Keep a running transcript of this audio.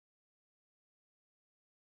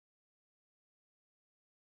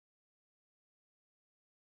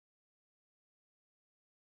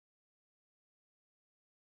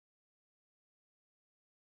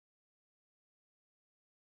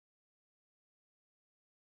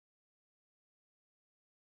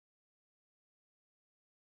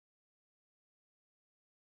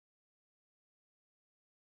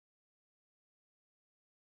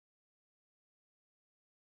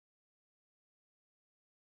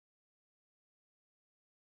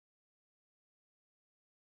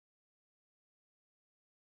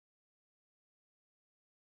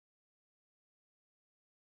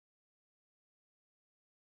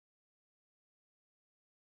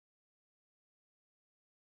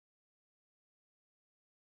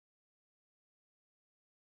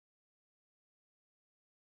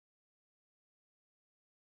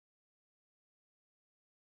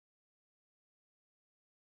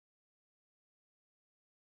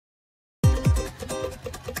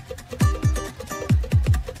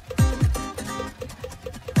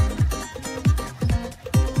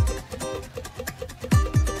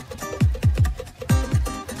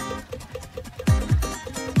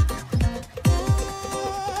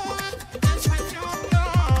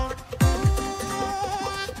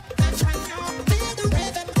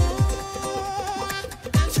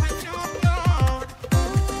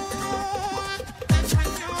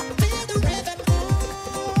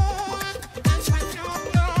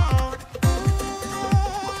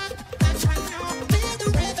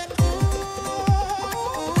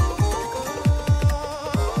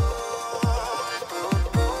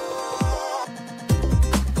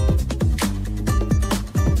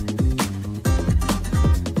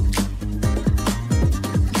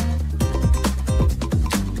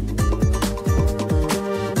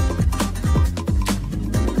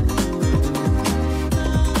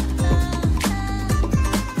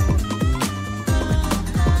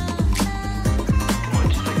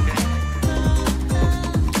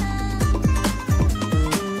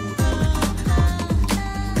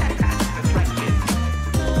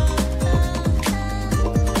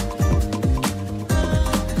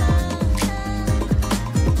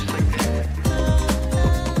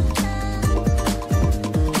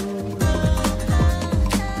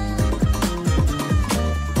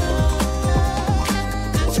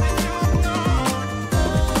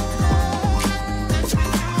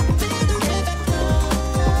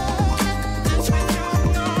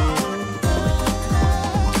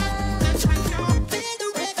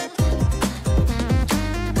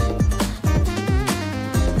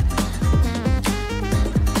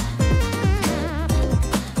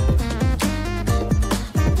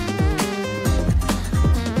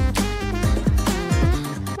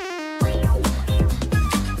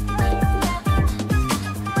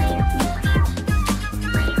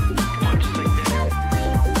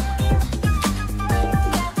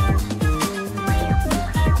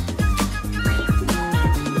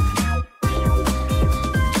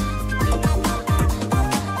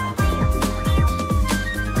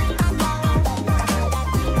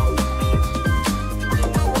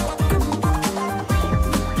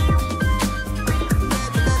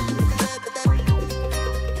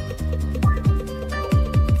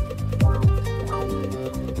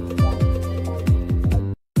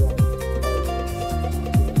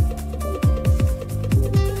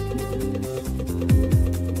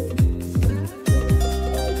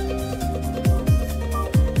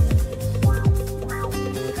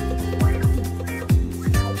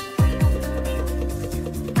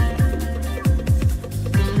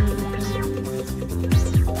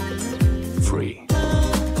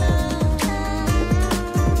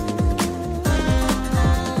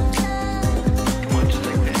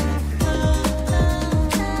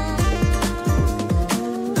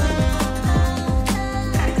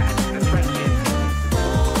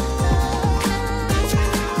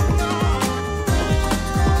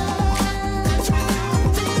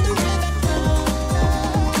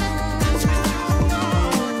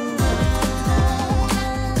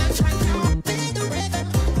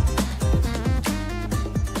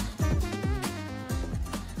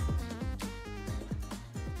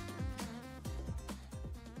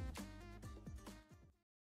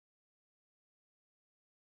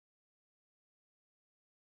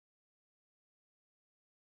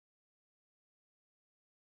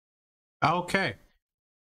Okay.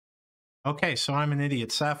 Okay, so I'm an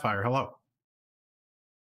idiot. Sapphire, hello.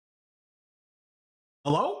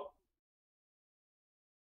 Hello?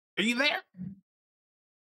 Are you there?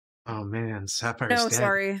 Oh man, Sapphire's No, dead.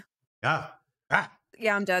 sorry. Ah. Ah.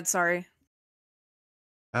 Yeah, I'm dead, sorry.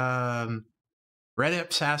 Um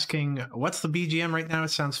Reddit's asking, what's the BGM right now? It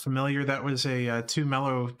sounds familiar. That was a Too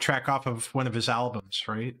Mellow track off of one of his albums,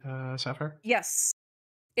 right, Sapphire? Yes.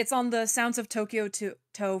 It's on the Sounds of Tokyo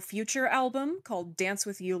to Future album called Dance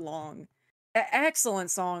With You Long.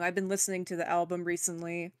 Excellent song. I've been listening to the album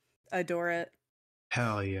recently. Adore it.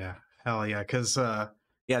 Hell yeah. Hell yeah. Because,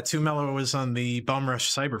 yeah, Too Mellow was on the Bum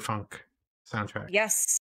Rush Cyberpunk soundtrack.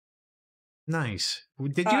 Yes. Nice.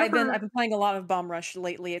 Did you I've been ever playing a lot of Bomb Rush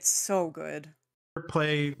lately. It's so good.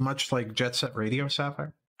 play much like Jet Set Radio,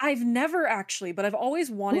 Sapphire? I've never actually, but I've always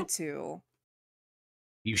wanted to.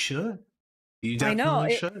 You should. You I know.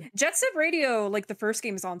 definitely should. Jet Set Radio, like the first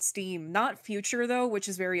game is on Steam, not Future though, which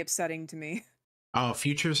is very upsetting to me. Oh,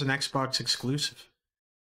 Future's an Xbox exclusive.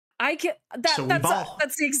 I can So we ball.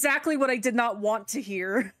 that's exactly what I did not want to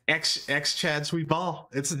hear. X Chads, we ball.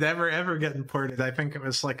 It's never ever getting ported. I think it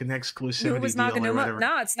was like an exclusivity It was deal or Naganuma. whatever.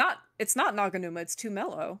 No, it's not. It's not Naganuma. It's Too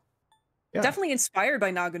Mellow. Yeah. Definitely inspired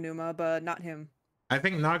by Naganuma, but not him. I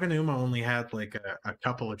think Naganuma only had like a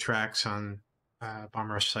couple of tracks on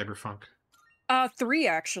Bomb Rush Cyberpunk. 3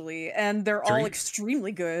 actually, and they're 3? all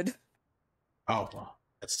extremely good. Oh well,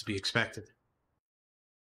 that's to be expected.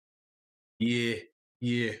 Yeah,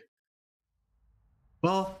 yeah.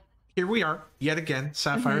 Well, here we are yet again,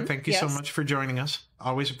 Sapphire. Thank you so much for joining us.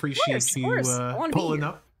 Always appreciate you pulling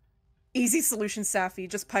up. Easy solution, Sapphy.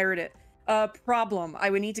 Just pirate it. Problem. I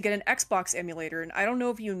would need to get an Xbox emulator, and I don't know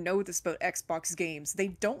if you know this about Xbox games. They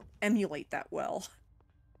don't emulate that well.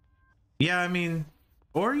 Yeah, I mean,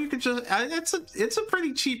 or you could just it's a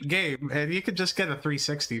pretty cheap game, and you could just get a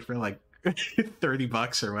 360 for like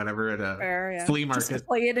 $30 or whatever at a flea market. Just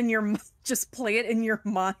play it in your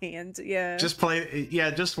mind. Yeah. Just play it.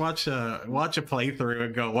 Yeah, just watch a playthrough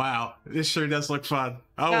and go, wow, this sure does look fun.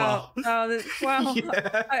 Oh well. Well,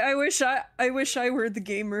 yeah. I wish I were the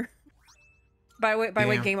gamer. By the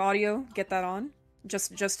way, game audio, get that on.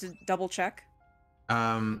 Just to double check.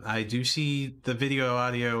 I do see the video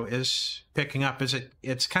audio is picking up.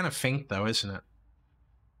 It's kind of faint though, isn't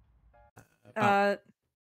it?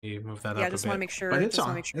 You move that up. Yeah, I just want to make sure. But it's just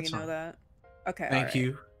on. Want to make sure you know that. Okay. Thank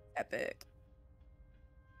you. Epic.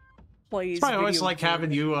 Please. I always like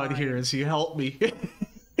having you on here as you help me.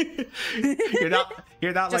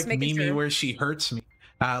 you're not like Mimi where she hurts me.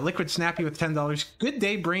 Liquid Snappy with $10. Good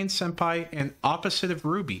day, BRAINZ Senpai, and opposite of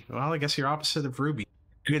Ruby. Well, I guess you're opposite of Ruby.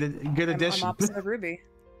 Good addition. I'm opposite of Ruby.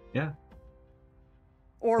 Yeah.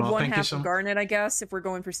 Or one half of Garnet, I guess, if we're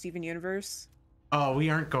going for Steven Universe. Oh, we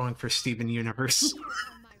aren't going for Steven Universe.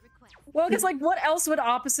 Well, because like, what else would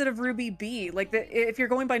opposite of Ruby be? Like, if you're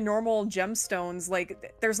going by normal gemstones,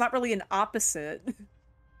 like, there's not really an opposite.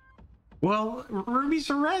 Well,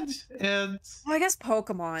 rubies are red, and well, I guess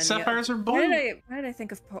Pokemon. Sapphires are blue. Why did I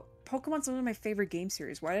think of Pokemon's one of my favorite game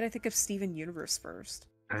series? Why did I think of Steven Universe first?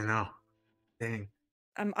 I know. Dang.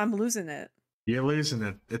 I'm losing it. You're losing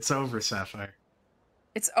it. It's over, Sapphire.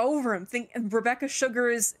 It's over. Rebecca Sugar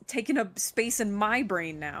is taking up space in my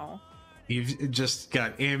brain now. You've just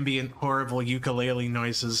got ambient, horrible ukulele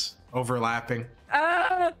noises overlapping.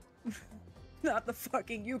 Ah! Not the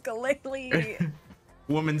fucking ukulele.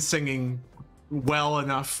 Woman singing well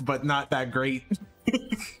enough, but not that great.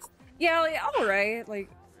 Yeah, like, all right. Like,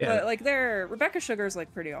 yeah. But like, Rebecca Sugar's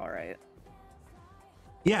like pretty all right.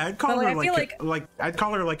 Yeah, I'd call her like I'd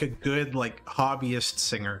call her like a good like hobbyist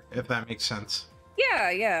singer, if that makes sense.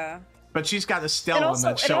 Yeah, yeah. But she's got Estelle on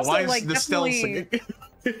that show. Why is Estelle singing?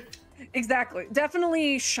 Exactly.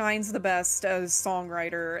 Definitely shines the best as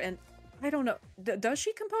songwriter, and I don't know. Does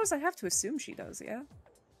she compose? I have to assume she does. Yeah.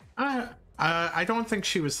 I don't think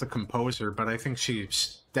she was the composer, but I think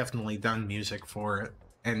she's definitely done music for it.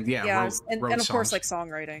 And yeah, wrote of course, like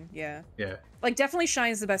songwriting. Yeah. Yeah. Like, definitely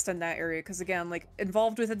shines the best in that area, because again, like,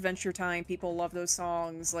 involved with Adventure Time, people love those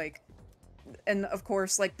songs, like, and of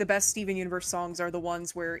course, like, the best Steven Universe songs are the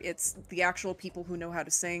ones where it's the actual people who know how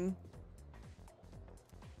to sing.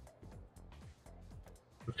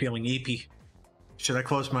 I'm feeling eepy. Should I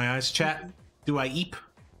close my eyes, chat? Do I eep?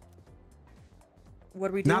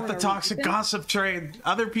 What are we doing? Not the toxic gossip train.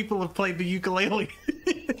 Other people have played the ukulele.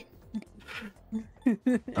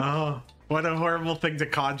 Oh, what a horrible thing to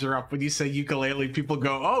conjure up when you say ukulele. People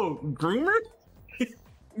go, "Oh, groomer."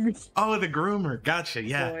 Oh, the groomer. Gotcha.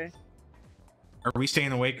 Yeah. Boy. Are we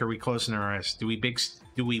staying awake? Or are we closing our eyes? Do we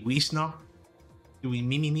weast now? Do we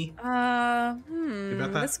me?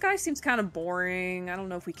 This guy seems kind of boring. I don't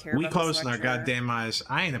know if we care. We about closing our goddamn eyes.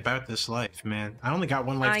 I ain't about this life, man. I only got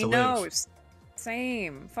one life to live. I know.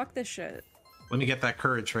 Same. Fuck this shit. Let me get that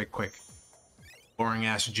courage right quick. Boring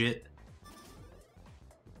ass jit.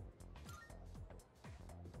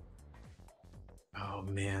 Oh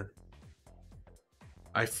man.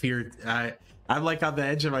 I feared I'm like on the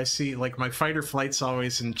edge of my seat, like my fight or flight's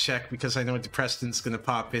always in check because I know Preston's gonna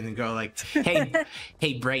pop in and go like,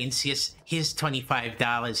 hey Brains, here's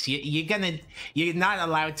 $25. You're not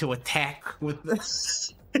allowed to attack with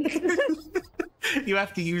this. You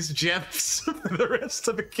have to use gems for the rest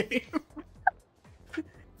of the game.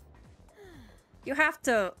 You have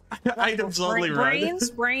to items only,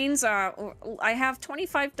 Brains, I have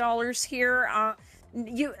 $25 here.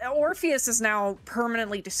 Orpheus is now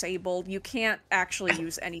permanently disabled. You can't actually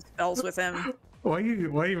use any spells with him. Why are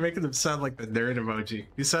you making him sound like the nerd emoji?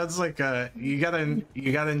 He sounds like you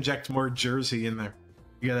gotta inject more Jersey in there.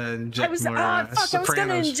 You gotta inject more fuck, Sopranos. I was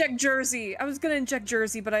gonna inject Jersey. I was gonna inject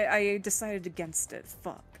Jersey, but I decided against it.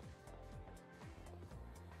 Fuck.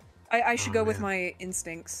 I should go with my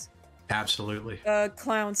instincts. Absolutely.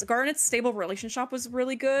 Clowns. Garnet's Stable Relationship was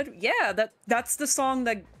really good. Yeah, that's the song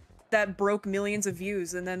that broke millions of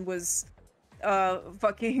views and then was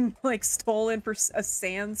fucking like stolen for a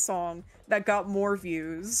Sans song that got more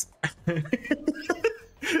views.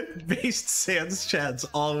 Based Sans Chad's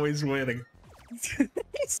always winning.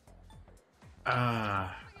 All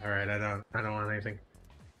right, I don't want anything.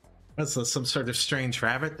 What's this, some sort of strange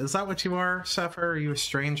rabbit? Is that what you are, Sapphire? Are you a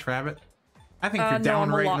strange rabbit? I think you're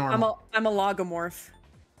downright normal. I'm a logomorph.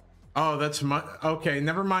 Oh, that's okay.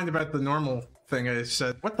 Never mind about the normal thing I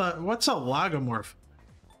said. What's a logomorph?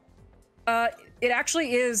 It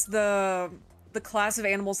actually is the class of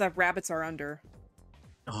animals that rabbits are under.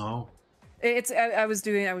 Oh. I was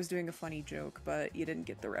doing a funny joke, but you didn't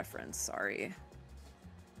get the reference. Sorry.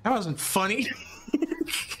 That wasn't funny.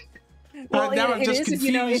 Well, it is if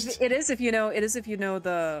you know. It is if you know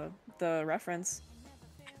the reference.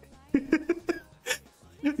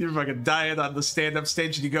 You're fucking dying on the stand-up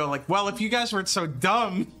stage, and you go like, "Well, if you guys weren't so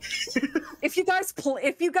dumb, if you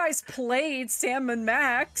guys played Sam and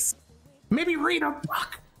Max, maybe read a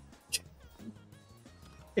book."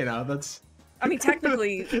 You know, that's. I mean,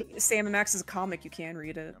 technically, Sam and Max is a comic. You can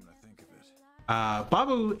read it.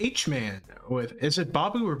 Babu H Man is it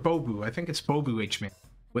Babu or Bobu? I think it's Bobu H Man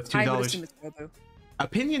with $2. I would assume it's Bobu.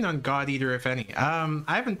 Opinion on God Eater, if any. I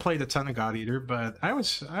haven't played a ton of God Eater, but I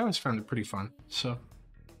always found it pretty fun. So,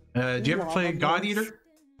 do you ever play God Eater?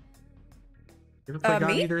 You ever play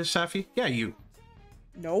God Eater, Sapphy? Yeah, you.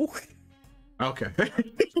 No. Okay.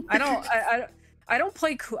 I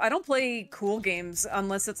don't play cool games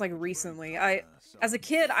unless it's like recently. As a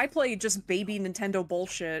kid, I played just baby Nintendo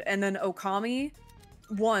bullshit, and then Okami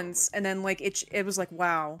once, and then like it was like,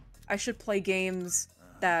 wow, I should play games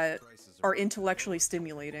that are intellectually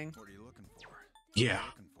stimulating. Yeah,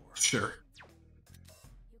 sure.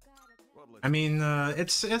 I mean,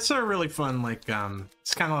 it's a really fun, like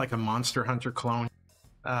it's kind of like a Monster Hunter clone,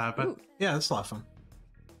 but ooh, yeah, it's a lot of fun.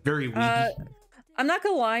 Very weedy. I'm not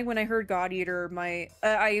gonna lie, when I heard God Eater,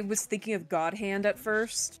 I was thinking of God Hand at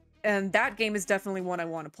first, and that game is definitely one I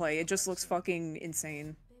want to play. It just looks fucking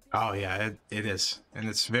insane. Oh yeah, it is, and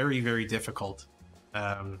it's very, very difficult.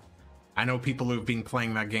 I know people who've been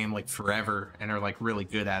playing that game like forever and are like really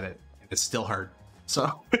good at it, and it's still hard.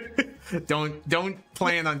 So don't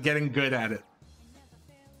plan on getting good at it.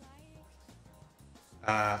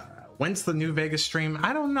 When's the New Vegas stream?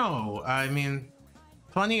 I don't know. I mean,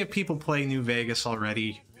 plenty of people play New Vegas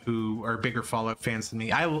already who are bigger Fallout fans than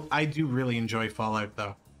me. I do really enjoy Fallout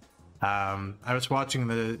though. I was watching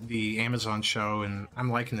the Amazon show and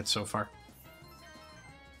I'm liking it so far.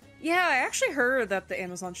 Yeah, I actually heard that the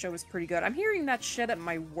Amazon show was pretty good. I'm hearing that shit at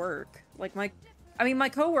my work. Like my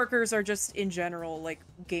coworkers are just in general like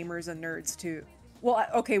gamers and nerds too. Well,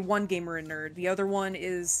 okay, one gamer and nerd. The other one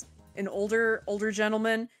is an older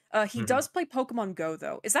gentleman. He does play Pokemon Go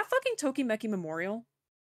though. Is that fucking Tokimeki Memorial?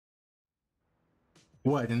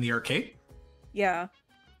 What, in the arcade? Yeah.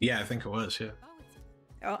 Yeah, I think it was, yeah.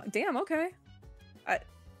 Oh, damn, okay.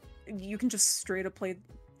 You can just straight up play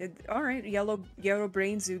it. All right, Yerou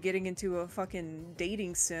Burainsu getting into a fucking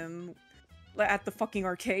dating sim at the fucking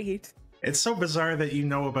arcade. It's so bizarre that you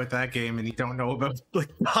know about that game and you don't know about like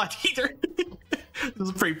God Eater. It's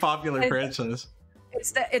a pretty popular franchise.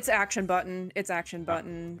 It's Action Button. It's Action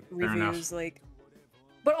Button reviews, like.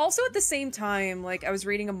 But also at the same time, like I was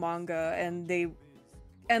reading a manga and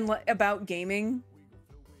about gaming,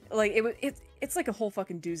 like it's like a whole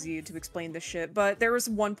fucking doozy to explain this shit. But there was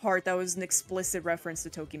one part that was an explicit reference to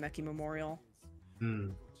Tokimeki Memorial.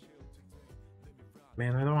 Hmm.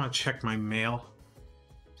 Man, I don't want to check my mail.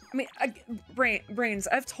 I mean, Brains,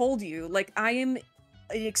 I've told you, like, I am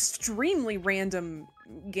an extremely random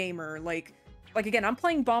gamer. Like again, I'm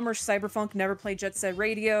playing Bomber Cyberpunk, never played Jet Set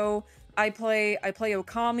Radio. I play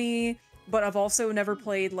Okami, but I've also never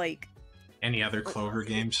played, like... Any other Clover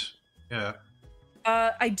games? Yeah.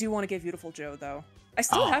 I do want to get Beautiful Joe, though. I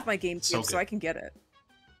still have my GameCube, so I can get it.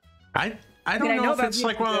 I don't know if it's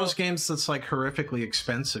like one of those games that's like horrifically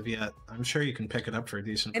expensive yet. I'm sure you can pick it up for a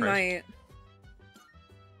decent price. It might.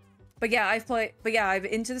 But yeah, I've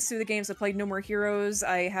into the Suda games. I played No More Heroes.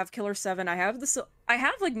 I have Killer 7. I have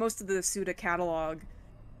like most of the Suda catalog,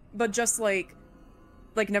 but just like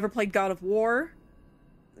never played God of War.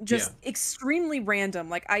 Just extremely random.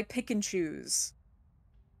 Like, I pick and choose.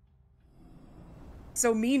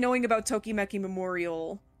 So me knowing about Tokimeki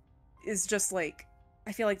Memorial is just like,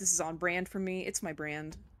 I feel like this is on brand for me. It's my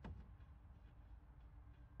brand.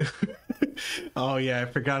 Oh yeah, I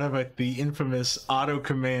forgot about the infamous auto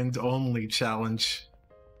command only challenge.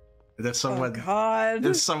 That someone,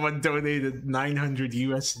 if someone donated 900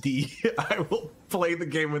 USD, I will play the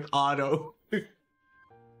game with auto.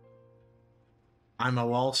 I'm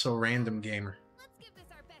also random gamer. Let's give this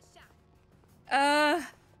our best shot.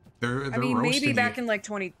 They're I mean, maybe back you. in like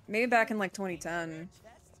 2010,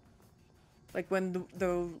 like when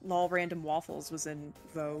the LOL random waffles was in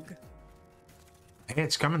vogue. Hey,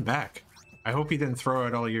 it's coming back. I hope you didn't throw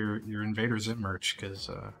out all your Invader Zim merch, because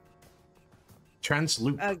trends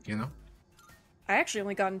loop, you know. I actually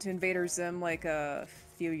only got into Invader Zim like a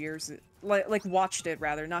few years, like watched it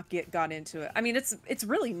rather, not got into it. I mean, it's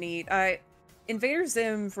really neat. Invader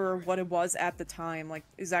Zim, for what it was at the time, like,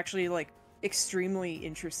 is actually like extremely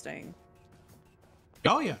interesting.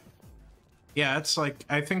 Oh yeah, yeah. It's like,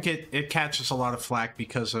 I think it catches a lot of flack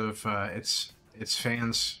because of its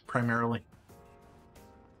fans primarily.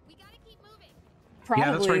 We gotta keep moving. Probably.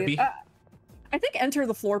 Yeah, that's right, B. I think Enter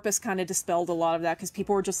the Florpus kind of dispelled a lot of that, because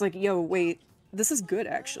people were just like, yo, wait, this is good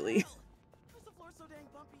actually.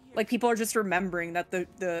 Like, people are just remembering that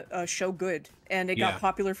the show good, and it got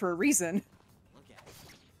popular for a reason.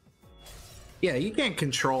 Yeah, you can't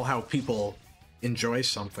control how people enjoy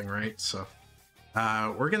something, right? So,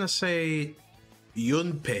 we're gonna say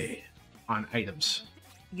Yunpei on items.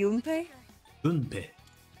 Yunpei? Yunpei.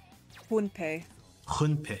 Hunpei.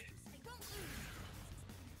 Hunpei.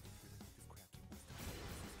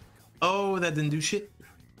 Oh, that didn't do shit.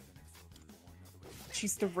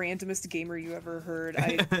 She's the randomest gamer you ever heard.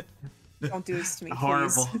 Don't do this to me,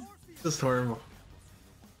 horrible. please. Just horrible.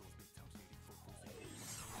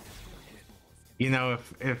 You know,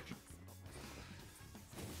 if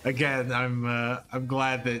again, I'm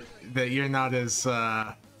glad that you're not as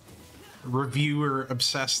reviewer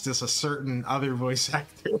obsessed as a certain other voice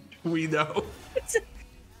actor we know.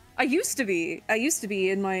 I used to be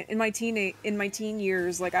in my teen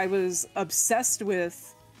years. Like, I was obsessed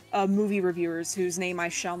with movie reviewers whose name I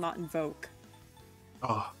shall not invoke.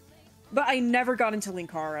 Oh. But I never got into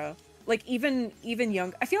Linkara. Like, even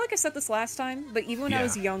young, I feel like I said this last time, but even when I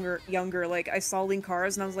was younger, like, I saw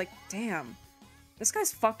Linkara's and I was like, damn, this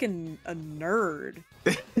guy's fucking a nerd.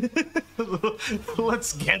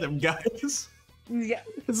 Let's get him, guys. Yeah.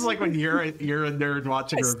 It's like when you're a nerd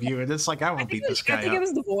watching a review, and it's like, I won't beat this guy up. I think it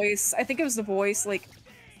was the voice. I think it was the voice, like,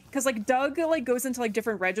 because, like, Doug, like, goes into, like,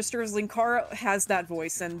 different registers. Linkara has that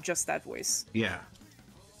voice and just that voice. Yeah.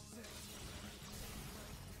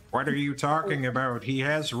 What are you talking about? He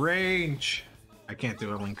has range. I can't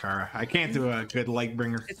do a Linkara. I can't do a good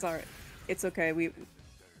Lightbringer. It's alright. It's okay.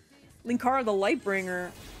 Linkara the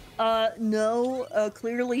Lightbringer. No.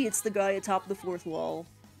 Clearly it's the guy atop the fourth wall.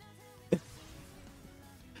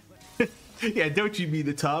 Yeah, don't you mean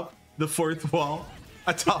atop the fourth wall?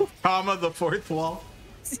 Atop, comma, the fourth wall?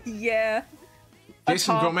 Yeah.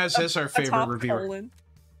 Jason Gomez is our favorite reviewer. Colon.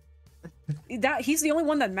 He's the only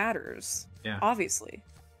one that matters. Yeah. Obviously.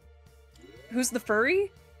 Who's the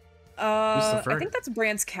furry? Who's the furry? I think that's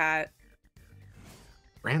Brand's cat.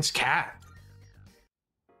 Brand's cat?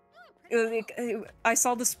 I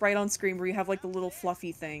saw the sprite on screen where you have, like, the little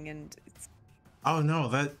fluffy thing, and it's... Oh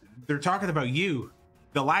no, they're talking about you,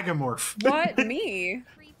 the Lagomorph. What? Me?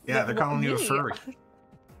 Yeah, they're calling you a furry.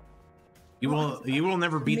 You will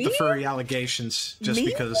never beat the furry allegations just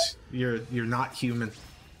because you're not human.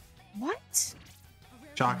 What?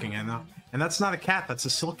 Shocking, I know. And that's not a cat, that's a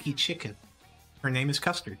silky chicken. Her name is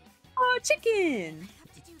Custard. Oh, chicken!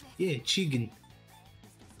 Yeah, chicken.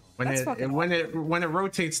 When That's it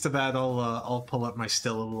rotates to that, I'll pull up my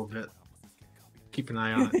still a little bit. Keep an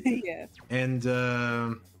eye on it. Yeah. And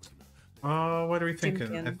Oh, what are we thinking?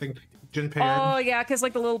 Jinpin. I think Junpei. Oh yeah, because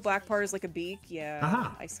like the little black part is like a beak.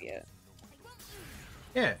 Yeah, I see it.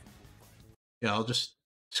 Yeah. Yeah, I'll just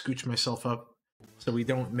scooch myself up so we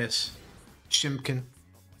don't miss Shimkin.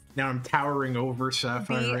 Now I'm towering over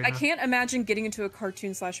Sapphire right I now. can't imagine getting into a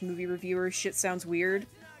cartoon / movie reviewer. Shit sounds weird.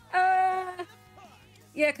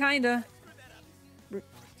 Yeah, kinda.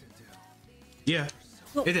 Yeah,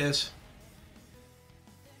 it is.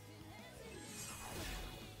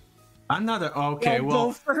 I'm not a... Okay,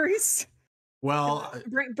 well... furries. Well...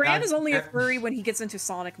 Bran is only a furry when he gets into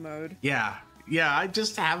Sonic mode. Yeah. Yeah, I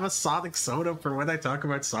just have a Sonic soda for when I talk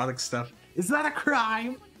about Sonic stuff. Is that a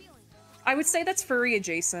crime? I would say that's furry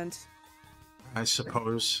adjacent. I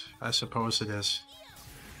suppose it is.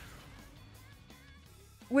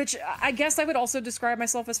 Which I guess I would also describe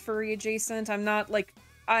myself as furry adjacent. I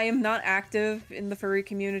am not active in the furry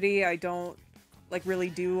community. I don't like really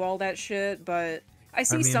do all that shit, but I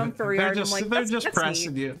see some furry art and I'm like, they're just that's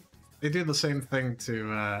pressing neat. you. They do the same thing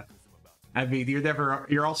to I mean,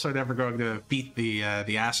 you're also never going to beat the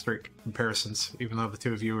asterisk comparisons, even though the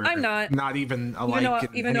two of you are not even alike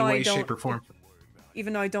in any way, shape, or form.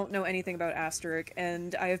 Even though I don't know anything about Asterisk,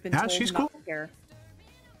 and I have been told she's not cool. to care.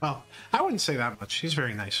 Well, I wouldn't say that much. She's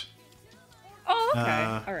very nice. Oh,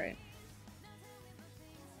 okay. All right.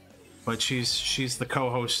 But she's the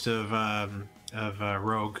co-host of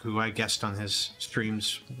Rogue, who I guessed on his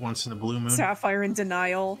streams once in a blue moon. Sapphire in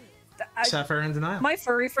Denial. Sapphire in Denial. My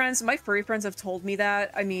furry friends have told me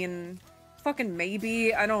that. I mean, fucking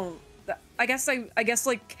maybe. I don't. I guess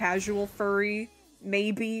like casual furry,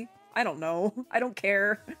 maybe. I don't know. I don't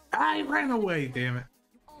care. I ran away, damn it.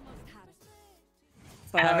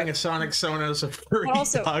 Having a Sonic Sonos a furry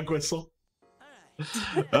dog whistle.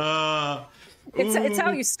 It's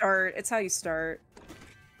how you start. It's how you start.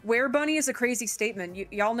 Were Bunny is a crazy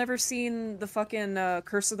statement. Y'all never seen the fucking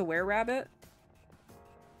Curse of the Were Rabbit?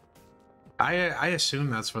 I assume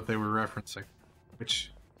that's what they were referencing.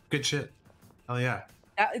 Which, good shit. Hell yeah.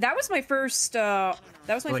 That was my first. That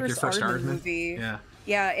was my like first Aardman movie. Yeah.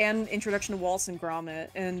 Yeah, and Introduction to Wallace and Gromit,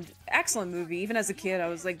 and excellent movie. Even as a kid, I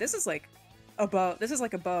was like, this is like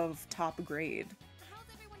above top grade.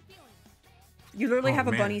 You literally have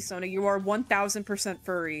a bunny Sona. You are 1000%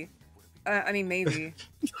 furry. I mean, maybe.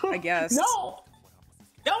 I guess. No.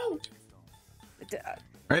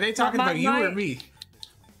 Are they talking about you or me?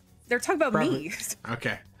 They're talking about me.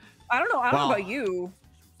 Okay. I don't know. I don't know about you.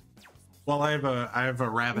 Well, I have a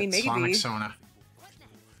rabbit Sonic Sona.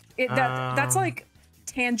 That's like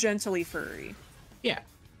tangentially furry. Yeah.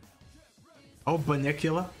 Oh,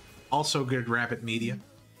 Banicula, also good rabbit media.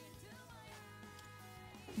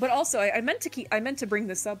 But also, I meant to bring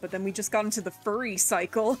this up, but then we just got into the furry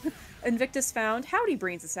cycle. Invictus found, howdy,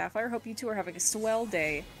 Brains and Sapphire. Hope you two are having a swell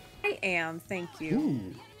day. I am, thank you.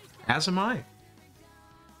 Ooh, as am I.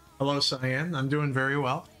 Hello, Cyan. I'm doing very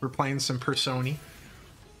well. We're playing some Persona.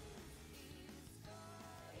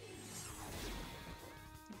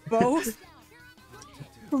 Both?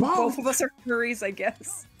 Both of us are furries, I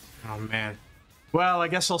guess. Oh, man. Well, I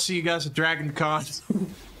guess I'll see you guys at Dragon Con.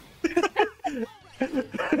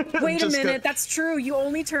 Wait a minute, that's true. You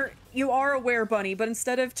only turn. You are a were-bunny, but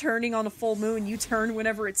instead of turning on a full moon, you turn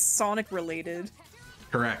whenever it's Sonic related.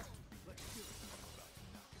 Correct.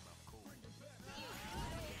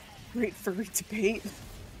 Great furry debate.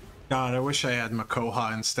 God, I wish I had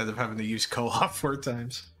Makoha instead of having to use Koha 4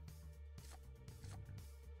 times.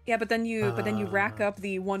 Yeah, but then you rack up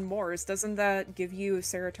the one mores. Doesn't that give you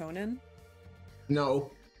serotonin?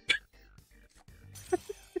 No.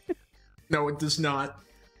 No, it does not.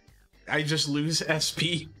 I just lose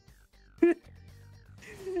SP.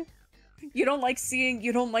 You don't like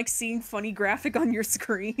seeing funny graphic on your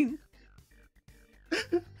screen.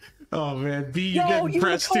 Oh man, B, you get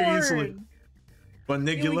impressed too easily.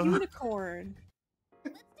 Banigula. Unicorn.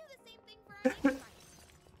 Let's do the same thing for everyone.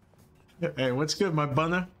 Hey, what's good, my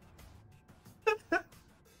bunna?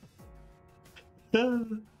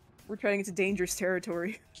 We're trying into dangerous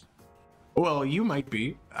territory. Well, you might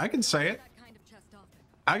be. I can say it.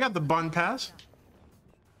 I got the bun pass.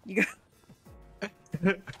 You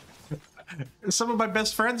got. Some of my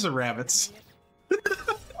best friends are rabbits.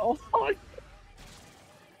 Oh.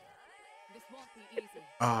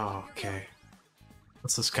 Oh, okay.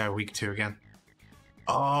 What's this guy weak to again?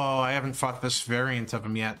 Oh, I haven't fought this variant of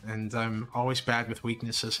him yet, and I'm always bad with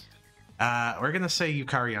weaknesses. We're gonna say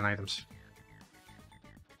Yukari on items.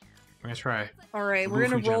 We're gonna try. Alright, we're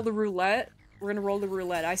gonna roll the roulette. We're gonna roll the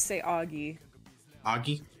roulette. I say Augie.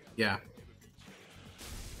 Augie? Yeah.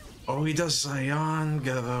 Oh, he does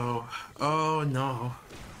Zionga though. Oh no.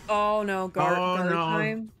 Oh no, guard no.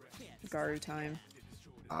 time. Guard time.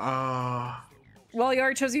 Well, you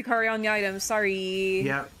already chose Yukari on the item. Sorry.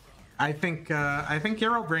 Yeah. I think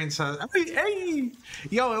Yerou Burainsu has. Hey!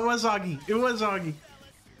 Yo, it was Augie. It was Augie.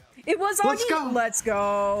 It was Augie. Let's go. Let's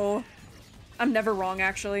go. I'm never wrong,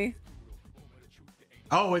 actually.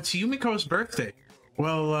 Oh, it's Yumiko's birthday.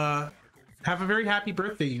 Well, have a very happy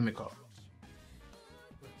birthday, Yumiko.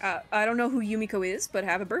 I don't know who Yumiko is, but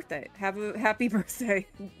have a birthday. Have a happy birthday.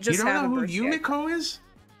 Just you don't have know a who birthday. Yumiko is?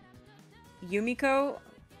 Yumiko?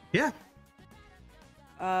 Yeah.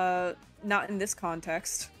 Not in this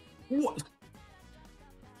context. What?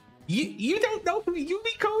 You don't know who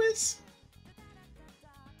Yumiko is?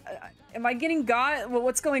 Am I getting got? Well,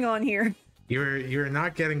 what's going on here? You're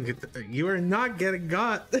not getting you are not getting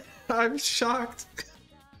got. I'm shocked.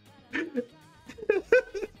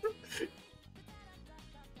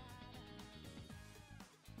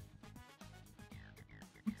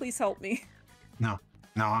 Please help me. No,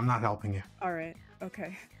 I'm not helping you. All right.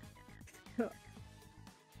 Okay.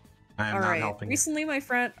 I am not helping Recently, my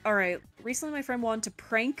friend wanted to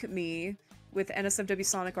prank me with NSFW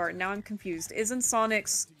Sonic art. Now I'm confused. Isn't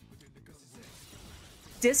Sonic's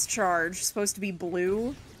discharge supposed to be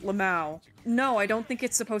blue? Lamau. No, I don't think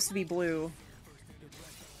it's supposed to be blue.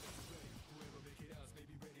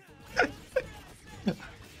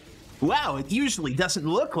 Wow, it usually doesn't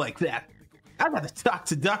look like that. I gotta talk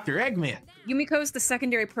to Dr. Eggman. Yumiko's the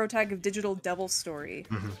secondary protag of Digital Devil Story.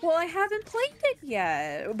 Well, I haven't played it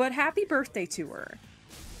yet, but happy birthday to her.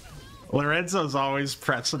 Lorenzo's always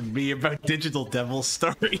pressing me about Digital Devil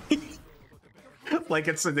Story. Like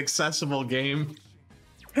it's an accessible game.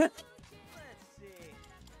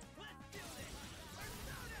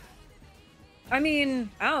 I mean,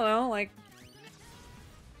 I don't know, like,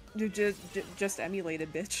 you just emulate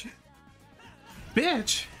it, bitch.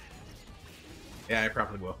 Bitch? Yeah, I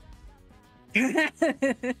probably will.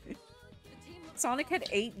 Sonic had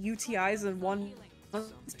 8 UTIs in one.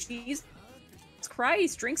 Jesus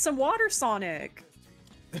Christ, drink some water, Sonic.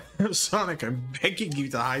 Sonic, I'm begging you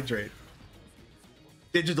to hydrate.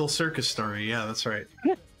 Digital Circus Story, yeah, that's right.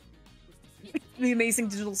 The Amazing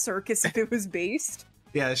Digital Circus, if it was based.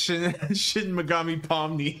 Yeah, Shin Megami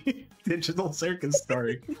Pomni Digital Circus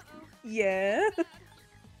Story. Yeah.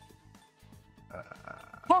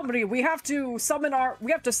 Pomni, we have to summon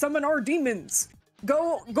our demons.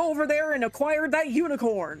 Go over there and acquire that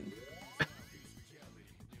unicorn.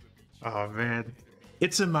 Oh man,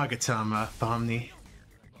 it's a Magatama, Pomni.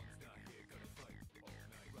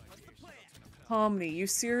 Pomni, you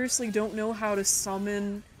seriously don't know how to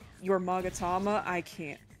summon your Magatama? I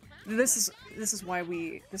can't. This is why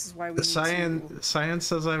we Cyan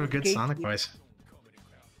says I have a good Sonic voice.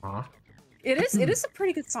 Aw. It is a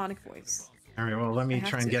pretty good Sonic voice. Alright, well let me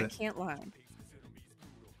try and get it. I can't lie.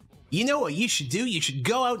 You know what you should do? You should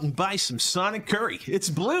go out and buy some Sonic curry. It's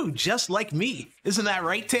blue, just like me. Isn't that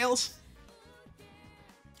right, Tails?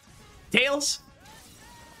 Tails?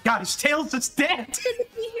 Guys, Tails is dead!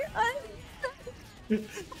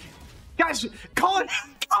 Guys, call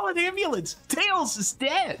an ambulance! Tails is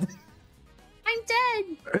dead! I'm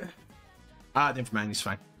dead. Ah, never mind, he's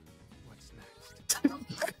fine.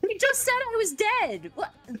 You just said I was dead.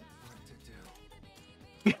 What?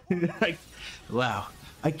 Wow,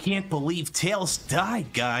 I can't believe Tails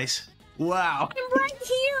died, guys. Wow. I'm right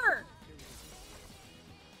here.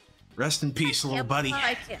 Rest in peace, little buddy.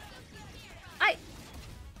 I can't.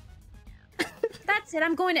 That's it.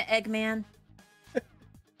 I'm going to Eggman.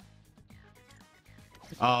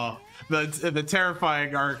 Oh, the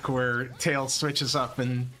terrifying arc where Tails switches up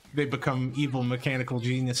and they become evil mechanical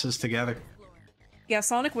geniuses together. Yeah,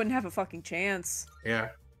 Sonic wouldn't have a fucking chance. Yeah.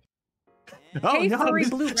 Hey, furry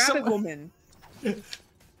blue rabbit woman.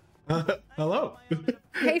 Hello.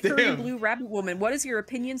 Hey, furry blue rabbit woman. What is your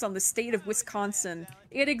opinions on the state of Wisconsin?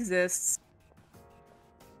 It exists.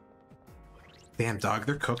 Damn, dog,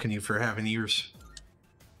 they're cooking you for having ears.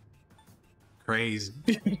 Crazy.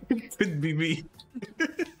 Couldn't be me.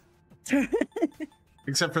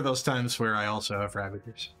 Except for those times where I also have rabbit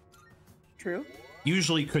ears. True.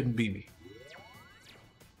 Usually couldn't be me.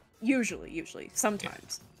 Usually.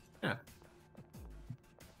 Sometimes. Yeah.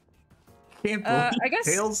 Can't believe I guess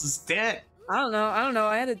Tails is dead. I don't know.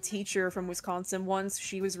 I had a teacher from Wisconsin once.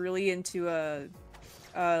 She was really into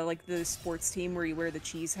like the sports team where you wear the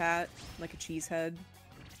cheese hat, like a cheese head.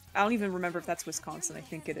 I don't even remember if that's Wisconsin. I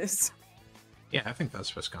think it is. Yeah, I think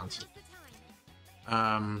that's Wisconsin.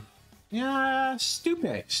 Yeah,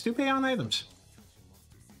 Stupe on items.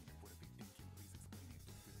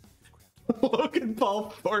 Logan Paul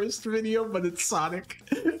Forest video, but it's Sonic.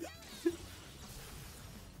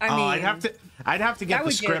 I mean, I'd have to get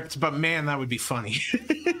the script, but man, that would be funny.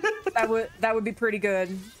 that would be pretty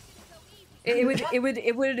good.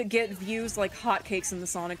 It would get views like hotcakes in the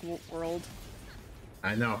Sonic world.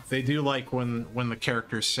 I know they do like when the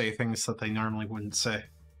characters say things that they normally wouldn't say.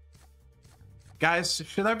 Guys,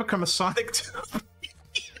 should I become a Sonic tuber?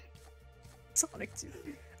 Sonic tuber.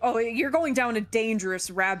 Oh, you're going down a dangerous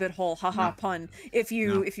rabbit hole. Haha, pun. If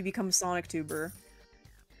you become a Sonic tuber.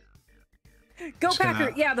 Go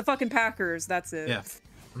Packers! Yeah, the fucking Packers. That's it. Yeah.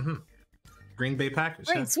 Mm-hmm. Green Bay Packers.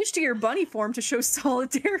 Right, yeah. Switch to your bunny form to show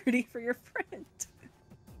solidarity for your friend.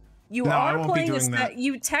 You are playing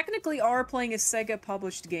you technically are playing a Sega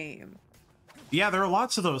published game. Yeah, there are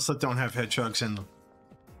lots of those that don't have hedgehogs in them.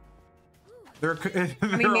 They're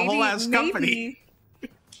I mean, a whole ass company.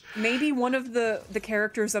 Maybe one of the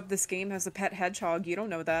characters of this game has a pet hedgehog. You don't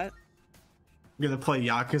know that. I'm gonna play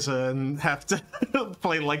Yakuza and have to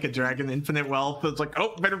play Like a Dragon Infinite Wealth. It's like,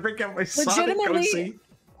 oh, better break out my Sonic OC.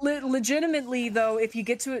 Legitimately, though, if you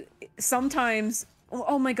get to it, sometimes...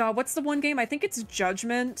 Oh my god, what's the one game? I think it's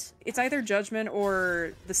Judgment. It's either Judgment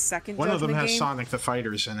or the second Judgment game. One of them has Sonic the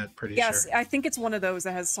Fighters in it, pretty sure. Yes, I think it's one of those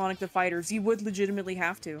that has Sonic the Fighters. You would legitimately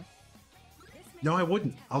have to. No, I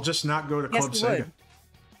wouldn't. I'll just not go to Club Sega. Would.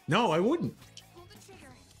 No, I wouldn't.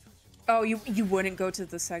 Oh, you wouldn't go to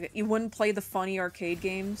the Sega. You wouldn't play the funny arcade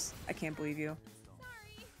games? I can't believe you.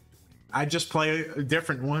 I just play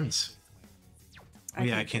different ones.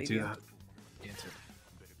 I can't do that.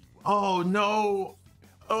 Oh no!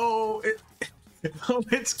 Oh,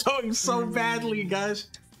 it's going so badly, guys.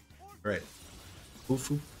 Right.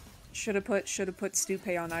 Oof. Should have put Stupe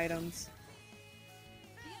on items.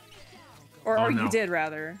 Or you did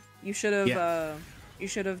rather. You should have. Yeah. You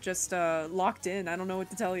should have just locked in. I don't know what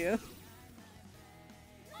to tell you.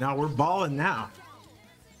 Now we're balling now.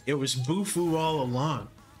 It was Bufu all along.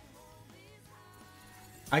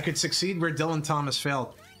 I could succeed where Dylan Thomas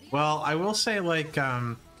failed. Well, I will say, like,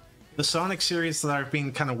 the Sonic series that I've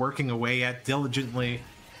been kind of working away at diligently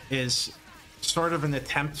is sort of an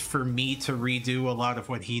attempt for me to redo a lot of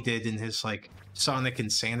what he did in his, like, Sonic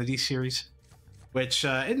Insanity series, which,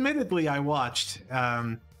 admittedly, I watched.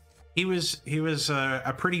 He was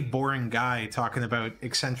a pretty boring guy talking about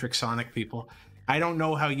eccentric Sonic people. I don't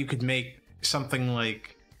know how you could make something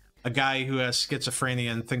like a guy who has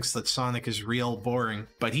schizophrenia and thinks that Sonic is real boring,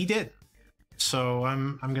 but he did. So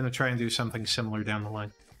I'm gonna try and do something similar down the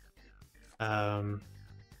line.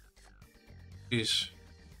 Is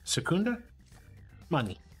Secunda?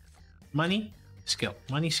 Money, skill,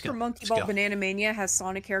 skill. For Monkey Ball, Banana Mania has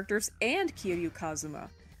Sonic characters and Kiryu Kazuma.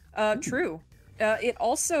 True. It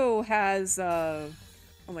also has, oh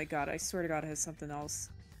my god, I swear to god it has something else.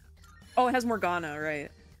 Oh, it has Morgana,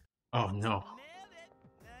 right? Oh no.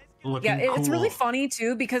 It's really funny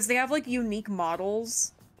too, because they have like unique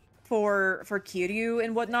models for Kiryu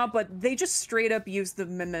and whatnot, but they just straight up use the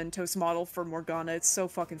Mementos model for Morgana. It's so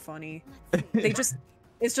fucking funny. It's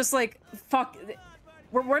just like, fuck,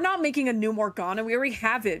 we're not making a new Morgana, we already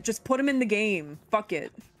have it. Just put him in the game. Fuck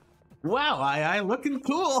it. Wow, I looking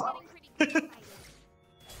cool.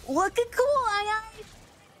 Looking cool, I.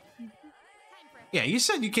 Yeah, you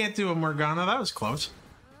said you can't do a Morgana. That was close.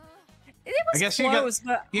 It was close,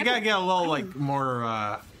 but you gotta get a little like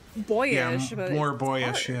more boyish. Yeah, more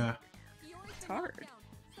boyish. Yeah. It's hard.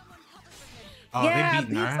 Oh, yeah, they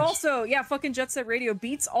beat Beats also. Yeah, fucking Jet Set Radio.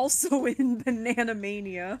 Beats also in Banana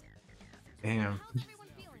Mania. Damn.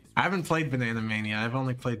 I haven't played Banana Mania. I've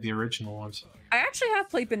only played the original ones. I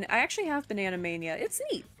actually have Banana Mania. It's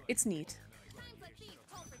neat. It's neat.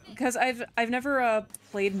 Because I've never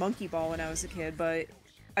played Monkey Ball when I was a kid, but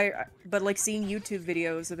like seeing YouTube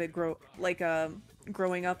videos of it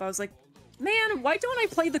growing up, I was like, man, why don't I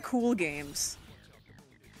play the cool games?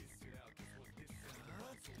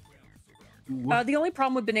 The only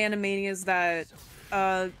problem with Banana Mania is that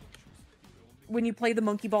when you play the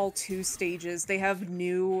Monkey Ball 2 stages, they have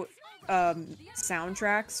new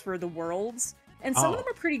soundtracks for the worlds. And some of them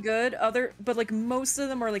are pretty good, but like most of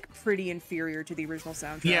them are like pretty inferior to the original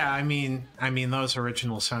soundtrack. Yeah, I mean those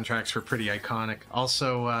original soundtracks were pretty iconic.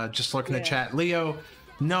 Also, just looking at chat, Leo,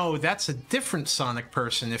 no, that's a different Sonic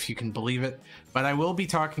person, if you can believe it. But I will be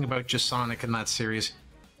talking about just Sonic in that series.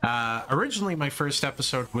 Originally, my first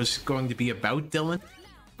episode was going to be about Dylan,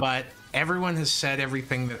 but everyone has said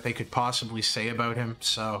everything that they could possibly say about him.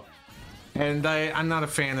 So, and I'm not a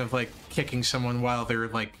fan of like kicking someone while they're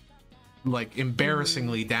like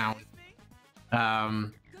embarrassingly down.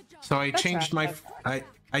 So I changed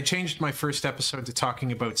I changed my first episode to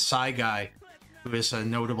talking about Psy Guy, who is a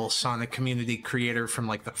notable Sonic community creator from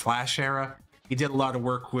like the Flash era. He did a lot of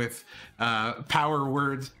work with Power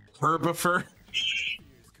Word Herbifer.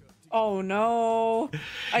 Oh no.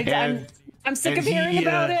 And- I'm sick of and hearing he,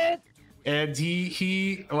 about it. And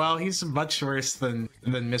well, he's much worse than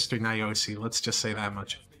Mr. Nyosi. Let's just say that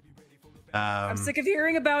much. I'm sick of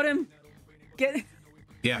hearing about him.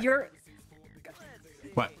 Yeah. You're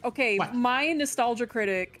What? okay. What? My nostalgia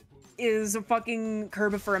critic is a fucking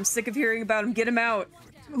Kerbifer. I'm sick of hearing about him. Get him out.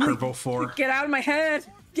 Kerbo 4. Get out of my head.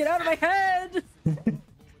 Get out of my head.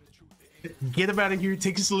 Get him out of here.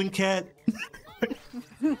 Take his link cat.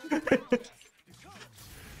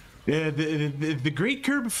 Yeah, the great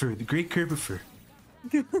Kerbifer. The great Kerbifer.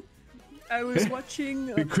 I was watching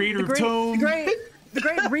The creator of Tome. The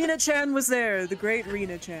great Rina-chan was there. The great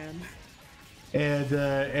Rina-chan.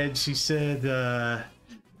 And she said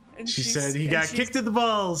she said he got kicked in the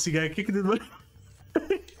balls. He got kicked in the balls.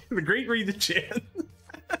 The great Rina-chan.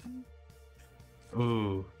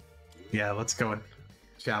 Ooh. Yeah, let's go in.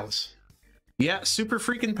 Chalice. Yeah, super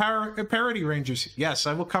freaking parody rangers. Yes,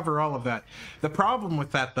 I will cover all of that. The problem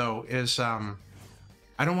with that though is I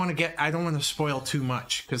don't want to spoil too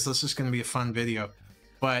much because this is going to be a fun video.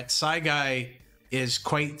 But Saigai is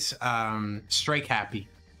quite strike happy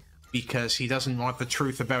because he doesn't want the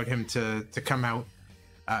truth about him to come out.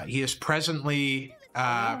 He is presently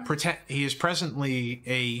a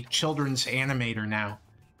children's animator now.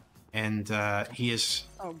 And he is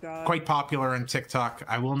quite popular on TikTok.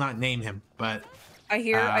 I will not name him, but I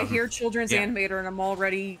hear children's animator, and I'm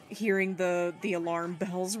already hearing the alarm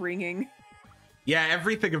bells ringing. Yeah,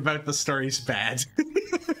 everything about the story's bad.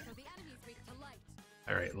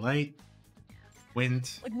 All right, light, wind.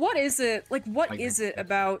 Like, what is it? Like, what is it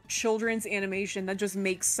about children's animation that just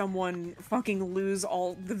makes someone fucking lose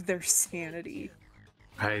all of their sanity?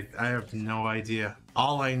 I have no idea.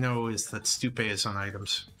 All I know is that Stupe is on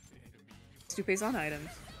items. Stupe's on items.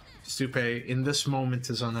 Stupe, in this moment,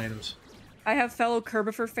 is on items. I have fellow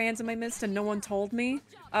Kerbifer fans in my midst, and no one told me.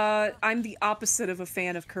 I'm the opposite of a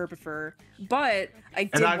fan of Kerbifer, but I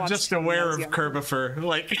did. And I'm watch just Tome when I aware was of younger. Kerbifer.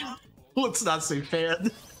 Like, let's not say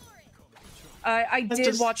fan. I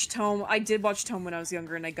did watch Tome. I did watch Tome when I was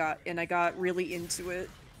younger, and I got really into it.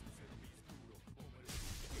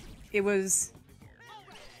 It was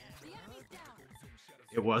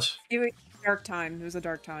It was. a dark time. It was a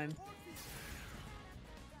dark time.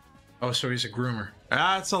 Oh, so he's a groomer.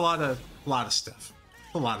 Ah, it's a lot of stuff.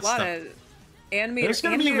 A lot of stuff. Animators. There's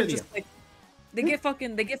gonna be a Animators video. just like they get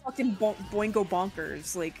fucking boingo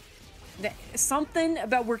bonkers. Like something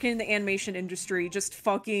about working in the animation industry just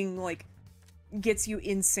fucking like gets you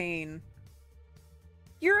insane.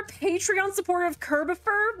 You're a Patreon supporter of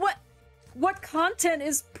Kerbifer? What content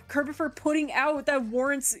is Kerbifer putting out that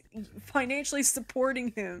warrants financially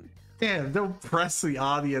supporting him? Damn, don't press the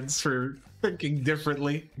audience for thinking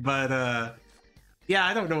differently. But yeah,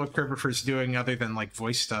 I don't know what Kerbifer's doing other than like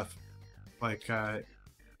voice stuff. Like not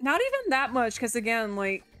even that much, because again,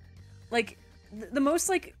 like the most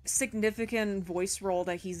like significant voice role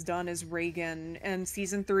that he's done is Reagan, and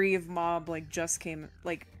season 3 of Mob like just came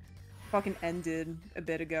fucking ended a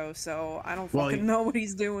bit ago, so I don't fucking know what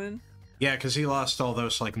he's doing. Yeah, because he lost all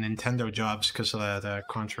those like Nintendo jobs because of that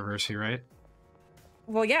controversy, right?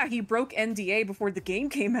 Well, yeah, he broke NDA before the game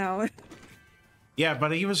came out. Yeah,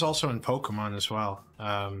 but he was also in Pokemon as well.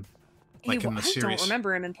 Like in the series. I don't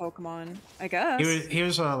remember him in Pokemon, I guess. He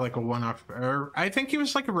was like a one-off, or I think he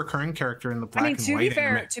was like a recurring character in the Black and to White be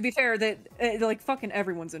fair, anime. to be fair, that like fucking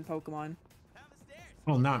everyone's in Pokemon.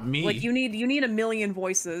 Well, not me. Like you need a million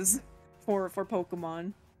voices for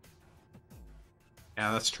Pokemon.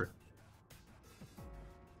 Yeah, that's true.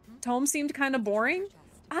 Tome seemed kind of boring.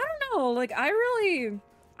 I don't know. Like I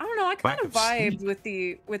don't know. I kind of vibed with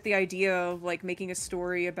the idea of like making a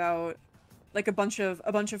story about like a bunch of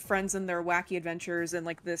friends and their wacky adventures and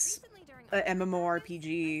like this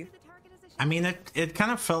MMORPG. I mean, it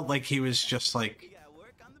kind of felt like he was just like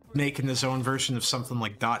making his own version of something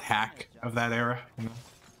like Dot Hack of that era. You know?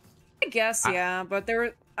 I guess, yeah, but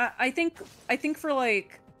there, I think for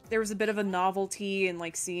like there was a bit of a novelty in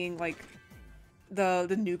like seeing like the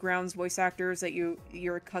Newgrounds voice actors that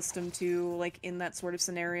you're accustomed to like in that sort of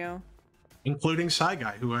scenario. Including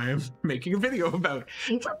Saigai, who I am making a video about.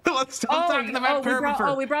 Let's stop talking about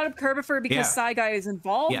Kerbifer. We brought up Kerbifer because Saigai is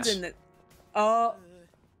involved in it. Yeah,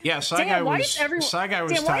 Saigai was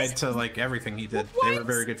tied to like everything he did. They were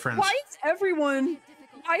very good friends. Why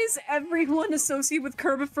is everyone associated with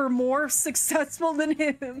Kerbifer more successful than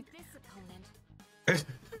him?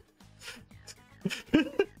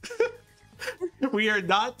 We are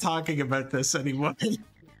not talking about this anymore.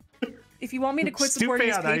 If you want me to quit supporting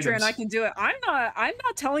his Patreon, I can do it. I'm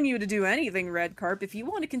not telling you to do anything, Red Carp. If you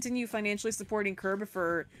want to continue financially supporting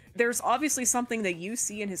Kerbifer, there's obviously something that you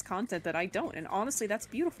see in his content that I don't, and honestly, that's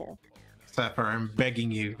beautiful. Sapphire, I'm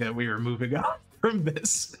begging you that we are moving on from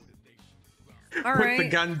this. All right. Put the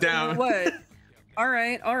gun down. What? All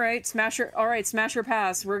right. Smasher. All right, Smasher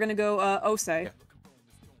pass. We're gonna go Ose. Yeah.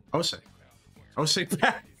 Ose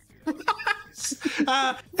pass.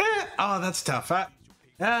 Oh, that's tough.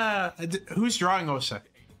 Who's drawing Ose? Is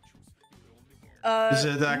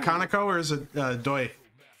it Kaneko or is it Doi?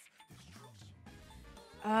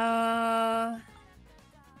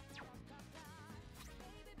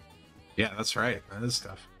 Yeah, that's right. That is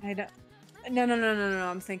tough. I don't. No.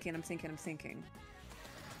 I'm thinking.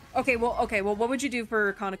 Okay. Well, what would you do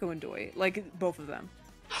for Kaneko and Doi? Like both of them.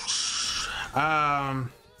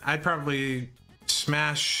 I'd probably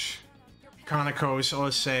smash Kaneko's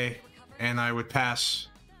Ose, and I would pass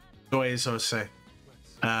Doi's Ose.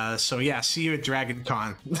 So yeah, see you at Dragon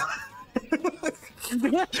Con.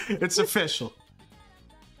 It's official.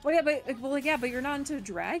 Well, yeah, but you're not into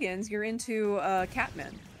dragons. You're into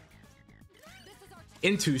catmen.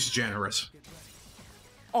 Into's generous.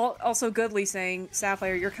 Also, Goodly saying,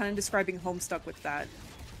 Sapphire, you're kind of describing Homestuck with that.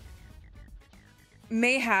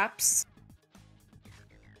 Mayhaps.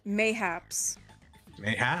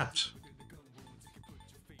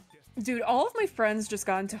 Dude, all of my friends just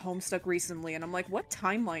got into Homestuck recently, and I'm like, what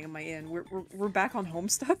timeline am I in? We're back on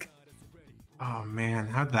Homestuck? Oh man,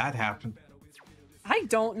 how'd that happen? I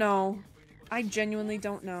don't know. I genuinely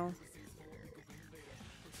don't know.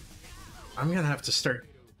 I'm gonna have to start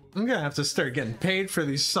getting paid for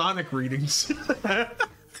these Sonic readings.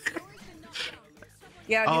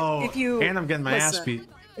 Yeah, if you and I'm getting my ass beat.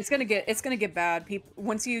 It's gonna get bad. People,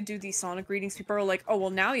 once you do these Sonic readings, people are like, oh well,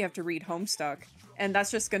 now you have to read Homestuck, and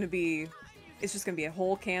that's just gonna be, it's just gonna be a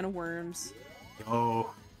whole can of worms.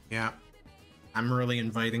 Oh yeah, I'm really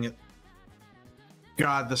inviting it.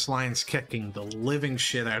 God, this line's kicking the living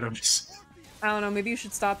shit out of us. I don't know. Maybe you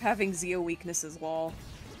should stop having Zeo weaknesses, lol.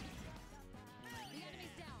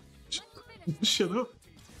 Shut up.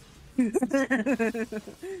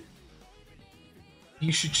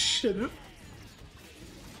 You should shut up.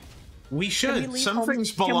 We should. Some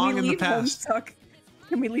things belong in the past.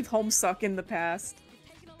 Can we leave Homestuck in the past?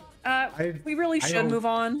 We really should move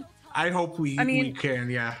on. I hope we can,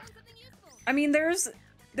 yeah. I mean, there's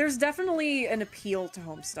definitely an appeal to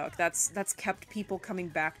Homestuck that's kept people coming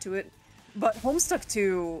back to it. But Homestuck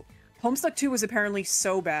 2 was apparently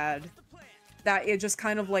so bad that it just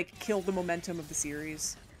kind of like killed the momentum of the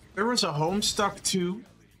series. There was a Homestuck 2.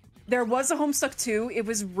 There was a Homestuck 2. It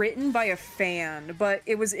was written by a fan, but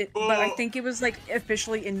but I think it was like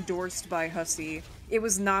officially endorsed by Hussey. It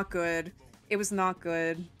was not good. It was not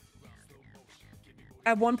good.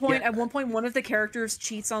 At one point, one of the characters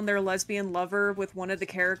cheats on their lesbian lover with one of the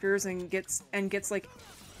characters and gets like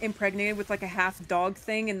impregnated with like a half dog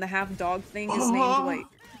thing, and the half dog thing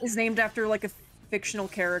is named after like a fictional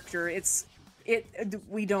character.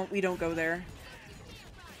 We don't go there.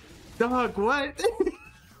 Dog, what?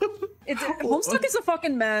 Homestuck is a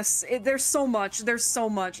fucking mess. There's so much.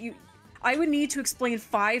 I would need to explain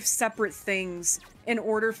 5 separate things in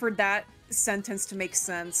order for that sentence to make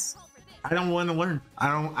sense. I don't want to learn.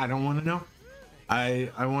 I don't want to know. I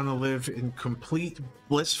want to live in complete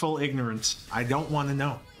blissful ignorance. I don't want to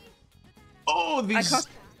know. Oh,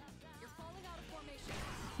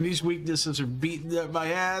 these weaknesses are beating up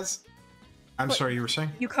my ass. I'm sorry, you were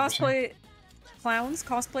saying? You cosplay... Clowns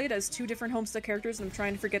cosplayed as 2 different Homestuck characters, and I'm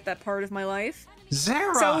trying to forget that part of my life.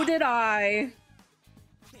 Zara! So did I.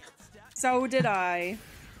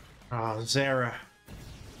 Oh, Zara.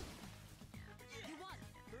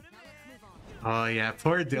 Oh yeah,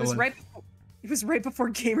 poor Dylan. It was right before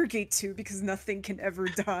Gamergate 2, because nothing can ever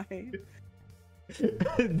die.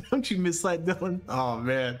 Don't you miss that, Dylan? Oh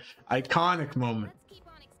man, iconic moment.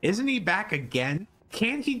 Isn't he back again?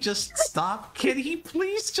 Can't he just stop? Can he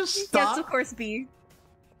please just stop? Yes, of course, B.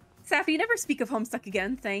 Sapphy, never speak of Homestuck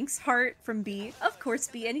again. Thanks. Heart from B. Of course,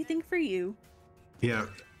 B. Anything for you. Yeah.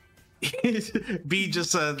 B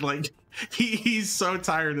just said, like, he's so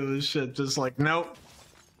tired of this shit. Just like, nope.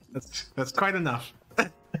 That's quite enough.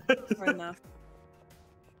 Quite enough.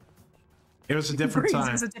 It was a different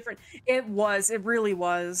time. It was. It really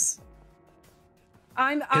was.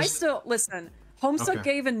 I still listen. Homestuck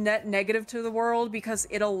gave a net negative to the world because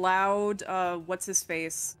it allowed what's his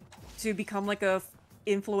face to become like a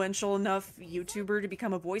influential enough YouTuber to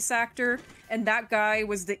become a voice actor, and that guy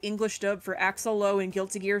was the English dub for Axel Low in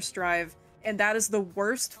Guilty Gear Strive, and that is the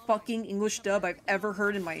worst fucking English dub I've ever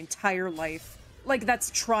heard in my entire life. Like, that's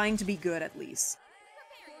trying to be good, at least.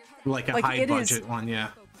 Like a Like, high it is budget one, yeah.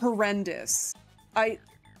 horrendous. I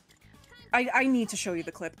need to show you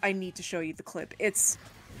the clip. I need to show you the clip. It's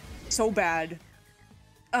so bad.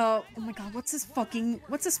 Oh my god, what's his fucking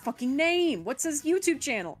name? What's his YouTube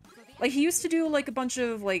channel? Like, he used to do like a bunch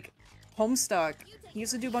of like Homestuck. He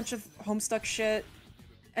used to do a bunch of Homestuck shit.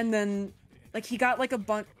 And then like he got like a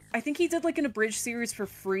bunch, I think he did like an abridged series for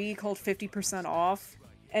free called 50% off.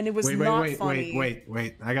 And it was not funny.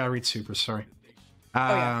 Wait. I gotta read super, sorry. Oh,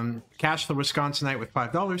 yeah. Cash the Wisconsinite with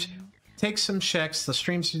 $5. Take some checks. The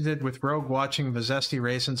streams you did with Rogue watching the Zesty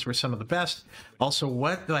Raisins were some of the best. Also,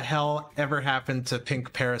 what the hell ever happened to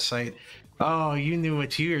Pink Parasite? Oh, you knew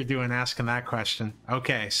what you were doing asking that question.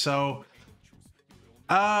 Okay, so...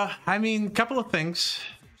 I mean, a couple of things,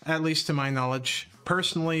 at least to my knowledge.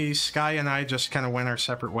 Personally, Sky and I just kind of went our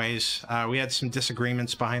separate ways. We had some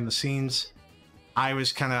disagreements behind the scenes. I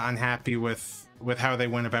was kind of unhappy with how they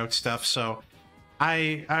went about stuff, so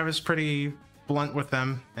I was pretty blunt with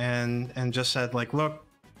them and just said, like, look,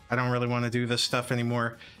 I don't really want to do this stuff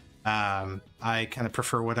anymore. I kind of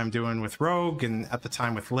prefer what I'm doing with Rogue and at the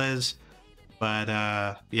time with Liz, but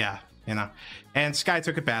yeah, you know. And Sky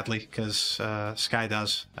took it badly because Sky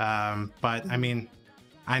does, but I mean,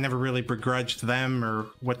 I never really begrudged them or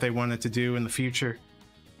what they wanted to do in the future.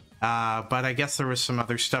 But I guess there was some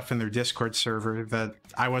other stuff in their Discord server that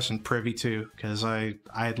I wasn't privy to because I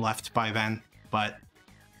had left by then. But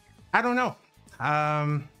I don't know.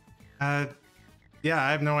 Yeah,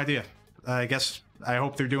 I have no idea. I guess I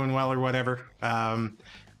hope they're doing well or whatever.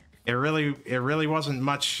 It really wasn't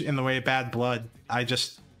much in the way of bad blood. I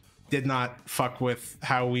just did not fuck with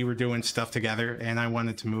how we were doing stuff together, and I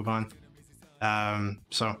wanted to move on.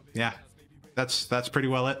 So yeah, that's pretty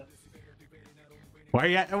well it. Why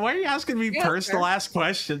are you asking me personal ass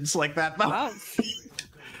questions like that? Wow.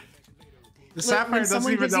 The Sapphire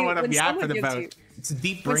doesn't even know what I'm yapping about. It's a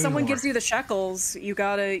deep brain. When someone war. gives you the shekels,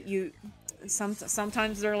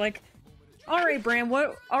 sometimes they're like, all right,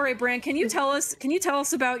 Bran, can you tell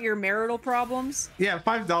us about your marital problems? Yeah,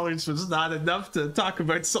 $5 was not enough to talk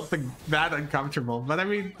about something that uncomfortable. But I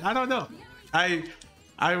mean, I don't know.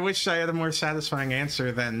 I wish I had a more satisfying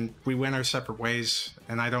answer than we went our separate ways,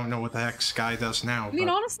 and I don't know what the heck Sky does now. I mean,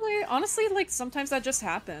 honestly, like, sometimes that just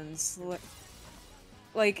happens.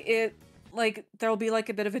 Like, there'll be, like,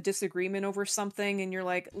 a bit of a disagreement over something, and you're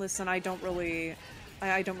like, listen, I don't really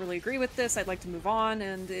agree with this, I'd like to move on,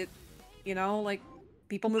 and it, you know, like,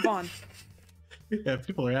 people move on. Yeah,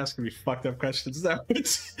 people are asking me fucked up questions now.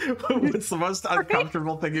 What's the most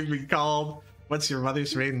uncomfortable thing you've been called? What's your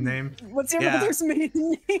mother's maiden name? What's your mother's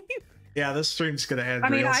maiden name? Yeah, this stream's gonna end. I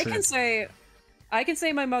mean, real I soon. can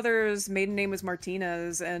say my mother's maiden name is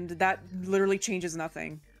Martinez, and that literally changes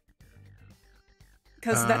nothing.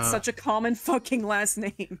 Because that's such a common fucking last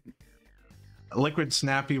name. Liquid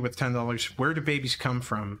Snappy with $10. Where do babies come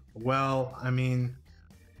from? Well, I mean,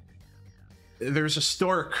 there's a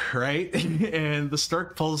stork, right? And the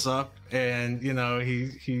stork pulls up, and you know he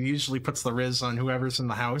usually puts the riz on whoever's in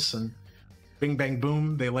the house, and bing bang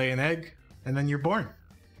boom, they lay an egg, and then you're born.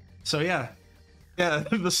 So yeah,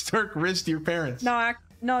 the stork rizzed your parents. No,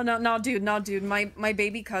 dude. My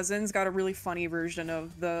baby cousins got a really funny version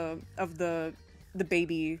of the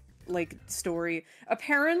baby like story.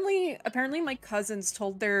 Apparently my cousins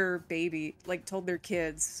told their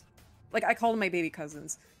kids, like, I call them my baby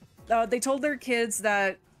cousins. They told their kids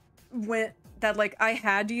that like, I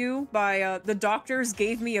had you by the doctors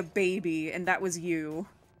gave me a baby and that was you.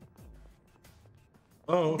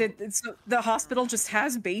 Oh. So the hospital just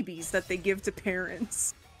has babies that they give to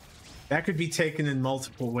parents. That could be taken in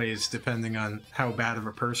multiple ways depending on how bad of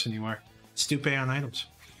a person you are. Stupid on items.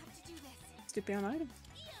 Stupid on items.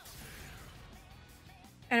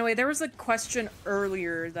 Anyway, there was a question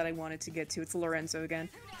earlier that I wanted to get to. It's Lorenzo again.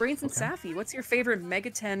 Brains and Sapphy, what's your favorite Mega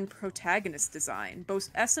 10 protagonist design?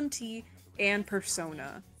 Both SMT and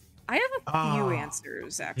Persona. I have a few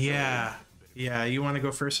answers, actually. Yeah. You want to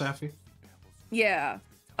go first, Sapphy? Yeah.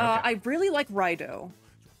 Okay. I really like Raido.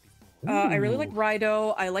 I really like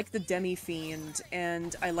Raido, I like the Demi-Fiend,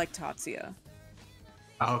 and I like Tatsuya.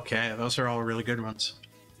 Okay, those are all really good ones.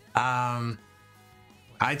 I'd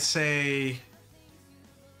say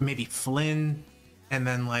maybe Flynn, and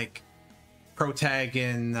then like Protag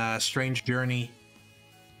in Strange Journey,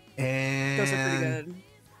 and those are pretty good.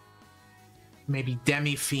 Maybe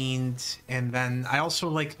Demi-Fiend, and then I also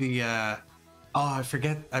like the I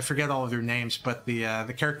forget all of their names, but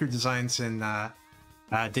the character designs in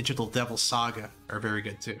Digital Devil Saga are very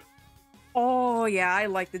good too. Oh yeah, I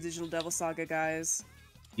like the Digital Devil Saga guys.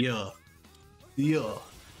 Yeah.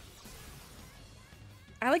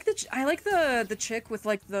 I like the chick with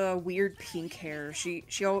like the weird pink hair.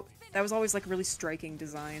 That was always like a really striking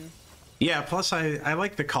design. Yeah, plus I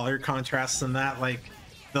like the color contrast in that, like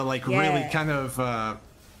the really kind of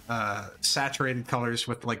saturated colors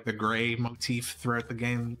with like the gray motif throughout the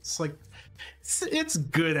game. It's like it's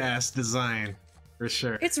good ass design for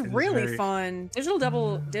sure. It's really fun. Digital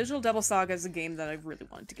Devil Saga is a game that I really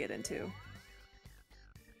wanted to get into.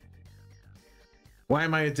 Why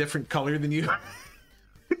am I a different color than you?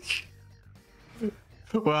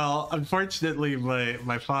 Well, unfortunately,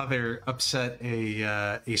 my father upset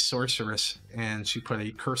a sorceress, and she put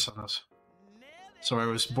a curse on us. So I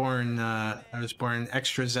was born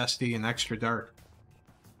extra zesty and extra dark,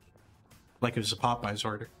 like it was a Popeye's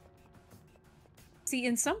order. See,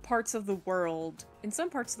 in some parts of the world,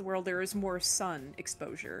 there is more sun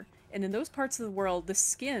exposure, and in those parts of the world, the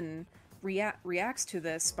skin reacts to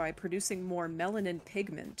this by producing more melanin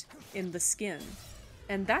pigment in the skin,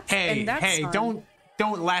 and that's sun,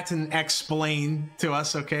 don't Latin explain to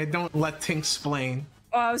us, okay? Don't let Tink explain.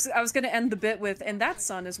 Oh, I was gonna end the bit with, and that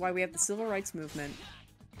sun is why we have the civil rights movement.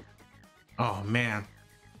 Oh man,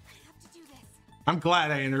 I'm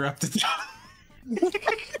glad I interrupted that.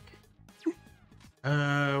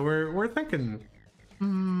 We're thinking.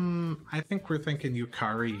 I think we're thinking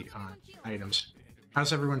Yukari on items.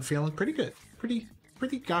 How's everyone feeling? Pretty good. Pretty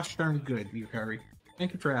gosh darn good, Yukari.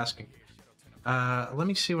 Thank you for asking. Let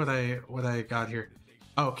me see what I got here.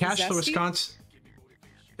 Oh, Cash the Wisconsin.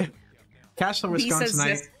 Cash the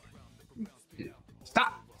Wisconsinite.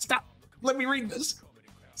 Stop. Let me read this.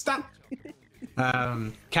 Stop.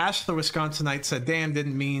 Cash the Wisconsinite said, "Damn,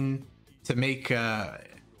 didn't mean to make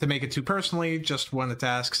it too personally. Just wanted to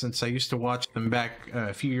ask, since I used to watch them back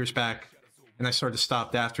a few years back, and I sort of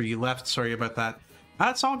stopped after you left. Sorry about that."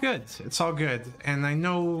 It's all good. It's all good. And I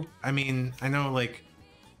know like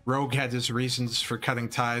Rogue had his reasons for cutting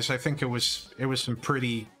ties. I think it was some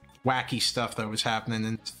pretty wacky stuff that was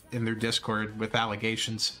happening in their Discord with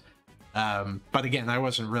allegations. But again, I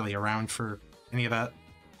wasn't really around for any of that.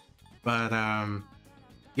 But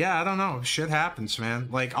yeah, I don't know. Shit happens, man.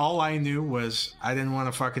 Like, all I knew was I didn't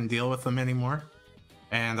want to fucking deal with them anymore.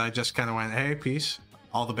 And I just kind of went, hey, peace,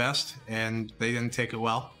 all the best. And they didn't take it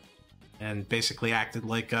well. And basically acted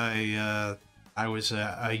like I was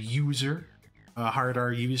a user, a hard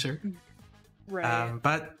R user. Right.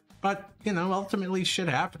 But you know, ultimately shit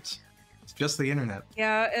happens. It's just the internet.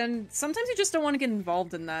 Yeah, and sometimes you just don't want to get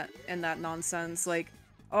involved in that nonsense. Like,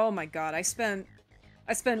 oh my god, I spent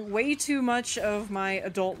way too much of my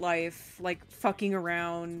adult life like fucking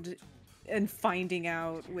around and finding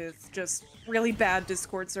out with just really bad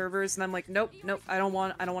Discord servers, and I'm like, nope, I don't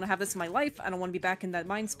want to have this in my life. I don't want to be back in that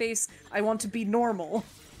mind space. I want to be normal.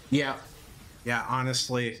 Yeah,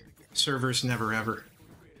 honestly, servers never ever.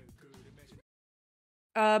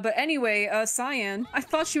 But anyway, Cyan, I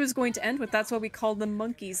thought she was going to end with "that's why we call them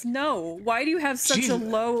monkeys." No, why do you have such a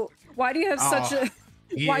low? Why do you have such a?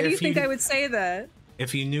 Why do you think I would say that?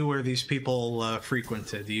 If you knew where these people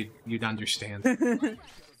frequented, you'd understand.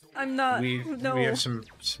 I'm not. No. We have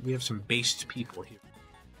some based people here.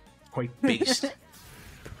 Quite based.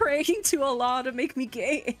 Praying to Allah to make me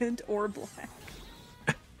gay and or black.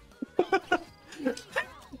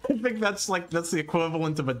 I think that's the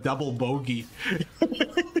equivalent of a double bogey.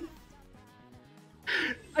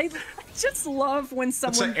 I just love when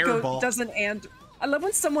someone doesn't and. I love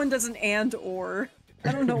when someone does an and or.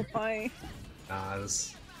 I don't know why.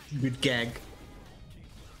 That's a good gag.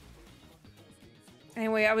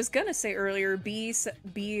 Anyway, I was gonna say earlier, B,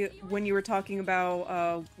 when you were talking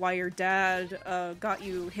about why your dad got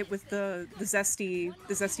you hit with the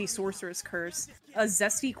zesty sorceress curse. A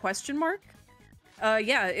zesty question mark?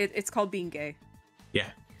 Yeah, it's called being gay.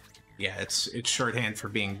 Yeah, it's shorthand for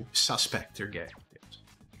being suspect or gay.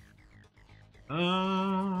 Yes.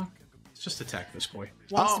 Let's just attack this boy.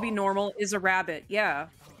 Wants to be normal, is a rabbit. Yeah,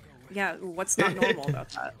 what's not normal about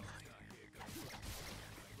that?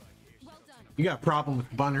 You got a problem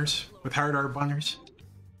with bunners, with hard R bunners?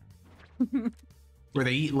 Where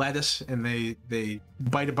they eat lettuce and they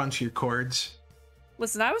bite a bunch of your cords.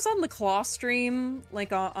 Listen, I was on the Claw stream,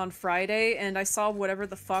 like, on Friday, and I saw whatever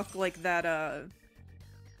the fuck, like, that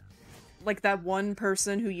one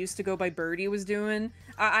person who used to go by Birdie was doing.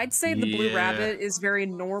 I'd say the Blue Rabbit is very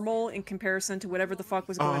normal in comparison to whatever the fuck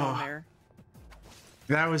was going on there.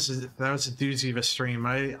 That was a doozy of a stream.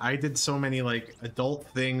 I did so many like adult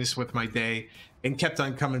things with my day and kept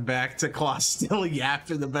on coming back to Claw still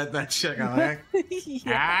yapping about that shit. Like,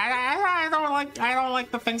 I don't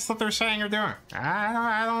like the things that they're saying or doing.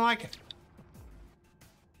 I don't like it.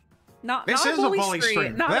 This is a bully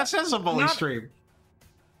stream. This is a bully stream.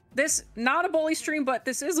 This not a bully stream, but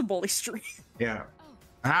this is a bully stream. Yeah.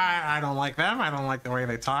 I don't like them. I don't like the way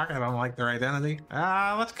they talk. I don't like their identity.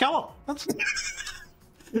 Let's kill them. Let's.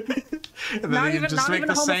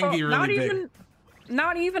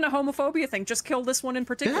 Not even a homophobia thing. Just kill this one in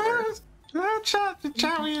particular.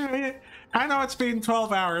 I know it's been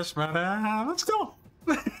 12 hours, but let's go.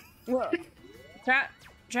 Well, chat.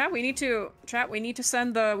 We need to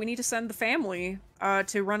send the family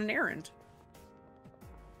to run an errand.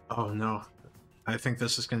 Oh no, I think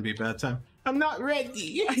this is gonna be a bad time. I'm not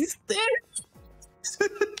ready.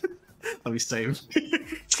 Let me save.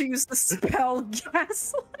 She used the spell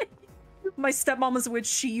gaslight. My stepmom was a witch.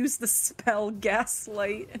 She used the spell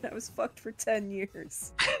gaslight, and I was fucked for 10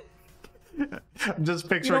 years. I'm just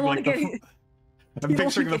picturing like I'm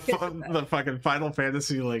picturing the fucking Final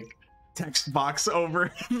Fantasy like text box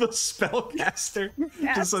over the spellcaster.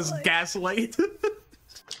 Just says gaslight.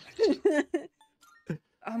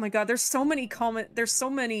 Oh my god, there's so many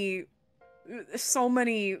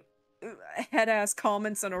head-ass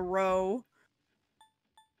comments in a row.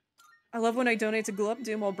 I love when I donate to Glub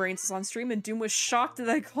Doom while Brains is on stream, and Doom was shocked that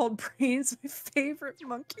I called Brains my favorite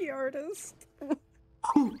monkey artist.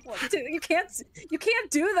 Well, dude, you can't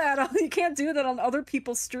do that. You can't do that on other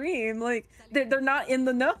people's stream. Like they're not in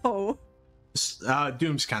the know.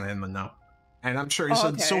 Doom's kind of in the know, and I'm sure he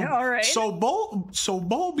said okay, so. All right. So Bull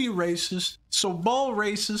be racist. So Bull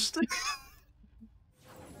racist.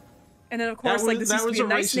 And then of course, like this used to be a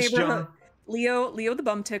nice neighborhood. John. Leo the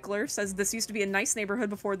bum tickler says this used to be a nice neighborhood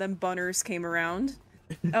before them bunners came around.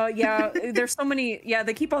 Yeah, there's so many. Yeah,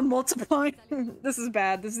 they keep on multiplying. This is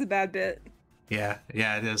bad. This is a bad bit. Yeah,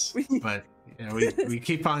 it is. But you know, we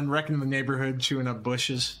keep on wrecking the neighborhood, chewing up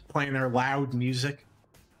bushes, playing our loud music,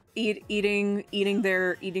 eating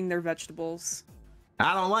their vegetables.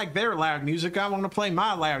 I don't like their loud music. I want to play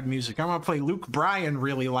my loud music. I want to play Luke Bryan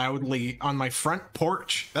really loudly on my front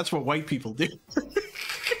porch. That's what white people do.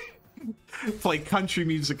 Play country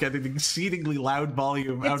music at an exceedingly loud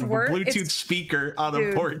volume out of a Bluetooth speaker on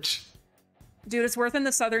a porch. Dude, it's worth in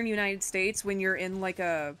the southern United States when you're in like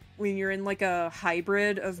a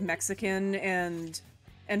hybrid of Mexican and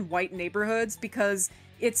white neighborhoods, because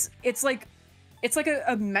it's like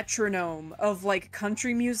a metronome of like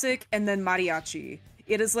country music and then mariachi.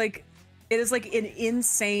 It is like an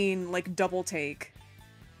insane like double take.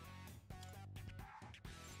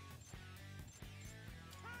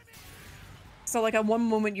 So like at one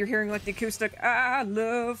moment you're hearing like the acoustic, I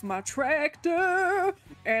love my tractor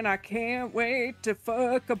and I can't wait to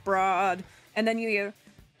fuck abroad. And then you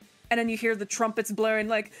hear the trumpets blaring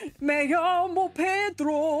like, Me llamo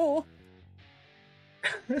Pedro.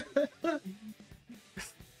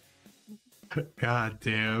 God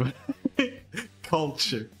damn.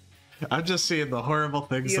 Culture. I'm just seeing the horrible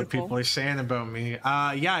things that people are saying about me. Yeah,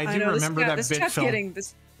 I do remember that bit film.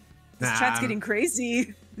 This chat's getting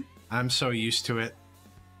crazy. I'm so used to it.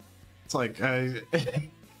 It's like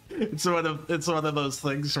it's one of those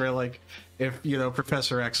things where like if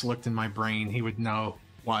Professor X looked in my brain, he would know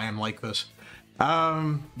why I'm like this.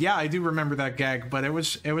 Yeah, I do remember that gag, but it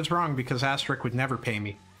was wrong because Asterik would never pay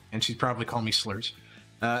me, and she'd probably call me slurs.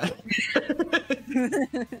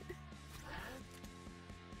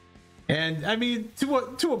 And I mean,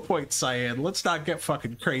 to a point, Cyan. Let's not get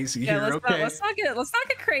fucking crazy here, okay? Let's not get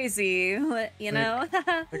crazy. You know.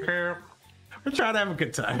 Okay. We're trying to have a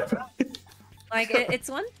good time. Like it's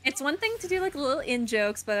one thing to do like little in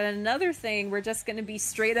jokes, but another thing we're just gonna be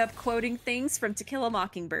straight up quoting things from To Kill a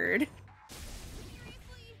Mockingbird.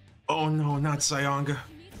 Oh no, not Sayonga.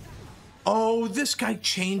 Oh, this guy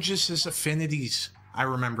changes his affinities. I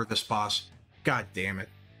remember this boss. God damn it.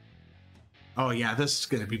 Oh yeah, this is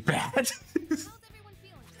gonna be bad.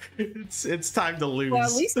 It's time to lose. Well,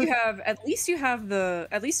 at least you have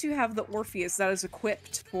the Orpheus that is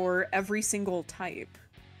equipped for every single type.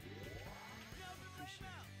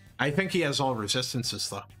 I think he has all resistances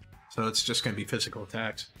though, so it's just gonna be physical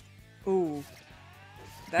attacks. Ooh.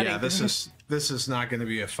 Yeah, this is not gonna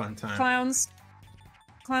be a fun time. Clowns.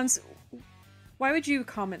 Why would you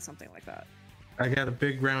comment something like that? I got a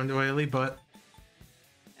big round oily butt.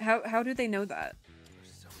 How do they know that?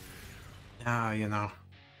 I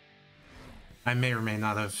may or may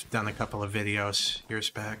not have done a couple of videos years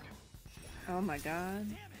back. Oh my god.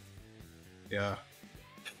 Yeah.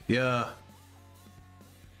 Oh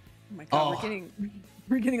my god,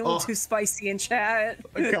 we're getting a little too spicy in chat.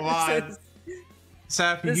 Come on.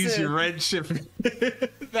 Sappy, use your red shift.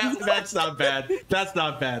 That's not bad. That's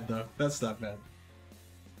not bad though. That's not bad.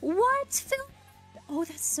 What, Phil? Oh,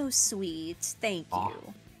 that's so sweet. Thank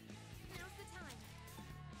you.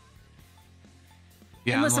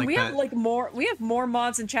 Yeah, and listen, like we that. have like we have more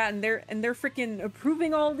mods in chat, and they're freaking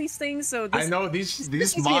approving all these things. So this, I know these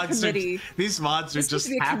mods are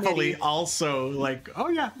just happily also like, oh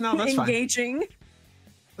yeah, no, that's engaging. Fine.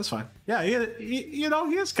 That's fine. Yeah, you know,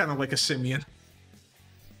 he is kind of like a simian.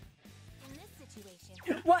 In this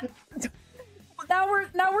situation, What? Now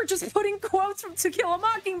we're just putting quotes from To Kill a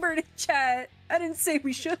Mockingbird in chat. I didn't say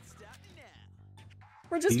we should.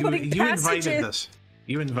 We're just putting passages. You invited this.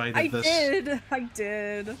 You invited this. I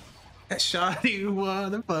did. Shoddy,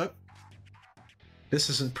 what the fuck? This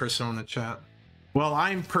isn't Persona chat. Well,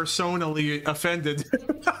 I'm personally offended.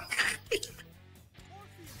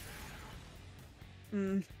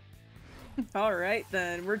 All right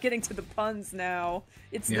then, we're getting to the puns now.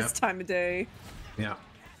 It's this time of day. Yeah.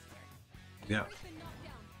 Yeah.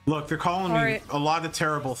 Look, they're calling me a lot of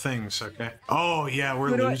terrible things. Okay. Oh yeah, we're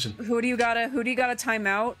losing. Who do you gotta time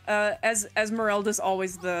out? As Esmeralda's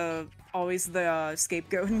always the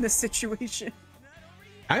scapegoat in this situation.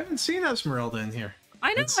 I haven't seen Esmeralda in here.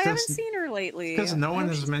 I know, I haven't seen her lately. Because no one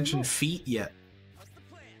has mentioned feet yet.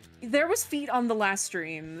 There was feet on the last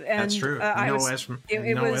stream, and that's true.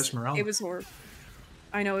 Esmeralda. It was horrible.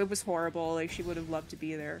 I know, it was horrible. Like, she would have loved to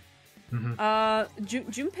be there.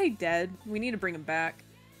 Junpei dead. We need to bring him back.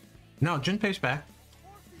 No, Junpei's back.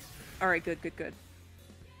 All right, good.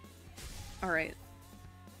 All right.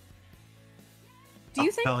 Do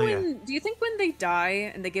you think when they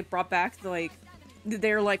die and they get brought back,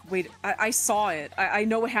 they're like, wait, I saw it. I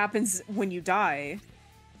know what happens when you die.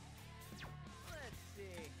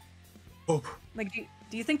 Oh. Like,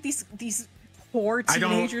 do you think these poor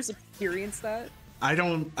teenagers experience that? I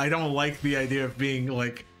don't like the idea of being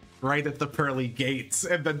like right at the pearly gates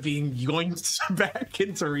and then being yoinked back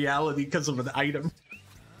into reality because of an item.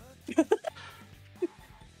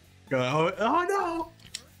 Oh no!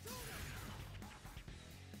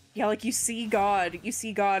 Yeah, like you see God,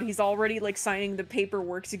 he's already like signing the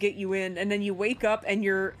paperwork to get you in, and then you wake up and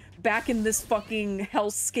you're back in this fucking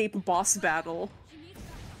hellscape boss battle.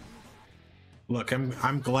 Look,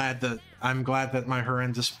 I'm glad that my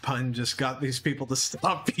horrendous pun just got these people to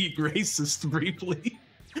stop being racist briefly.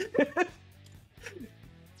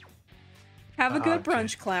 Have a good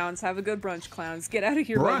brunch, clowns. Have a good brunch, clowns. Get out of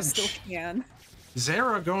here while you still can.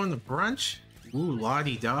 Zara going to brunch? Ooh,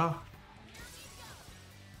 la-di-da.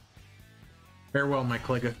 Farewell, my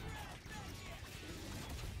Kligga.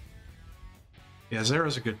 Yeah,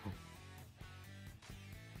 Zara's a good one.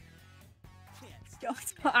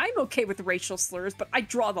 I'm okay with racial slurs, but I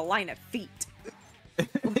draw the line at feet.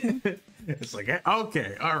 It's like,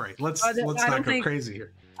 okay, all right, let's not go crazy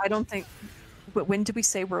here. I don't think. But when do we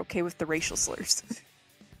say we're okay with the racial slurs?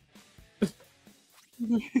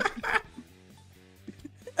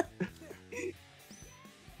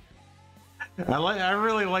 I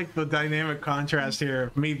really like the dynamic contrast here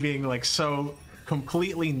of me being like so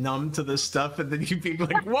completely numb to this stuff, and then you being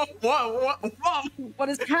like, whoa, what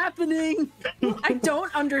is happening? I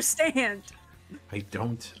don't understand. I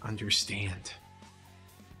don't understand.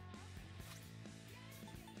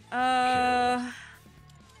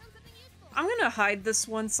 I'm gonna hide this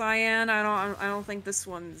one, Cyan. I don't think this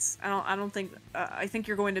one's. I don't think. I think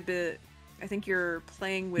you're going to be. I think you're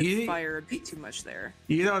playing with fire a bit too much there.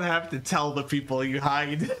 You don't have to tell the people you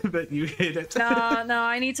hide that you hid it. No,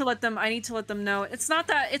 I need to let them. I need to let them know. It's not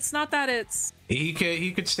that. It's.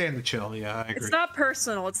 He could stand the chill. Yeah, I agree. It's not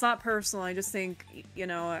personal. It's not personal. I just think, you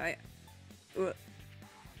know,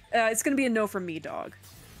 it's gonna be a no from me, dog.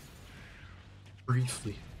 Brief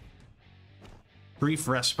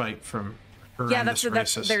respite from yeah, that's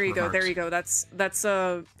racist there you remarks. go. There you go. That's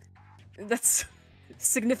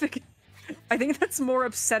significant. I think that's more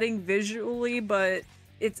upsetting visually, but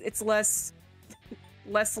it's less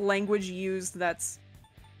language used that's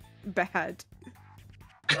bad.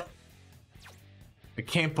 I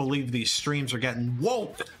can't believe these streams are getting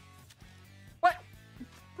woke. What?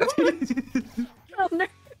 Oh, no.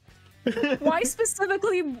 Why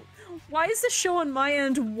specifically? Why is the show on my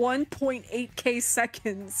end 1.8k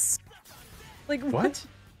seconds? Like what?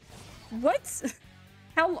 What?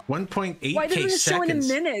 How? 1.8k Why doesn't it seconds? show it in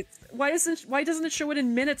minutes? Why doesn't it show it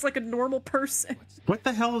in minutes like a normal person? What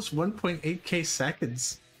the hell is 1.8k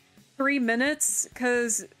seconds? 3 minutes,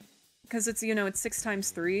 cause it's, you know, it's 6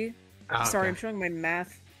 times 3. Oh, sorry, okay. I'm showing my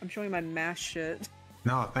math. I'm showing my math shit.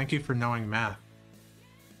 No, thank you for knowing math.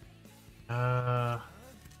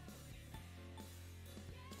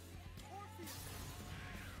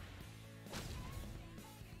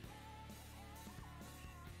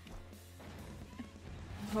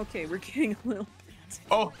 Okay, we're getting a little bit.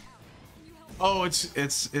 Oh,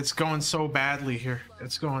 it's going so badly here.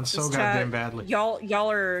 It's going so goddamn badly. Y'all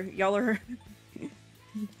are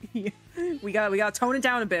we got to tone it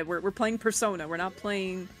down a bit. We're playing Persona. We're not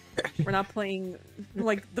playing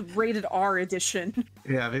like the rated R edition.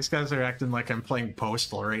 Yeah, these guys are acting like I'm playing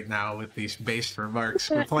Postal right now with these based remarks.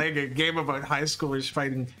 We're playing a game about high schoolers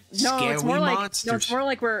fighting scary monsters. No, it's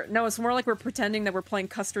more like we're pretending that we're playing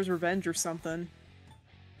Custer's Revenge or something.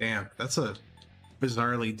 Damn, that's a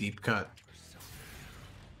bizarrely deep cut.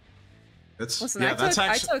 Listen,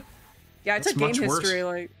 I took game history.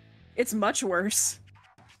 Like, it's much worse.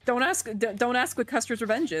 Don't ask what Custer's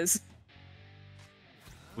Revenge is.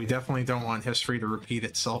 We definitely don't want history to repeat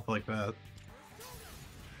itself like that.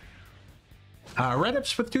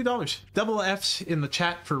 Reddips with $2. Double F's in the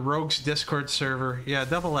chat for Rogue's Discord server. Yeah,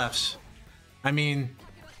 double F's. I mean,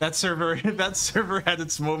 that server had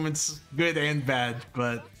its moments, good and bad,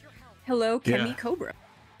 but hello, Kemi yeah. Cobra.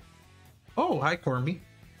 Oh, hi Cornby.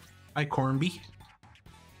 Hi Cornby.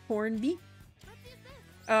 Cornby.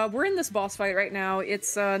 We're in this boss fight right now.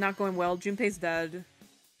 It's not going well. Junpei's dead.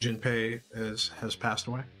 Junpei has passed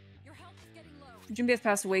away. Junpei has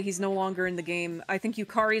passed away. He's no longer in the game. I think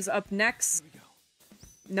Yukari's up next.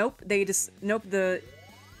 Nope. Nope. The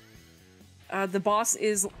boss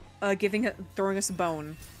is throwing us a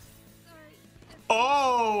bone.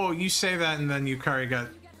 Oh, you say that, and then Yukari got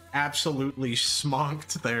absolutely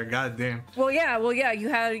smonked there. God damn. Well, yeah. You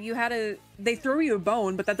had a. They throw you a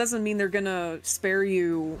bone, but that doesn't mean they're gonna spare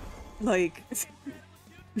you, like,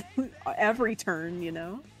 every turn. You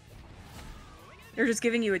know. They're just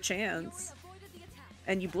giving you a chance,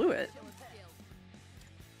 and you blew it.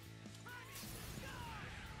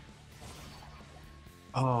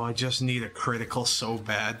 Oh, I just need a critical so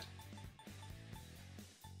bad.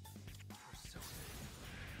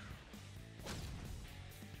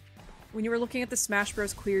 When you were looking at the Smash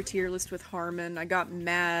Bros. Queer tier list with Harmon, I got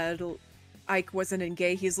mad. Ike wasn't in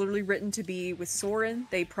gay. He's literally written to be with Soren.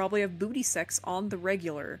 They probably have booty sex on the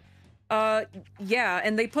regular. Yeah,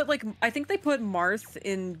 and they put, like, I think they put Marth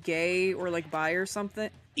in gay or, like, bi or something.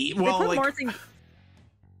 Well, they put like, Marth in...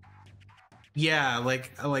 Yeah,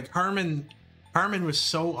 like Harmon was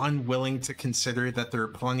so unwilling to consider that there are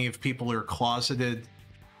plenty of people who are closeted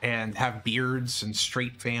and have beards and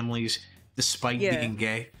straight families despite being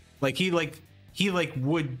gay. Like he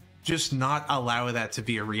would just not allow that to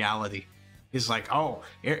be a reality. He's like, oh,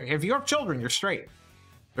 if you have children, you're straight.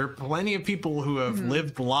 There are plenty of people who have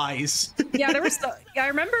lived lies. Yeah, there was. Yeah, I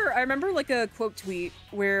remember like a quote tweet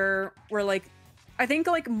where like, I think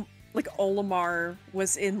like Olimar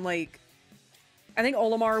was in like, I think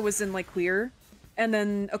Olimar was in like queer, and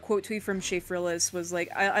then a quote tweet from Shay Frillis was like,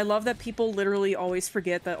 I love that people literally always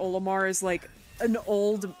forget that Olimar is like an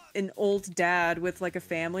old dad with like a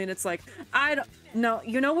family, and it's like, I don't know.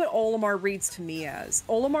 You know what Olimar reads to me as?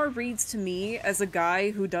 Olimar reads to me as a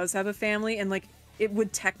guy who does have a family, and like, it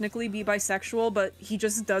would technically be bisexual, but he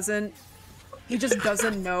just doesn't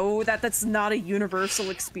know that that's not a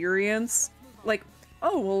universal experience. Like,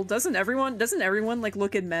 oh, well, doesn't everyone like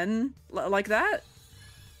look at men like that?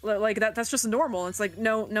 Like that's just normal. It's like,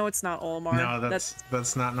 no, it's not, Olimar. No,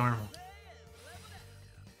 that's not normal.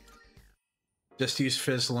 Just use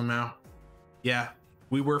Fizzlemouth. Yeah,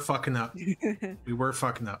 we were fucking up. We were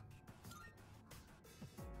fucking up.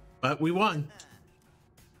 But we won.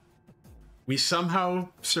 We somehow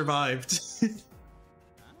survived.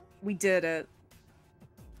 We did it.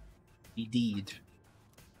 We did.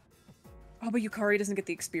 Oh, but Yukari doesn't get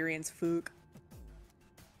the experience, Fook.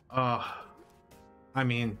 I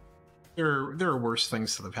mean, there are worse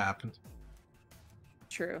things that have happened.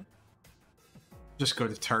 True. Just go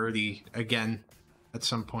to Tardy again at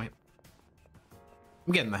some point.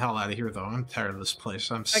 I'm getting the hell out of here, though. I'm tired of this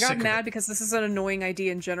place. I got mad because this is an annoying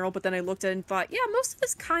idea in general, but then I looked at it and thought, yeah, most of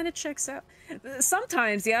this kind of checks out.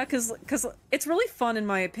 Sometimes, yeah, because it's really fun, in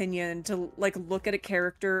my opinion, to like look at a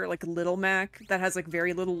character like Little Mac that has like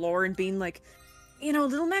very little lore and being like, you know,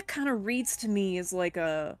 Little Mac kind of reads to me as like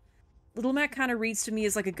a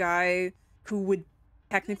guy who would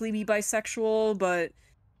technically be bisexual, but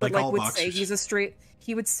like would say he's a straight.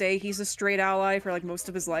 He would say he's a straight ally for like most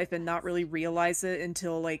of his life and not really realize it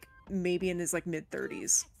until like maybe in his like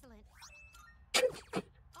mid-30s.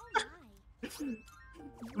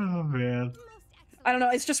 Oh man. I don't know,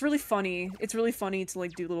 it's just really funny. It's really funny to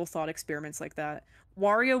like do little thought experiments like that.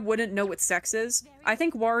 Wario wouldn't know what sex is. I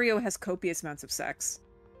think Wario has copious amounts of sex.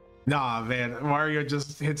 Nah, man. Mario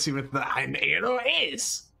just hits you with the I know it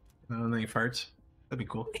is. And then he farts. That'd be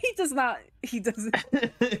cool. He does not. He doesn't.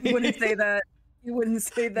 He wouldn't say that. He wouldn't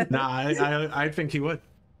say that. Nah, I think he would.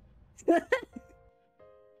 Yeah,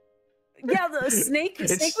 the snake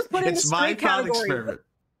was put in the straight category.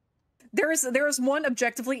 There is one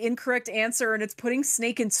objectively incorrect answer, and it's putting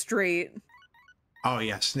snake in straight. Oh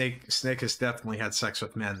yeah, Snake has definitely had sex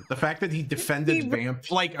with men. The fact that he defended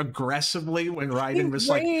Vamp like aggressively when Raiden was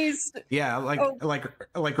raised, like, yeah, like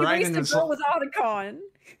Raiden was girl with Otacon.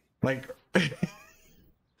 Like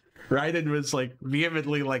Raiden was like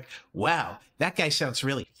vehemently like, wow, that guy sounds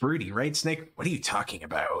really fruity, right, Snake? What are you talking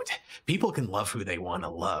about? People can love who they want to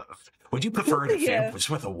love. Would you prefer if Vamp was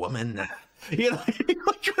with a woman? You know,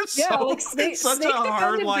 Snake, such a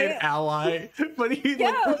hardline ally, but he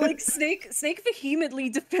Snake vehemently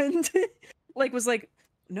defended, like was like,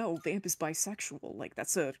 no, Vamp is bisexual, like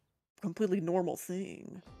that's a completely normal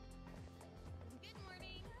thing. Good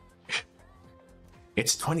morning.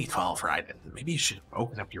 It's 2012, Raiden. Maybe you should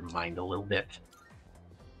open up your mind a little bit.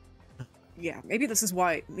 Yeah, maybe this is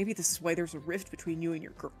why there's a rift between you and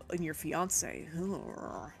your girl and your fiance.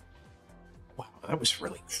 Wow, that was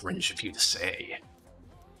really cringe of you to say.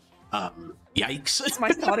 Yikes. It's my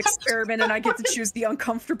thought experiment and I get to choose the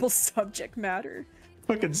uncomfortable subject matter.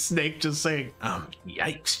 Fucking Snake just saying,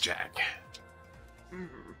 yikes, Jack.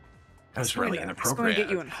 That was really inappropriate. It's going to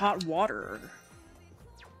get you in hot water.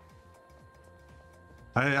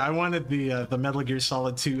 I wanted the Metal Gear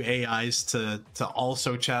Solid 2 AIs to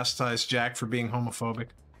also chastise Jack for being homophobic.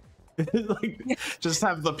 Like, just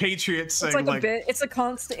have the Patriots saying, it's like a bit. It's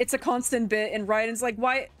a constant bit, and Raiden's like,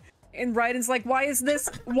 why? And Raiden's like, why is this?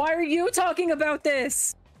 Why are you talking about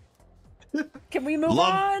this? Can we move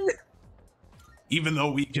on? Even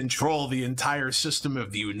though we control the entire system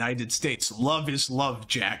of the United States, love is love,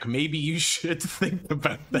 Jack. Maybe you should think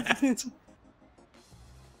about that.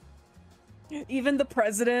 Even the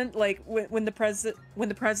president, like when the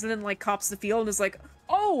president like cops the field and is like,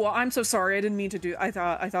 "Oh, I'm so sorry, I didn't mean to do. I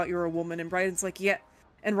thought you were a woman." And Raiden's like, "Yeah,"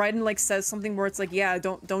 and Raiden like says something where it's like, "Yeah,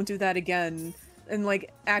 don't do that again," and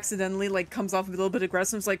like accidentally like comes off a little bit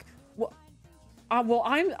aggressive. It's like, well,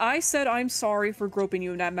 I said I'm sorry for groping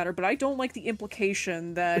you in that matter, but I don't like the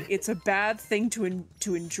implication that it's a bad thing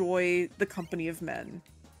to enjoy the company of men.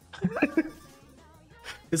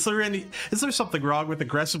 Is there something wrong with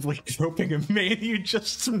aggressively groping a man you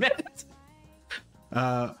just met?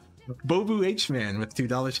 Bobu H-Man with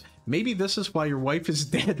 $2. Maybe this is why your wife is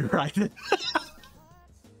dead, Raiden. I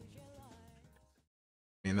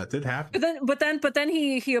mean, that did happen. But then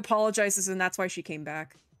he apologizes, and that's why she came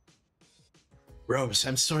back. Rose,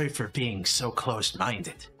 I'm sorry for being so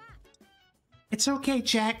closed-minded. It's okay,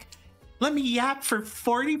 Jack. Let me yap for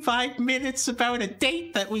 45 minutes about a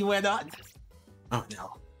date that we went on. Oh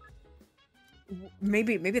no.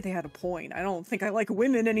 Maybe they had a point. I don't think I like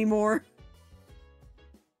women anymore.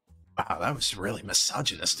 Wow, that was really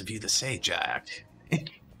misogynist of you to say, Jack.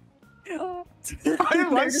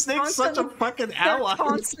 Why is Snake such a fucking ally?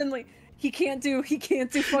 Constantly, he can't do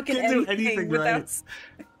fucking anything without.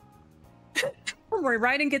 Right. Don't worry,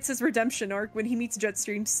 Raiden gets his redemption arc when he meets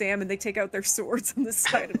Jetstream Sam and they take out their swords on the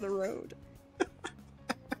side of the road.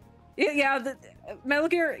 Yeah, Metal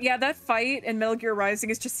Gear, yeah, that fight in Metal Gear Rising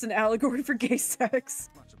is just an allegory for gay sex.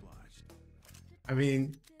 I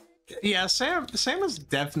mean, yeah, Sam has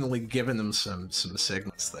definitely given him some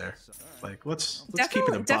signals there. Like, let's keep it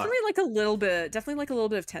a buck. Definitely like a little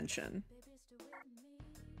bit of tension.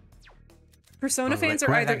 Persona fans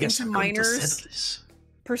are either into minors.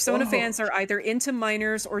 Persona fans are either into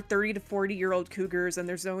minors or 30 to 40-year-old cougars, and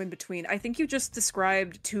there's no in between. I think you just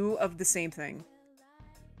described two of the same thing.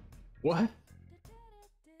 What?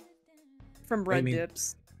 From Red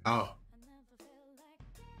Dips. Oh.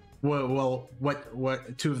 Well,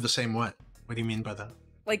 what? Two of the same what? What do you mean by that?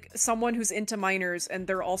 Like someone who's into minors and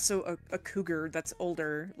they're also a cougar that's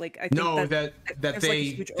older. Like I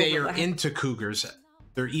think they are into cougars.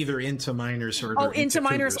 They're either into minors or into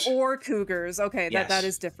minors cougars. Or cougars. Okay, yes. that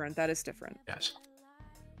is different. That is different. Yes.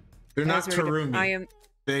 They're not Toriumi.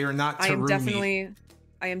 They are not Toriumi.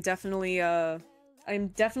 I am definitely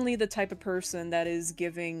the type of person that is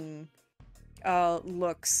giving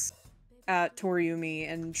looks at Toriumi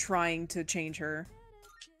and trying to change her.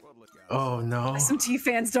 Oh no. SMT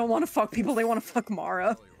fans don't want to fuck people, they want to fuck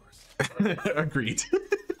Mara. Agreed.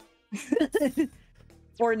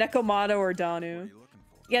 Or Nekomata or Danu.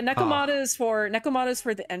 Yeah, Nekomata is for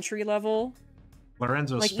the entry level.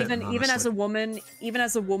 Lorenzo's like even as a woman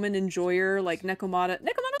enjoyer, like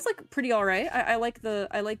Nekomata's like pretty alright. I like the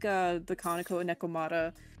Kaneko and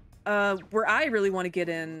Nekomata. Where I really want to get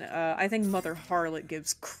in, I think Mother Harlot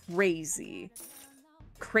gives crazy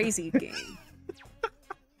game.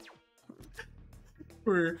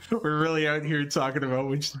 We're really out here talking about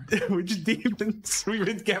which demons we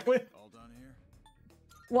would get with.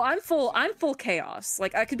 Well, I'm full chaos.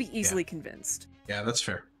 Like I could be easily convinced. Yeah, that's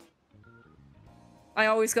fair. I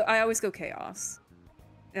always go chaos.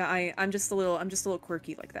 Yeah, I'm just a little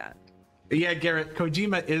quirky like that. Yeah, Garrett,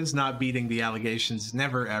 Kojima is not beating the allegations.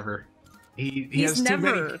 Never ever. He has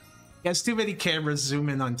too many cameras zoom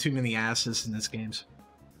in on too many asses in his games.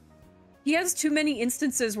 He has too many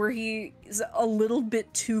instances where he is a little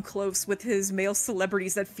bit too close with his male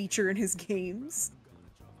celebrities that feature in his games.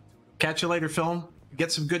 Catch you later, film.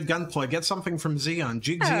 Get some good gunplay. Get something from Xeon.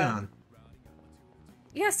 Jig Xeon.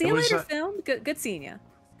 Yeah, see you later, film. Good seeing you.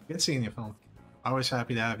 Good seeing you, film. Always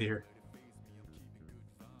happy to have you here.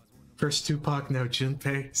 First Tupac, no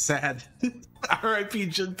Junpei. Sad. R.I.P.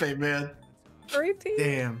 Junpei, man. R.I.P.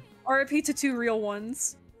 Damn. R.I.P. to two real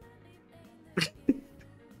ones.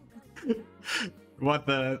 What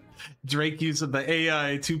the Drake using the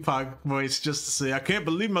AI Tupac voice just to say, I can't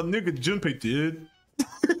believe my nigga Junpei did.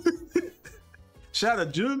 Shout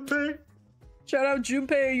out Junpei. Shout out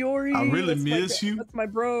Junpei Yori. I really miss you. That's my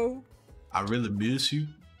bro. I really miss you.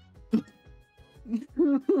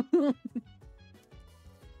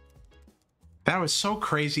 That was so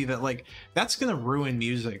crazy that, like, that's gonna ruin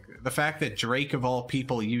music. The fact that Drake, of all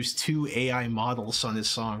people, used 2 AI models on his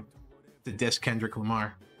song to diss Kendrick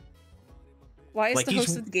Lamar. Why is the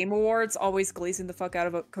host of the Game Awards always glazing the fuck out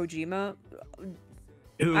of Kojima?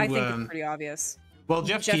 I think it's pretty obvious. Well,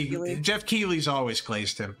 Jeff Keighley's always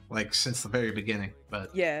glazed him, like, since the very beginning,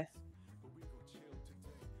 but... Yeah.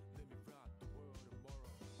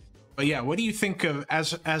 But yeah, what do you think of,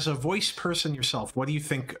 as a voice person yourself, what do you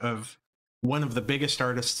think of one of the biggest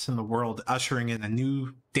artists in the world ushering in a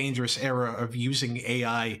new dangerous era of using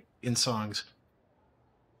AI in songs?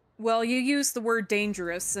 Well, you use the word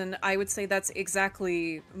dangerous, and I would say that's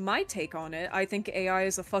exactly my take on it. I think AI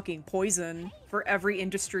is a fucking poison for every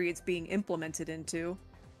industry it's being implemented into.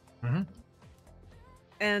 Mm-hmm.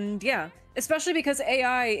 And yeah, especially because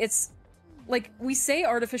AI, it's like, we say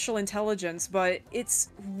artificial intelligence, but it's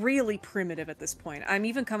really primitive at this point. I'm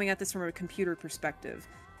even coming at this from a computer perspective.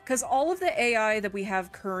 Because all of the AI that we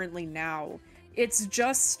have currently now, it's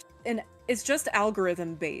just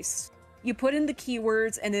algorithm based. You put in the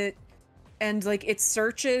keywords and it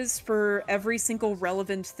searches for every single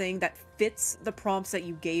relevant thing that fits the prompts that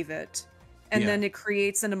you gave it. And then it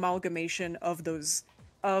creates an amalgamation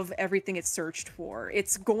of everything it searched for.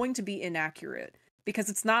 It's going to be inaccurate because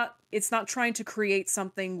it's not trying to create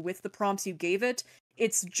something with the prompts you gave it.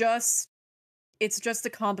 It's just a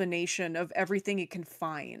combination of everything it can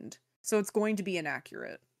find. So it's going to be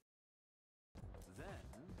inaccurate.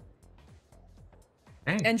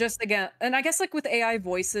 And just again, and I guess like with AI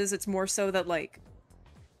voices, it's more so that like,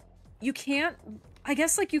 you can't, I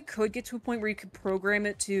guess like you could get to a point where you could program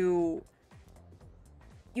it to,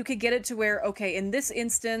 you could get it to where, okay, in this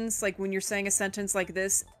instance, like when you're saying a sentence like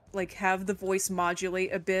this, like have the voice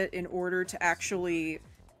modulate a bit in order to actually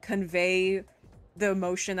convey the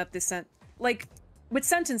emotion that this like with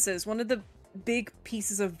sentences, one of the big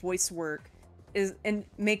pieces of voice work is in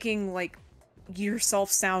making like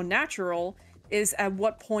yourself sound natural is at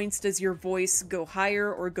what points does your voice go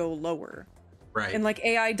higher or go lower. Right. And like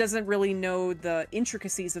AI doesn't really know the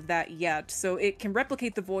intricacies of that yet. So it can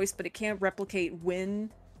replicate the voice, but it can't replicate when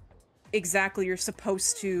exactly you're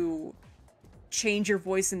supposed to change your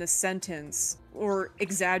voice in a sentence or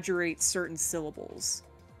exaggerate certain syllables.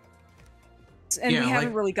 And we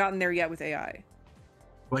haven't really gotten there yet with AI.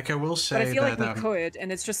 Like I will say, but I feel like we could,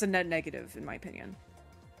 and it's just a net negative in my opinion.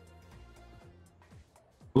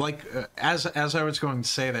 Like as I was going to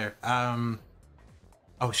say there,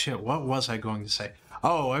 oh shit, what was I going to say?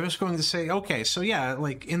 Oh, I was going to say, okay, so yeah,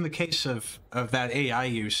 like in the case of that AI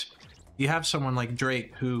use, you have someone like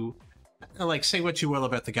Drake who, like, say what you will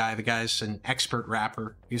about the guy. The guy's an expert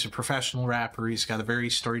rapper. He's a professional rapper. He's got a very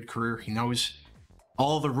storied career. He knows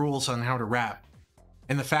all the rules on how to rap.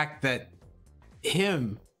 And the fact that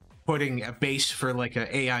him putting a base for like an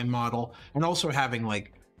AI model and also having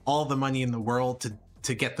like all the money in the world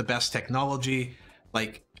to get the best technology,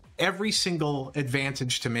 like every single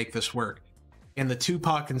advantage to make this work. And the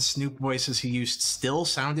Tupac and Snoop voices he used still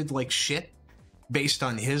sounded like shit based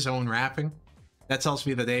on his own rapping. That tells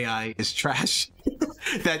me that AI is trash.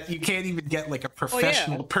 That you can't even get like a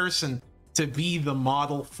professional person to be the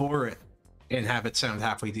model for it and have it sound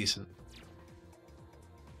halfway decent.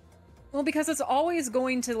 Well, because it's always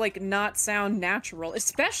going to like not sound natural,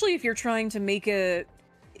 especially if you're trying to make it,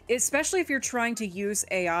 especially if you're trying to use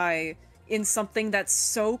AI in something that's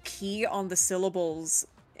so key on the syllables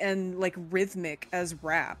and like rhythmic as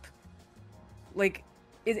rap. Like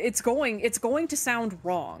it's going to sound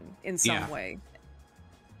wrong in some way.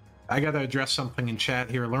 I gotta address something in chat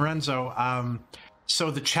here, Lorenzo.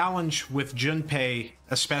 So the challenge with Junpei,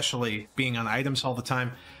 especially being on items all the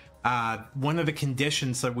time, one of the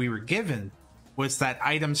conditions that we were given was that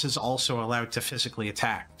items is also allowed to physically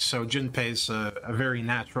attack. So Junpei's a very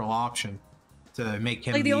natural option to make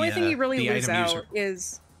him like the only thing you really lose item out user.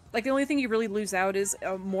 is like the only thing you really lose out is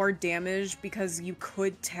more damage because you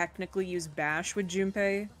could technically use bash with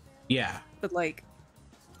Junpei. Yeah. But like,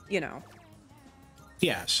 you know.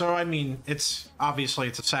 Yeah, so I mean, it's obviously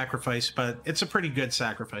it's a sacrifice, but it's a pretty good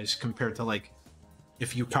sacrifice compared to like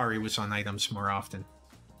if Yukari was on items more often.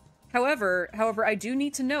 However, I do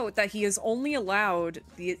need to note that he is only allowed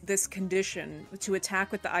this condition to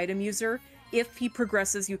attack with the item user if he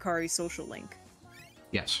progresses Yukari's social link.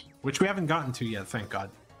 Yes, which we haven't gotten to yet, thank God.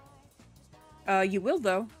 You will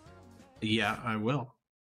though. Yeah, I will.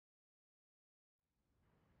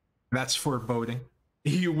 That's foreboding.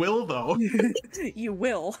 You will though. You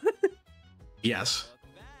will. Yes.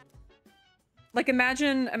 Like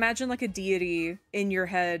imagine like a deity in your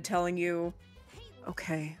head telling you,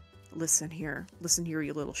 okay, listen here,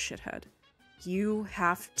 you little shithead. You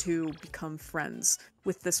have to become friends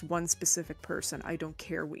with this one specific person. I don't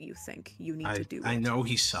care what you think. You need to do it. I know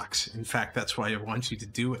he sucks. In fact, that's why I want you to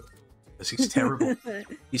do it. Because he's terrible.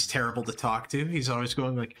 He's terrible to talk to. He's always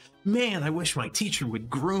going like, man, I wish my teacher would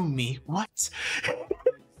groom me. What?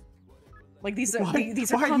 Like these are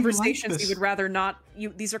conversations you would rather not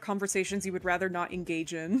these are conversations you would rather not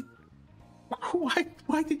engage in.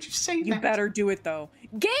 Why did you say that? You better do it though.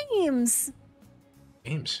 Games.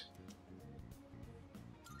 Games.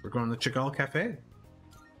 We're going to Chagall Cafe.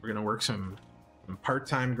 We're gonna work some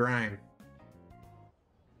part-time grind.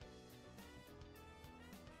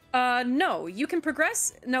 No, you can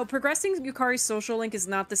progress. No, progressing Yukari's social link is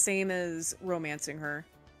not the same as romancing her.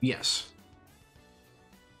 Yes.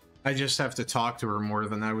 I just have to talk to her more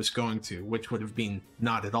than I was going to, which would have been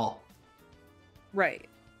not at all. Right.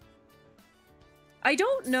 I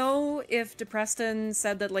don't know if DePreston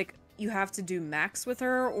said that, like, you have to do max with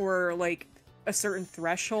her or, like, a certain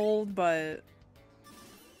threshold, but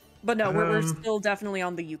no, we're still definitely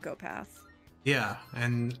on the Yuko path. Yeah,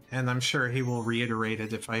 and I'm sure he will reiterate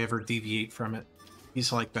it if I ever deviate from it.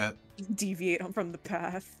 He's like that. Deviate from the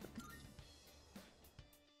path.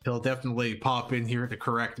 He'll definitely pop in here to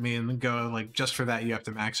correct me and then go like, just for that you have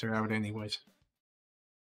to max her out anyways.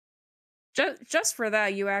 Just for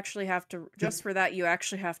that you actually have to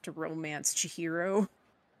romance Chihiro.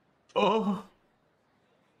 Oh.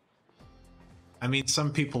 I mean,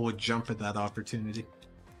 some people would jump at that opportunity.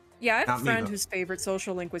 Yeah, I have a friend whose favorite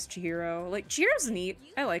social link was Chihiro. Like, Chihiro's neat.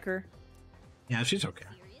 I like her. Yeah, she's okay.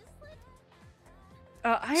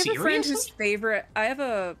 I have a friend whose favorite... I have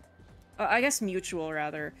a... I guess mutual,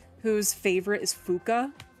 rather, whose favorite is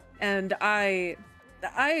Fuka. And I've...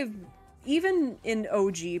 Even in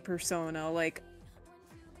OG Persona, like...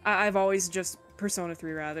 I've always just... Persona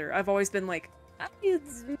 3, rather. I've always been like...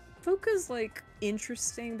 Fuka's, like,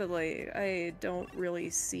 interesting, but, like, I don't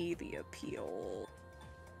really see the appeal.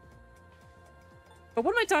 But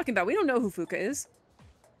what am I talking about? We don't know who Fuka is.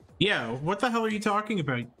 Yeah, what the hell are you talking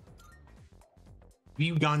about? Have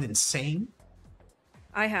you gone insane?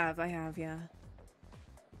 I have, yeah.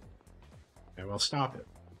 Okay, well, stop it.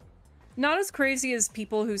 Not as crazy as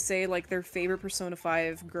people who say, like, their favorite Persona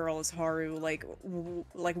 5 girl is Haru. Like,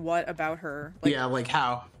 what about her? Like, yeah, like,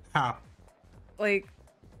 how? How? Like,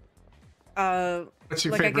 what's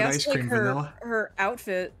your like, favorite I guess, ice cream, like, vanilla? her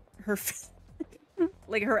outfit,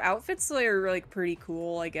 like, her outfits are, like, pretty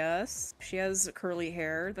cool, I guess. She has curly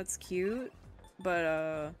hair, that's cute.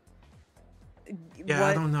 But, yeah,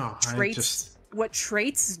 I don't know. What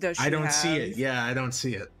traits does she have? I don't see it. Yeah, I don't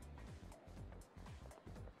see it.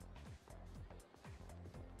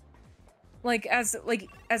 Like, as a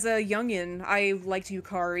youngin', I liked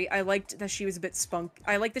Yukari. I liked that she was a bit spunky.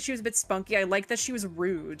 I liked that she was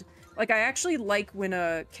rude. Like, I actually like when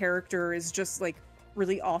a character is just, like,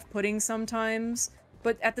 really off-putting sometimes,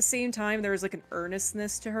 but at the same time there was like an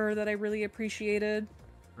earnestness to her that I really appreciated.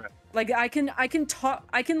 Right. Like I can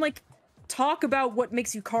talk about what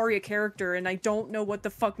makes Yukari a character, and I don't know what the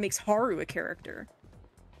fuck makes Haru a character.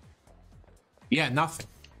 Yeah,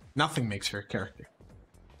 nothing makes her a character.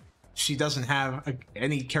 She doesn't have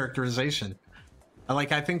any characterization.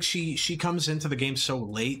 Like, I think she comes into the game so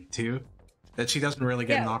late too that she doesn't really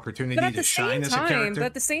get an opportunity to shine as a character. But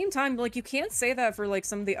at the same time, like, you can't say that for, like,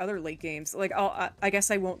 some of the other late games. Like, I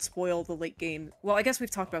guess I won't spoil the late game. Well, I guess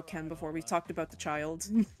we've talked about Ken before. We've talked about the child.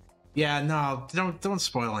 Yeah, no, don't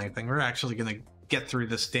spoil anything. We're actually gonna get through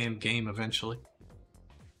this damn game eventually.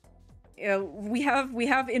 Yeah, we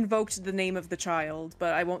have invoked the name of the child,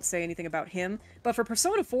 but I won't say anything about him. But for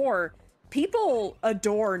Persona 4, people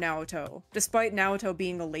adore Naoto, despite Naoto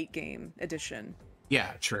being a late game edition.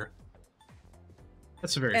 Yeah, true.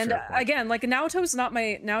 That's a very and fair point. again, like Naoto's not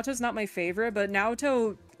my favorite, but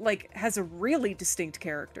Naoto like has a really distinct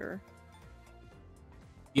character.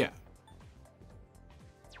 Yeah.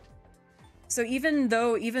 So even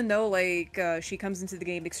though like she comes into the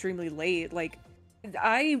game extremely late, like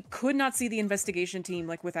I could not see the investigation team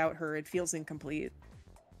like without her. It feels incomplete.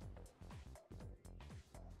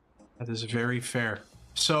 That is very fair.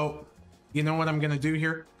 So, you know what I'm gonna do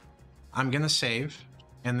here? I'm gonna save,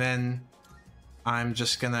 and then I'm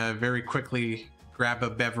just gonna very quickly grab a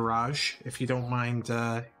beverage, if you don't mind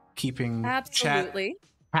keeping Absolutely.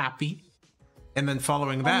 chat happy. And then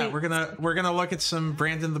following that, we're gonna look at some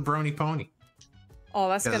Brandon the Brony Pony. Oh,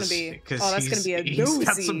 that's gonna be a doozy. He's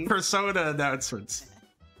got some Persona announcements.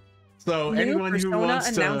 So New anyone who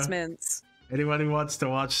wants announcements. anyone who wants to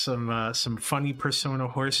watch some funny Persona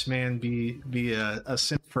Horseman be a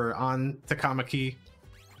simp for on Takamaki,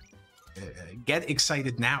 get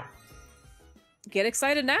excited now. Get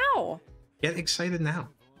excited now. Get excited now.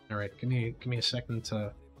 All right, give me a second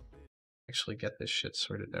to actually get this shit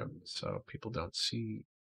sorted out so people don't see.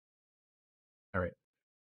 All right.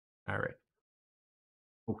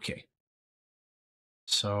 Okay.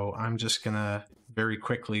 So I'm just gonna very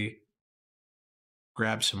quickly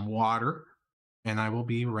grab some water, and I will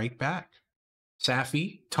be right back.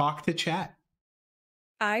 Sapphy, talk to chat.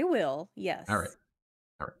 I will. Yes. All right.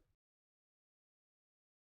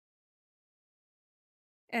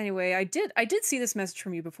 Anyway, I did see this message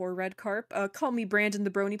from you before, Red Carp. Call me Brandon the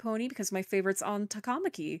Brony Pony because my favorite's on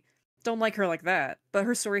Takamaki. Don't like her like that, but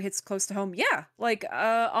her story hits close to home. Yeah, like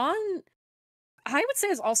I would say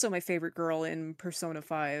is also my favorite girl in Persona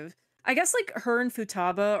 5. I guess like her and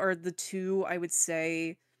Futaba are the two I would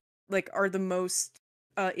say like are the most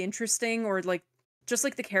interesting, or like just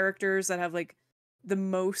like the characters that have like the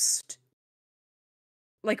most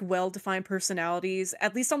like well-defined personalities,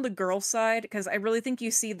 at least on the girl side, because I really think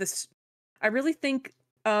you see this. I really think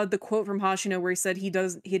the quote from Hashino where he said he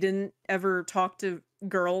didn't ever talk to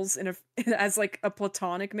girls in a as like a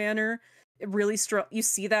platonic manner. It really you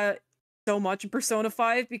see that so much in Persona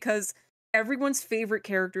 5 because everyone's favorite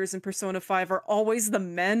characters in Persona 5 are always the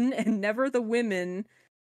men and never the women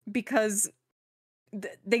because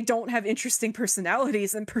they don't have interesting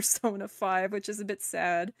personalities in Persona 5, which is a bit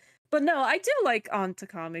sad. But no, I do like Aunt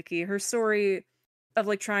Takamaki. Her story of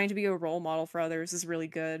like trying to be a role model for others is really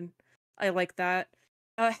good. I like that.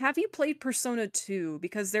 Have you played Persona 2?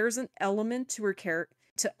 Because there's an element to her character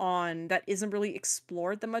to On that isn't really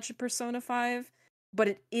explored that much in Persona 5, but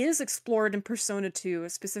it is explored in Persona 2,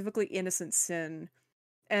 specifically Innocent Sin.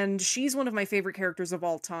 And she's one of my favorite characters of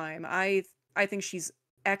all time. I think she's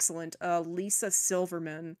excellent. Lisa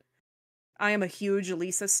Silverman. I am a huge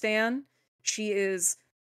Lisa stan. She is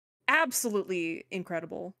absolutely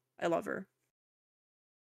incredible. I love her.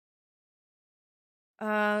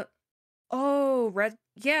 Red.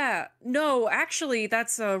 Yeah. No, actually,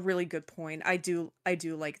 that's a really good point. I do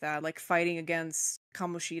like that. Like fighting against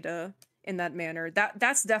Kamoshida in that manner.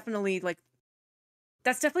 That's definitely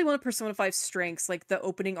one of Persona 5's strengths, like the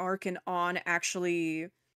opening arc and On actually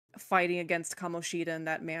fighting against Kamoshida in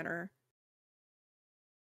that manner.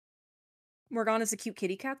 Morgana's a cute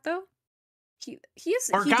kitty cat though.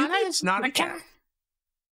 Morgana is not a cat.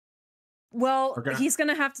 Well, he's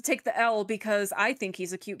gonna have to take the L because I think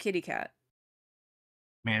he's a cute kitty cat.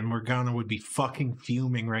 Man, Morgana would be fucking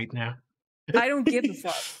fuming right now. I don't give a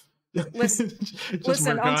fuck. Listen,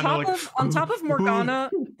 Morgana,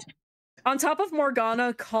 on top of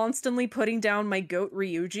Morgana constantly putting down my goat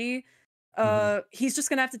Ryuji, he's just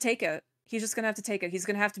gonna have to take it. He's gonna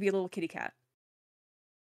have to be a little kitty cat.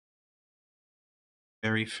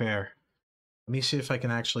 Very fair. Let me see if I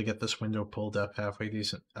can actually get this window pulled up halfway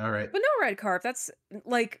decent. All right. But no, Red Carp, that's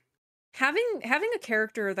like having a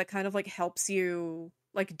character that kind of like helps you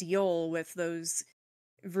like deal with those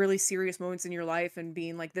really serious moments in your life and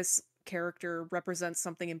being like, this character represents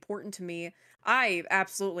something important to me. I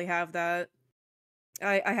absolutely have that.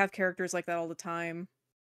 I have characters like that all the time.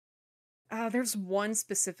 There's one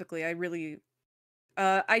specifically I really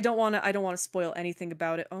I don't want to spoil anything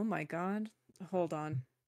about it. Oh my god. Hold on.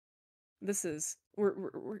 This is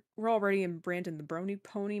we're already in Brandon the Brony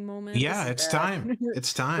Pony moment. Yeah, it's time.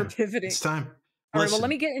 It's time. We're pivoting. It's time. All right, well, let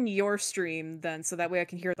me get in your stream then, so that way I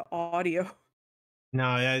can hear the audio. No,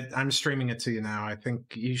 I'm streaming it to you now. I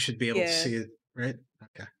think you should be able to see it, right?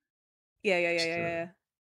 Okay. Yeah.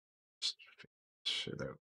 Shit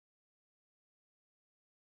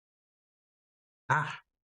out.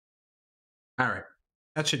 All right.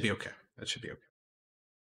 That should be okay.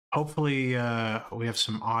 Hopefully we have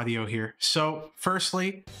some audio here. So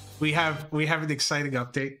firstly, we have an exciting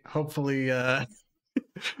update. Hopefully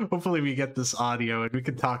Hopefully we get this audio and we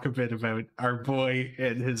can talk a bit about our boy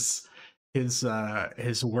and his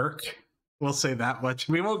work. We'll say that much.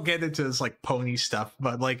 We won't get into his like pony stuff,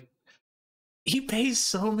 but like he pays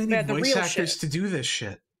so many voice actors to do this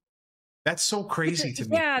shit. That's so crazy to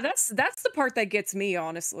me. Yeah, that's the part that gets me,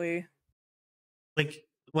 honestly.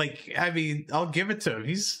 Like I mean, I'll give it to him.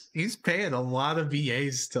 He's paying a lot of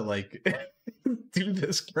VAs to like do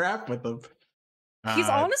this crap with him. He's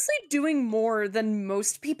honestly doing more than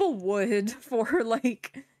most people would for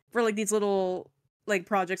these little like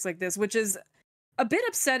projects like this, which is a bit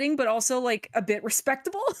upsetting, but also like a bit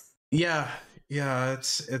respectable. Yeah,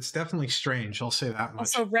 it's definitely strange. I'll say that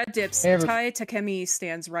much. Also, Red Dips, Tai Takemi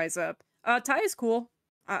stands rise up. Tai is cool.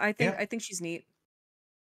 I think she's neat.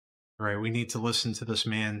 All right, we need to listen to this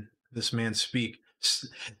man speak.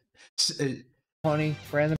 Pony,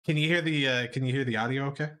 Brandon. Can you hear the audio?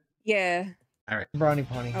 Okay. Yeah. All right. Brownie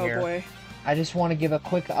Pony here. Oh boy. I just want to give a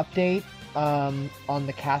quick update on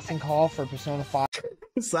the casting call for Persona 5.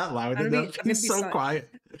 Is that loud enough? He's so quiet.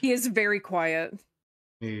 He is very quiet.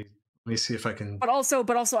 Let me see if I can. But also,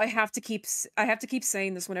 I have to keep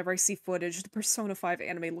saying this whenever I see footage. The Persona 5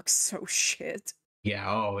 anime looks so shit. Yeah.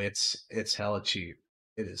 Oh, it's hella cheap.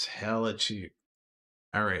 It is hella cheap.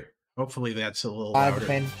 All right. Hopefully that's a little louder. The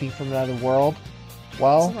fantasy from another world.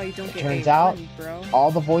 Well, it turns out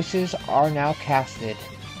all the voices are now casted.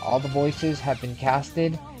 All the voices have been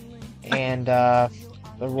casted, and the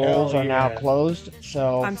roles are now closed.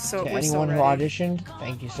 So, to anyone who auditioned,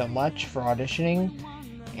 thank you so much for auditioning,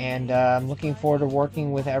 and I'm looking forward to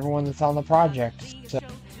working with everyone that's on the project. So,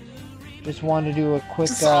 just wanted to do a quick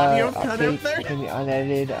update in the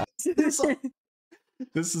unedited.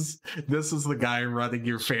 This is the guy running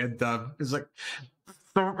your fandom. It's like.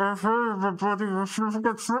 Yeah,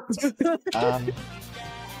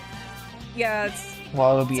 it's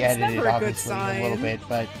well, it'll be edited obviously a little bit,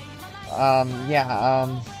 but I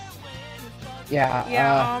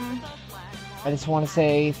just want to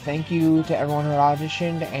say thank you to everyone who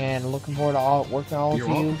auditioned, and looking forward to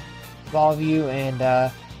working with all of you,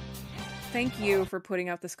 and thank you for putting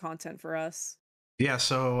out this content for us. Yeah,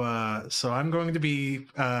 so I'm going to be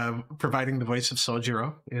providing the voice of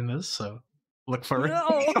Sojiro in this, so look forward.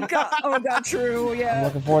 Oh god, true. Yeah. I'm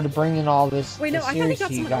looking forward to bringing all this series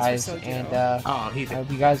to you guys, and I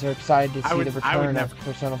hope you guys are excited to see the return of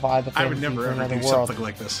Persona 5: The Fantasy from Another World. Something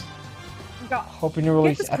like this. God, hoping to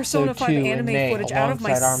release Persona 5 anime footage out of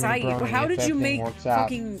my sight. How did you make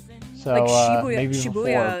fucking like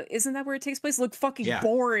Shibuya? Isn't that where it takes place? Look fucking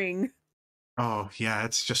boring. Oh yeah,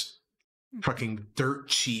 it's just fucking dirt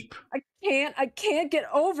cheap. I can't get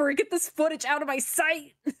over it. Get this footage out of my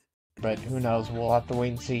sight. But who knows? We'll have to wait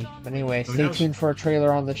and see. But anyway, stay tuned for a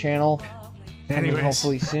trailer on the channel. Coming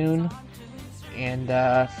hopefully soon. And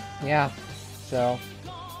yeah. So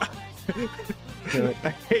do it.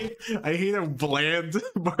 I hate how bland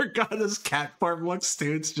Morgana's cat form looks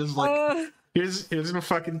too. It's just like here's a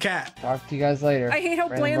fucking cat. Talk to you guys later. I hate how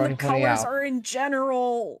bland the colors are in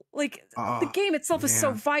general. Like the game itself is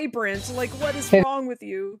so vibrant. Like what is wrong with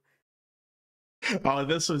you? Oh,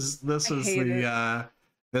 this was the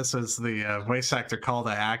voice actor call to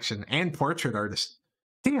action and portrait artist.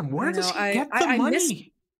 Damn, where does he get the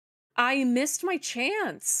money? I missed my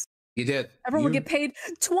chance. You did. Everyone get paid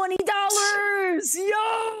 $20.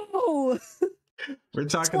 Yo! We're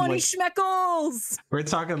talking 20 schmeckles. We're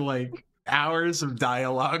talking like hours of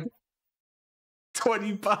dialogue.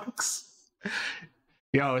 $20.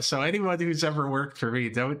 Yo, so anyone who's ever worked for me,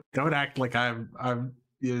 don't act like I'm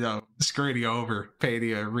screwing you over, paying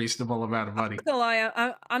you a reasonable amount of money.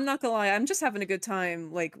 I'm not gonna lie. I'm just having a good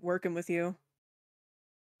time, like working with you.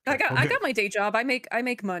 I got my day job. I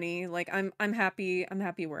make money. Like I'm happy. I'm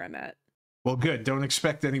happy where I'm at. Well, good. Don't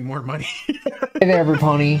expect any more money. Hey there,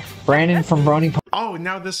 everybody. Brandon from Brony. Oh,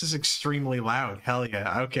 now this is extremely loud. Hell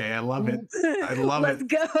yeah. Okay, I love it. I love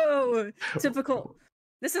it. Let's go. Typical.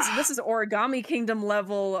 This is Origami Kingdom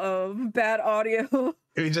level of bad audio.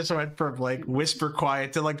 We just went from like whisper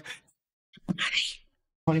quiet to like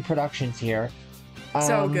Pony Productions here.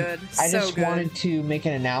 So good. I just wanted to make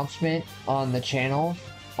an announcement on the channel.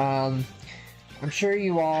 I'm sure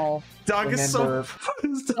you all Dog remember...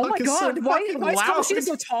 is so oh my god, so why is Kamoshida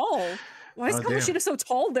so tall? Why is Kamoshida so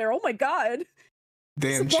tall there? Oh my god.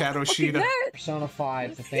 Damn, Shadow Shida. Persona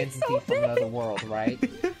 5, the fantasy from another world, right?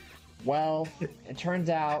 Well, it turns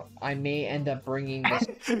out I may end up bringing this.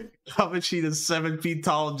 Kamoshida's 7 feet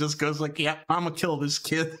tall and just goes like, "Yeah, I'm gonna kill this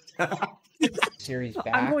kid." Series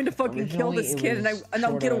back. I'm going to fucking kill this kid, and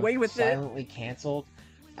I'll get away with it. Silently canceled.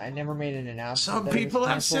 I never made an announcement. Some people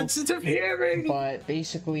have sensitive hearing. But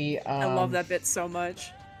basically, I love that bit so much.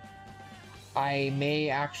 I may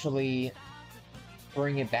actually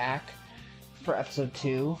bring it back for episode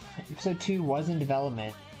 2. Episode 2 was in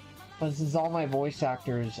development, but this is all my voice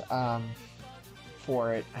actors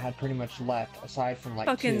for it had pretty much left, aside from like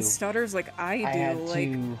fucking 2. stutters like I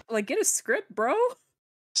do. Like get a script, bro.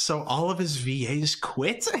 So all of his VAs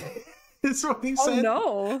quit? Is what he said?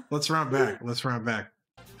 Oh no. Let's run back. Let's run back.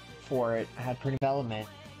 For it had pretty development,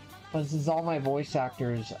 but this is all my voice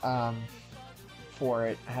actors for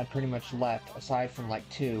it had pretty much left, aside from like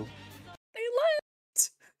 2. They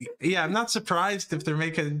left. Yeah, I'm not surprised if they're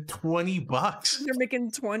making $20. They're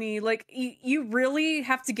making 20. Like you really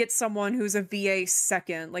have to get someone who's a VA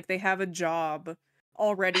second. Like they have a job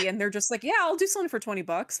already, and they're just like, yeah, I'll do something for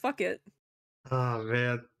 $20. Fuck it. Oh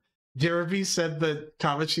man, Jeremy said that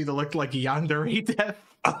Kamoshida looked like Yandere Death.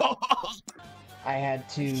 I had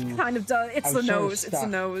to kind of does. It's the nose. It's the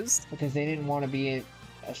nose. Because they didn't want to be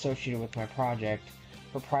associated with my project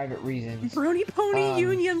for private reasons. Brony Pony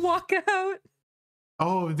Union walkout.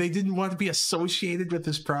 Oh, they didn't want to be associated with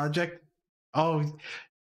this project. Oh,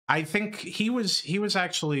 I think he was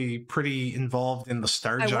actually pretty involved in the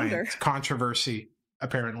Star Giant controversy,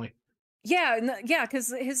 apparently. Yeah, yeah,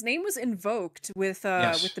 because his name was invoked with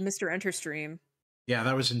the Mr. Enter stream. Yeah,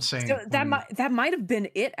 that was insane. So that might have been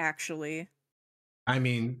it, actually. I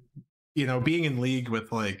mean, you know, being in league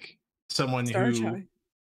with like someone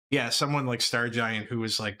someone like Star Giant who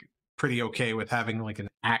was like pretty okay with having like an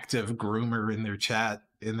active groomer in their chat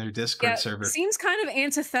in their Discord server. Seems kind of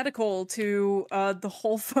antithetical to the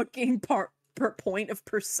whole fucking point of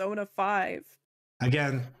Persona 5.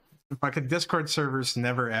 Again, fucking Discord servers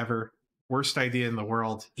never ever. Worst idea in the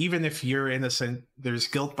world. Even if you're innocent, there's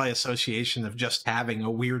guilt by association of just having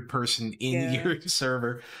a weird person in your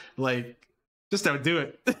server. Like, just don't do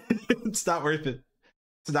it. It's not worth it.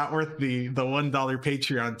 It's not worth the $1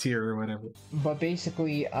 Patreon tier or whatever. But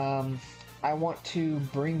basically, I want to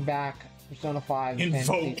bring back Persona 5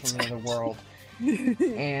 Fantasy from Another World.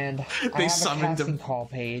 And I have a casting call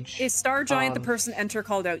page. Is Star Giant the person Enter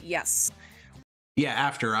called out? Yes. Yeah,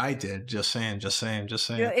 after I did. Just saying.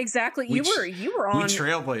 Yeah, exactly. You were on. We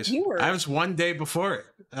trailblazed. I was one day before it.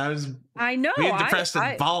 I know. We had depressed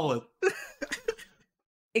and balling.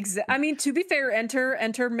 I mean, to be fair,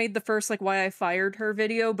 Enter made the first like why I fired her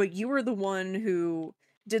video, but you were the one who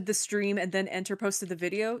did the stream and then Enter posted the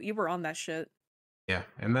video. You were on that shit. Yeah,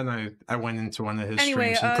 and then I went into one of his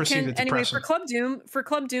streams and proceeded to press for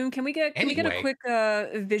Club Doom, can we get a quick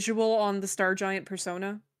visual on the Star Giant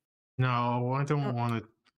persona? No, I don't want to.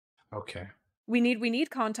 Okay. We need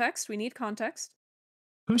context. We need context.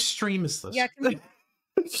 Whose stream is this? Yeah.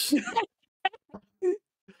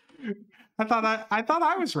 I thought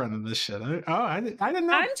I was running this shit. I didn't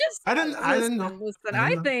know. I didn't know. Listen,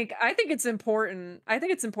 I think it's important. I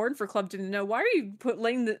think it's important for Club to know why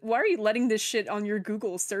are you letting this shit on your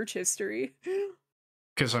Google search history?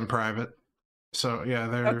 Because I'm private. So yeah,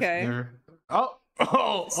 they're Oh,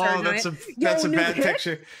 that's a bad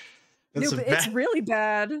picture. It's really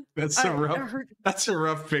bad. That's a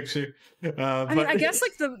rough picture. I mean, I guess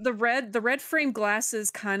like the red frame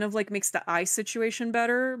glasses kind of like makes the eye situation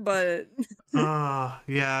better, but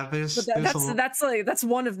yeah, that's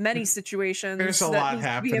one of many situations. There's a lot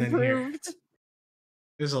happening here.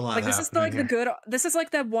 There's a lot. Like this is like the good. This is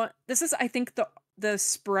like that one. This is I think the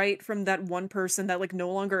sprite from that one person that like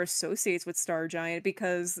no longer associates with Star Giant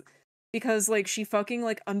because like she fucking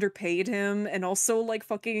like underpaid him and also like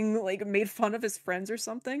fucking like made fun of his friends or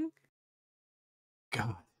something.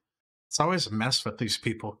 God, it's always a mess with these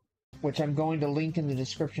people. Which I'm going to link in the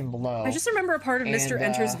description below. I just remember a part of Mr.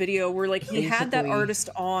 Enter's video where like he had that artist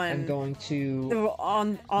on. I'm going to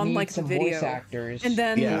on like the video, voice actors, and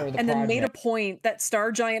then made a point that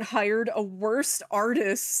Star Giant hired a worse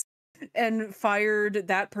artist and fired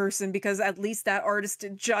that person because at least that artist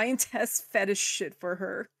did giantess fetish shit for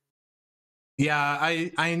her. Yeah,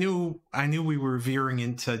 I knew we were veering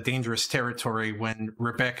into dangerous territory when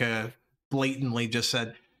Rebecca blatantly just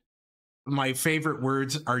said, "My favorite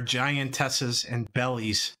words are giantesses and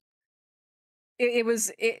bellies."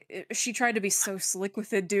 She tried to be so slick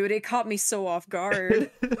with it, dude. It caught me so off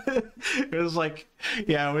guard. It was like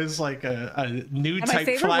a new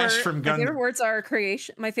type flash from Gundam. My favorite words are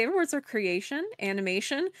creation. My favorite words are creation,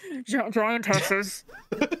 animation, giantesses.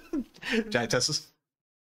 Giantesses.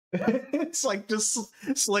 It's like just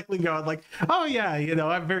slickly going like, oh yeah, you know,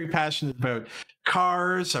 I'm very passionate about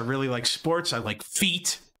cars. I really like sports. I like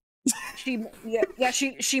feet.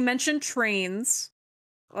 She mentioned trains.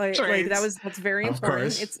 Like that's very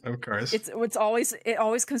important. Of course. It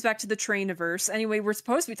always comes back to the trainiverse. Anyway, we're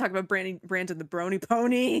supposed to be talking about Brandon the Brony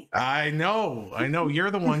Pony. I know.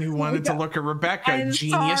 You're the one who wanted to look at Rebecca. I'm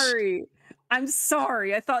genius. Sorry. I'm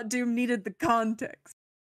sorry. I thought Doom needed the context.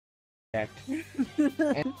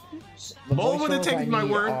 Mole would have taken my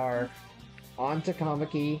word. Are Anta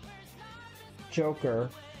Kamiki, Joker,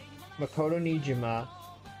 Makoto Nijima,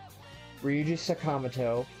 Ryuji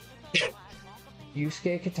Sakamoto,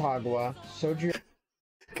 Yusuke Katagawa, Soju.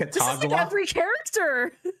 This is like every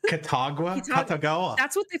character. Katagawa.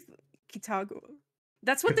 That's what they. Kitagawa.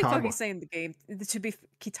 That's what they fucking say in the game. It should be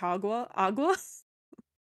Kitagawa.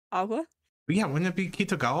 Agua. Yeah, wouldn't it be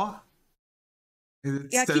Kitagawa?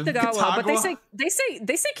 Yeah, Kitagawa. But they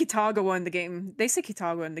say Kitagawa in the game. They say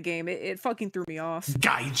Kitagawa in the game. It fucking threw me off.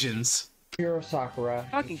 Gaijins. Hiro Sakura.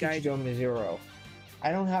 Fucking Kichigo Mizuro.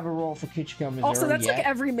 I don't have a role for Kichigo Mizuro. Also, that's like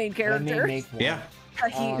every main character. Yeah.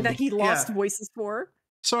 That he lost voices for.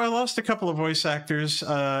 So I lost a couple of voice actors.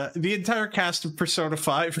 The entire cast of Persona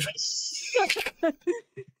 5.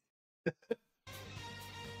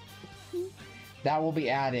 That will be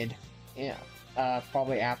added. Yeah.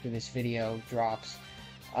 Probably after this video drops.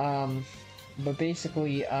 But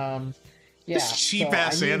basically, yeah. This cheap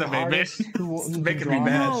ass anime, man. Who's making me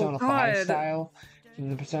mad. Persona 5 style,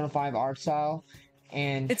 the Persona 5 art style,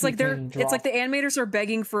 and it's like it's like the animators are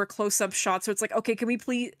begging for a close-up shot. So it's like, okay, can we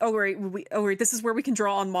please? Oh wait, this is where we can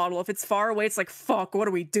draw on model. If it's far away, it's like, fuck, what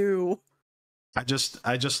do we do? I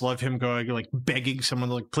just love him going like begging someone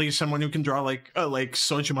like, please, someone who can draw like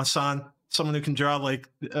Sojima-san. Someone who can draw like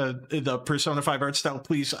the Persona 5 art style,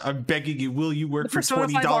 please. I'm begging you. Will you work for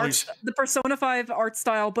 $20? The Persona 5 art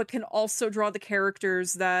style, but can also draw the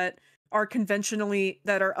characters that are unconventionally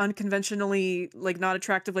like not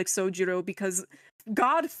attractive, like Sojiro. Because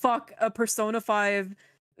God fuck, a Persona 5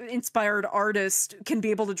 inspired artist can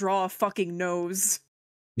be able to draw a fucking nose.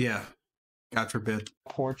 Yeah, God forbid.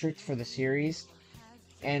 Portraits for the series.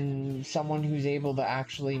 And someone who's able to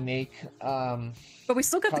actually make but we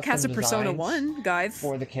still got the cast of Persona 1, guys.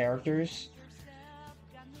 For the characters.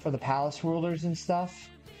 For the palace rulers and stuff.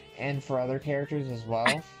 And for other characters as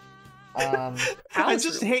well. I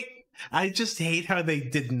just hate how they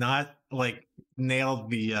did not like nail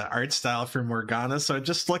the art style for Morgana, so it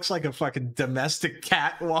just looks like a fucking domestic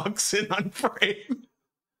cat walks in on frame.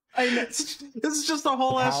 This is just a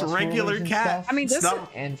whole ass regular cat. I mean, this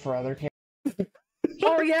and for other characters.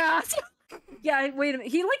 Oh yeah, yeah. Wait a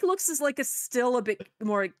minute. He like looks as like still a bit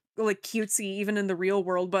more like cutesy even in the real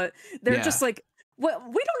world, but they're just like, well,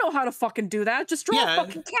 we don't know how to fucking do that. Just draw a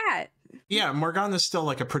fucking cat. Yeah, Morgana's still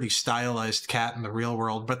like a pretty stylized cat in the real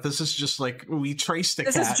world, but this is just like we traced a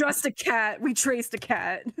cat. This is just a cat. We traced a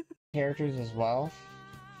cat. Characters as well.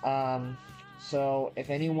 So if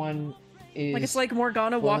anyone is like, it's like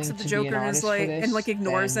Morgana walks up to Joker and is like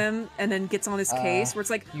ignores him and then gets on his case where it's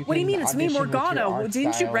like, what do you mean it's me, Morgana?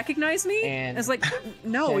 Didn't you recognize me? And it's like,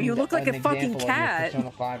 no, you look like a fucking cat.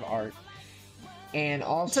 Persona 5 art. And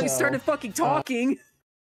also until he started fucking talking.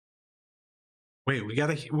 Wait, we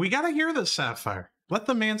gotta hear this, Sapphire. Let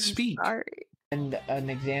the man speak. Sorry. And an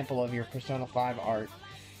example of your Persona 5 art.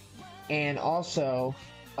 And also,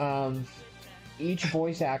 each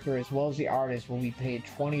voice actor as well as the artist will be paid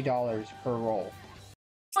 $20 per role.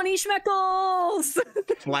 20 schmeckles!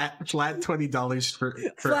 flat $20 for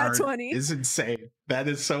flat art 20 is insane. That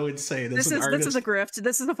is so insane. This is a grift.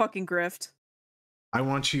 This is a fucking grift. I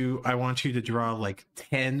want you to draw like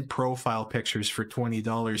 10 profile pictures for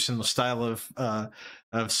 $20 in the style of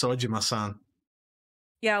Sojima-san.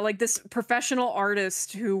 Yeah, like this professional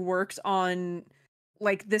artist who worked on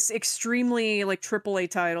like this extremely like AAA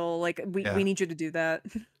title. Like we need you to do that.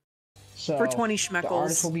 So for 20 schmeckles. The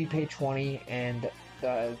artist will be paid 20 and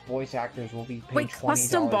the voice actors will be paid Wait, $20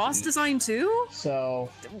 custom boss each. design too? So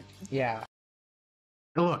yeah.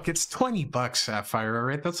 Look, it's $20, Sapphire, all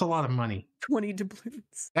right? That's a lot of money. 20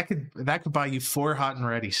 doubloons. That could buy you 4 hot and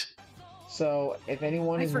readies. So if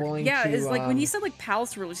anyone is willing to it's like when he said like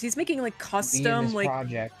palace rulers, he's making like custom like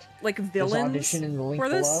project, like villains audition in the link for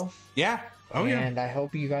this. below. Yeah. Oh yeah. And I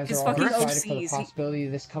hope you guys are all excited for the possibility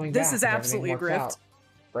of this coming back. This is absolutely a grift.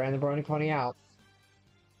 Brandon Brony pointing out.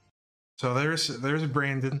 So there's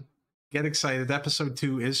Brandon. Get excited. Episode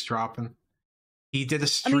 2 is dropping. He did a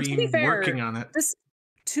stream working on it.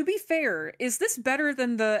 To be fair, is this better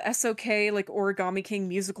than the SOK like Origami King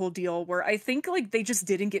musical deal where I think like they just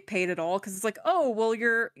didn't get paid at all because it's like, oh well,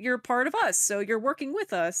 you're part of us, so you're working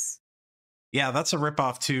with us. Yeah, that's a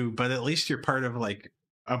ripoff too, but at least you're part of like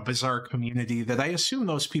a bizarre community that I assume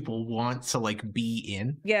those people want to like be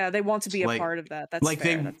in. Yeah, they want to be a part of that. That's like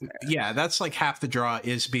fair, that's fair. Yeah, that's like half the draw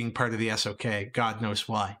is being part of the SOK. God knows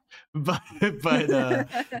why. But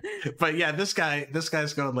yeah, this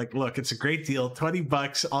guy's going like, look, it's a great deal,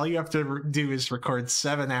 $20. All you have to do is record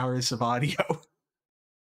 7 hours of audio.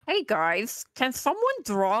 Hey guys, can someone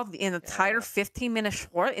draw an entire 15-minute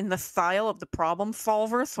short in the style of the problem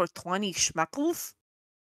solver for 20 schmeckles?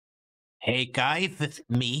 Hey guys, it's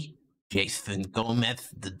me, Jason Gomez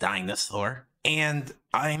the dinosaur, and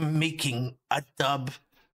I'm making a dub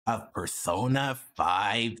of Persona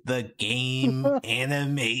 5 the game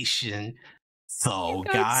animation. So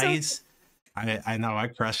guys, I know I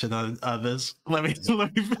crush it on this. Let me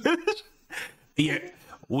finish. Here,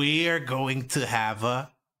 we are going to have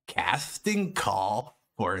a casting call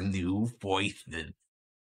for new voices.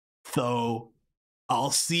 So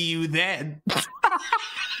I'll see you then.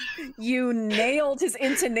 You nailed his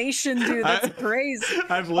intonation, dude. That's crazy.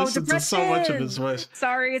 I've listened to so much of his voice.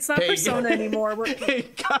 Sorry, it's not Persona anymore. Hey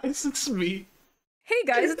guys, it's me. Hey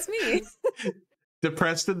guys, it's me.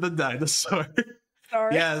 Depreston the dinosaur.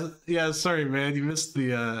 Sorry. Yeah. Sorry, man. You missed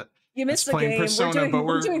the. You missed the playing game. Persona, but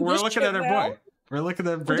we're looking at our boy. We're looking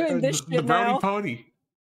at the brownie pony.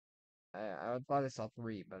 I thought I saw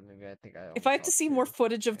 3, but maybe I think I. If I have to see more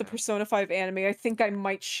footage of the Persona 5 anime, I think I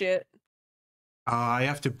might shit. I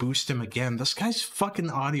have to boost him again. This guy's fucking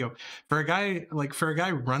audio for a guy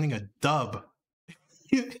running a dub.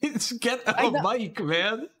 Get a mic,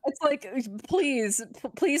 man. It's like,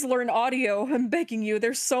 please learn audio. I'm begging you.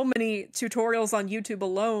 There's so many tutorials on YouTube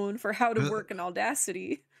alone for how to work in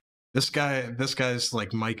Audacity. This guy's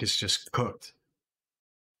like mic is just cooked.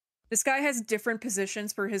 This guy has different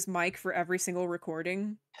positions for his mic for every single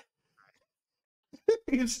recording.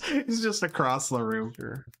 he's just across the room.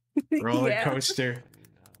 Roller coaster.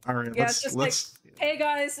 All right, yeah, let's. Like, hey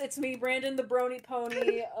guys, it's me, Brandon the Brony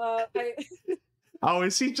Pony. Oh,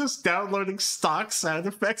 is he just downloading stock sound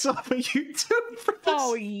effects off of YouTube for this?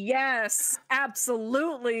 Oh yes,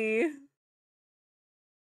 absolutely.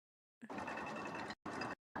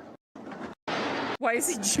 Why is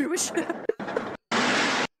he Jewish?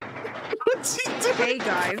 What's he doing? Hey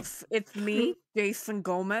guys, it's me, Jason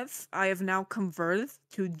Gomez. I have now converted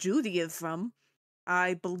to Judaism.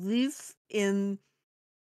 I believe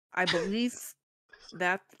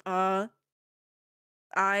that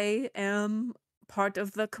I am part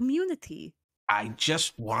of the community. I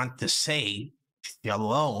just want to say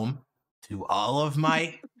shalom to all of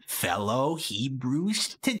my fellow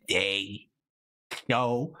Hebrews today.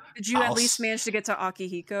 So did you at least manage to get to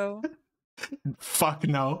Akihiko? Fuck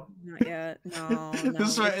no. Not yet. No.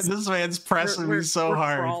 This man's pressing me so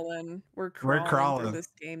hard. We're crawling through this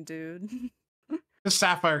game, dude. The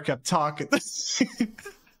Sapphire kept talking.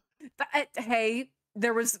 Hey,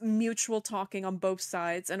 there was mutual talking on both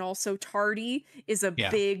sides, and also Tardy is a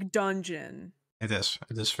big dungeon. It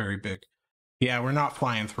is very big. Yeah, we're not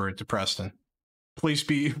flying through it to Preston. Please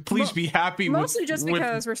be happy. Mostly just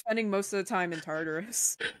because we're spending most of the time in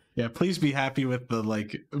Tartarus. Yeah, please be happy with the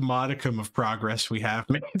like modicum of progress we have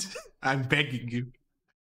made. I'm begging you.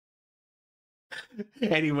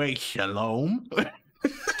 Anyway, shalom.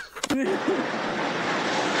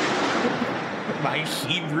 My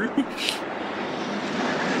Hebrew.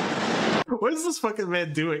 What is this fucking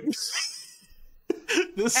man doing?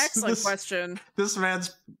 Excellent question. This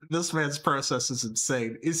man's process is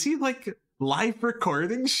insane. Is he like live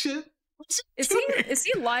recording shit? Is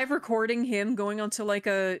he live recording him going onto like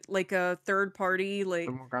a third party like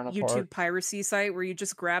YouTube piracy site where you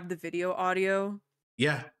just grab the video audio?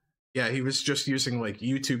 Yeah, he was just using like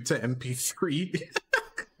YouTube to MP3.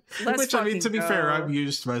 Which I mean, to be fair, I've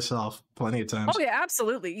used myself plenty of times. Oh yeah,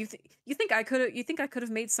 absolutely. You think I could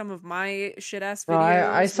have made some of my shit ass videos?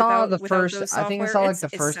 Well, I saw the first. I think I saw like the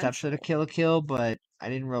first episode of Kill la Kill, but I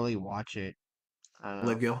didn't really watch it. I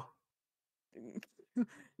don't know.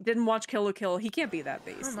 Didn't watch Kill la Kill. He can't be that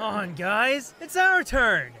basic. Come on, guys, it's our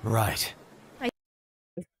turn. Right.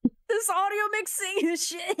 This audio mixing is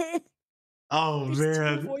shit. Oh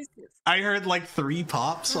man, I heard like 3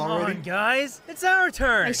 pops already. Come on, guys, it's our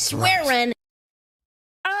turn. I swear, Ren.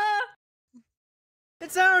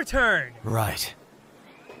 It's our turn. Right.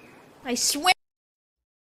 I swear.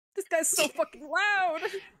 This guy's so fucking loud.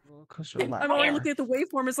 I'm only looking at the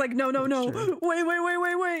waveform. It's like, no.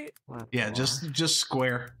 Wait. Yeah, just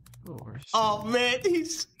square. Oh man,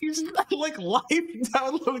 he's like live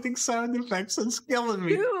downloading sound effects and killing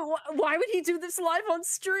me. Dude, why would he do this live on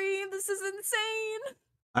stream? This is insane.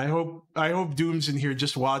 I hope Doom's in here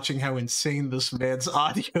just watching how insane this man's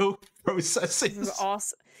audio processing is. This is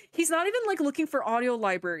awesome. He's not even like looking for audio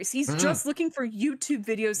libraries. He's just looking for YouTube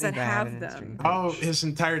videos that have them. Oh, his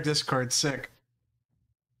entire Discord's sick.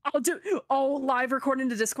 Live recording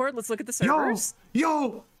to Discord. Let's look at the servers.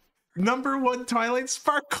 Yo, #1 Twilight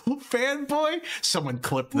Sparkle fanboy. Someone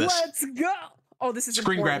clip this. Let's go. Oh, this is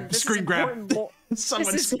screen important. grab. Screen grab.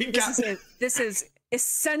 Someone screen grab. This is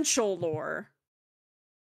essential lore.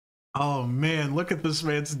 Oh man, look at this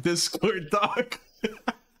man's Discord, dog.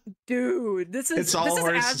 Dude, this is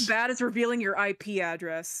as bad as revealing your IP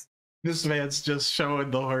address. This man's just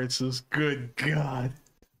showing the horses. Good God.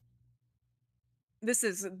 This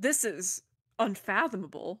is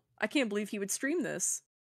unfathomable. I can't believe he would stream this.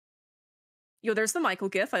 Yo, there's the Michael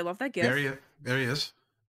gif. I love that gif. There he is.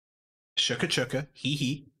 Shuka chuka. Hee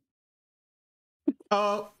hee.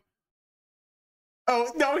 Oh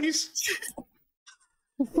no, he's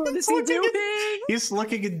what is he doing? He's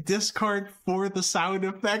looking in Discord for the sound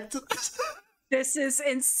effect. This is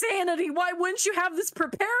insanity. Why wouldn't you have this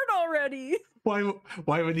prepared already? Why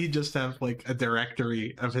would he just have like a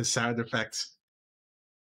directory of his sound effects?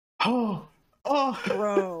 Oh,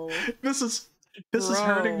 bro. This is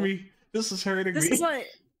hurting me. This is hurting me.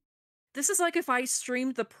 This is like if I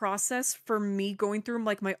streamed the process for me going through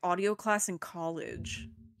like my audio class in college.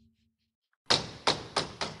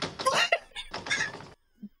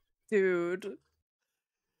 Dude.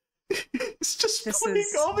 It's just playing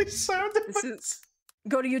all these sound effects.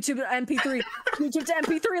 Go to YouTube to MP3. YouTube to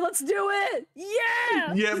MP3, let's do it!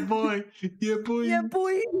 Yeah! Yeah, boy. Yeah, boy. Yeah,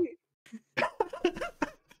 boy.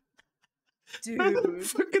 Dude. I'm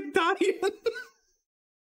fucking dying.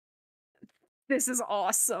 This is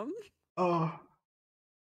awesome. Oh.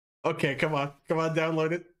 Okay, come on,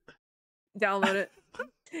 download it. Download it.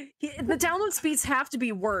 The download speeds have to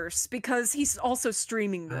be worse because he's also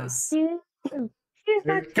streaming this.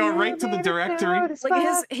 Go right to the directory.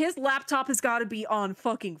 Like his laptop has got to be on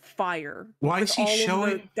fucking fire. Why is he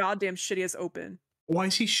showing the goddamn shit he has open? Why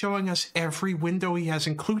is he showing us every window he has,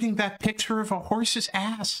 including that picture of a horse's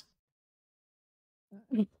ass?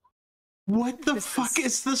 What the fuck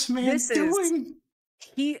is this man doing?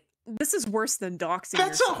 This is worse than doxing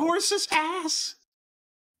That's yourself. A horse's ass.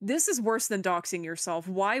 This is worse than doxing yourself.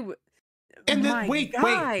 Why would... And then, wait.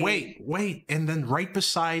 And then right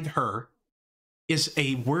beside her is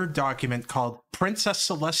a Word document called Princess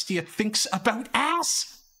Celestia Thinks About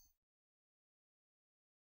Ass.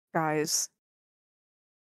 Guys,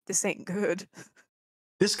 this ain't good.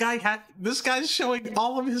 This guy's showing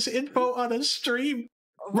all of his info on a stream.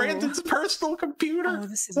 Brandon's personal computer. Oh,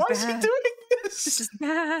 this is Why bad. is he doing this? This is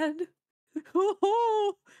bad.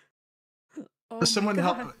 Oh, someone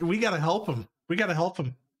help! We gotta help him.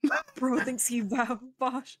 Bro thinks he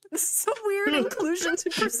Bosh. This is so weird inclusion to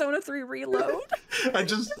Persona 3 Reload. I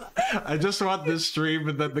just want this stream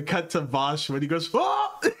and then the cut to Bosh when he goes,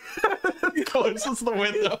 oh! Closes the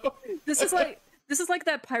window. This is like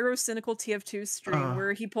that Pyrocynical TF2 stream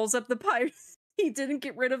where he pulls up the pyro. He didn't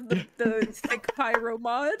get rid of the thick pyro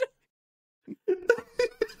mod.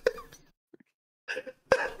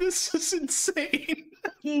 This is insane.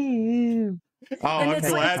 Oh,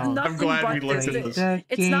 I'm glad we looked at this.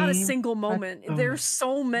 It's not a single moment. There's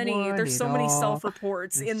so many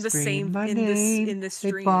self-reports in the same in this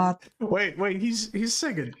stream. Wait, he's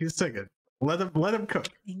singing. Let him cook.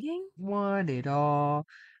 Singing? Want it all.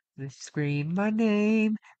 They scream my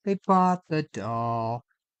name. They bought the doll.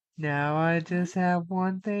 Now I just have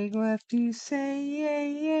one thing left to say.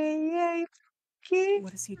 Yay.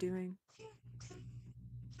 What is he doing?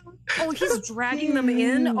 Oh, he's dragging them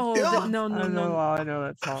in. Oh, no. I know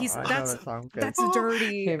that song. That's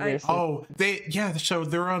dirty. So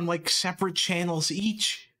they're on like separate channels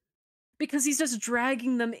each. Because he's just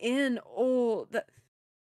dragging them in. Oh, that.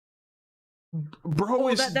 Bro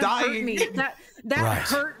is dying. Hurt me. That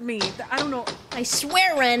hurt me. I don't know. I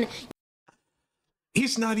swear, Ren.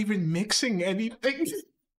 He's not even mixing anything.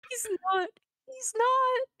 He's not.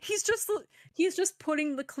 He's just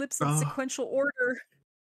putting the clips in sequential order.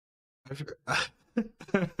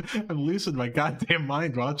 I'm losing my goddamn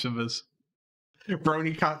mind watching this.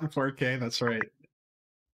 Brony caught in 4K, that's right.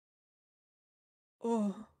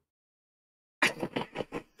 Oh. He's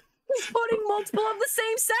putting multiple of the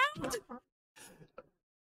same sound!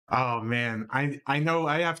 Oh man, I know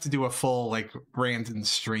I have to do a full like Brandon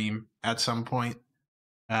stream at some point.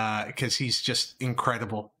 Because he's just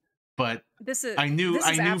incredible. But I knew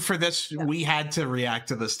for this we had to react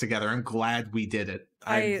to this together. I'm glad we did it.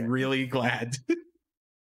 I'm really glad.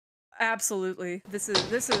 Absolutely. This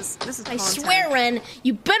is I swear, Ren,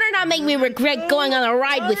 you better not make me regret going on a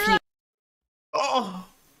ride with you. Oh,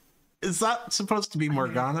 is that supposed to be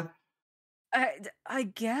Morgana? I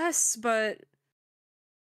guess, but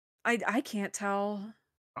I can't tell.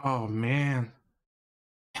 Oh man,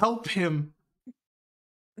 help him.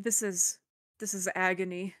 This is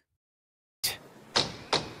agony.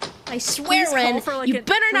 I swear, Ren, you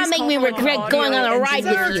better not make me regret going on a ride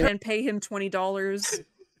with you. And pay him $20.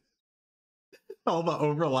 All the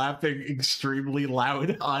overlapping, extremely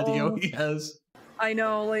loud audio he has. I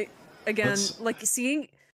know, like, again, like, seeing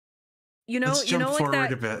Let's jump forward like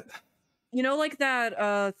that, a bit. You know, like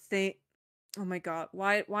that thing. Oh my god,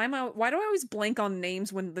 why do I always blank on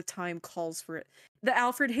names when the time calls for it? The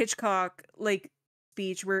Alfred Hitchcock like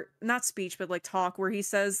speech where not speech but like talk where he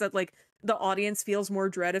says that like the audience feels more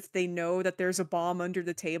dread if they know that there's a bomb under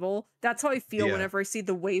the table. That's how I feel whenever I see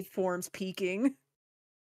the waveforms peaking.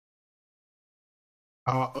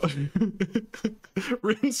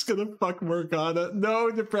 Rin's gonna fuck Morgana.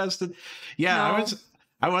 No, Depreston. Yeah, no,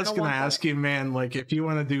 I was gonna ask you, man, like if you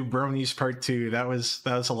want to do Bronies Part 2, that was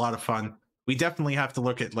a lot of fun. We definitely have to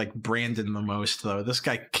look at like Brandon the most though. This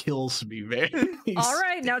guy kills me, man. All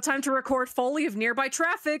right, now time to record Foley of nearby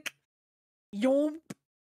traffic. Yomp.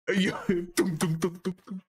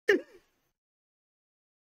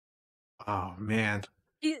 Oh man.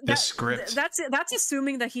 The script. That's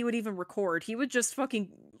assuming that he would even record. He would just fucking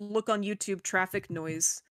look on YouTube traffic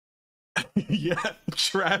noise. Yeah,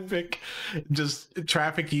 traffic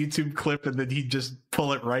YouTube clip, and then he'd just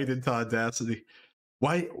pull it right into Audacity.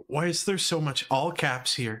 Why is there so much all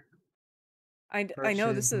caps here? I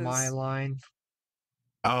know this is my line.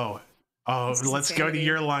 Oh, let's go to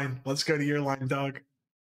your line. Let's go to your line, dog.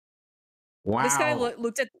 Wow.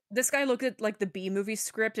 This guy looked at like the B movie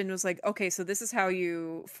script and was like, okay, so this is how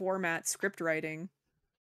you format script writing.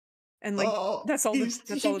 And like that's all. He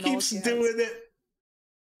keeps doing it.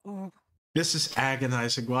 Oh. This is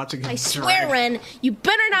agonizing watching him. I swear, Ren, you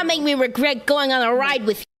better not make me regret going on a ride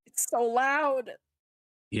with you. It's so loud.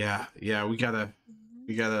 Yeah, we gotta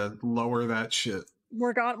lower that shit.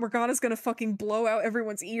 Morgana's gonna fucking blow out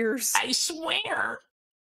everyone's ears. I swear.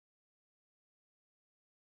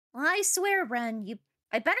 Well, I swear, Ren,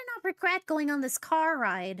 I better not regret going on this car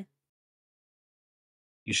ride.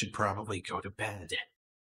 You should probably go to bed.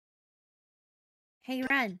 Hey,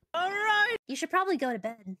 Ren. All right. You should probably go to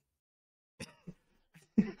bed.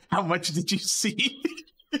 How much did you see?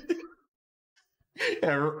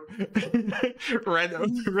 Yeah,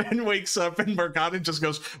 Ren wakes up and Morgana just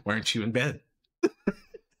goes, "Why aren't you in bed?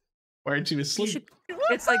 Why aren't you asleep?"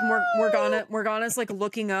 It's like Morgana's like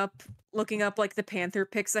looking up like the Panther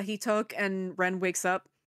pics that he took, and Ren wakes up.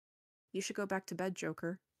 You should go back to bed,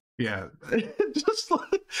 Joker. Yeah, just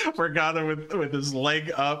like Morgana with his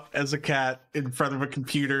leg up as a cat in front of a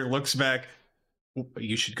computer, looks back.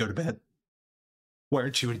 You should go to bed. Why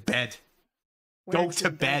aren't you in bed? Go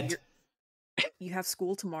to bed. You have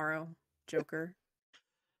school tomorrow, Joker.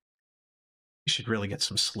 You should really get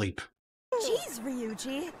some sleep. Jeez,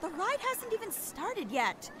 Ryuji, the ride hasn't even started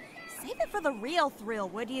yet. Save it for the real thrill,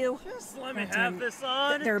 would you? Just let me have this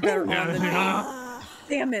on. They're better on than me.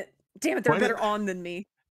 Damn it, they're better on than me.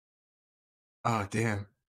 Oh, damn.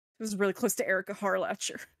 It was really close to Erica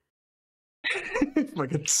Harlacher.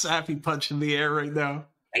 Like a Sappy punch in the air right now.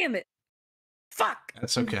 Damn it. Fuck.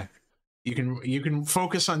 That's okay. You can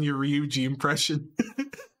focus on your Ryuji impression.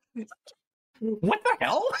 What the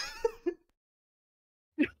hell?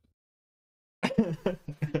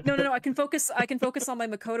 No. I can focus on my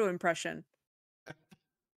Makoto impression.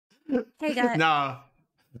 Hey guys. No.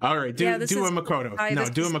 All right. Do a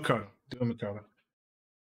Makoto. Do a Makoto.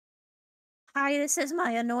 Hi, this is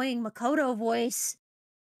my annoying Makoto voice.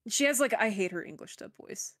 She has like I hate her English dub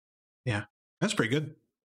voice. Yeah, that's pretty good.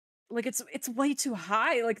 Like it's way too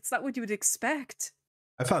high. Like it's not what you would expect.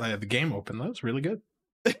 I thought I had the game open. That was really good.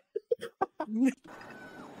 Hey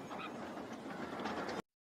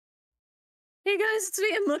guys, it's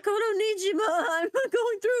me, Makoto Nijima. I'm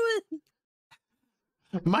going through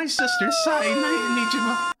it. My sister's sighing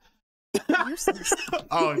Nijima.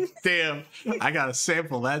 Oh damn! I gotta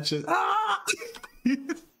sample that shit.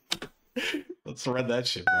 Let's run that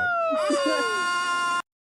shit back.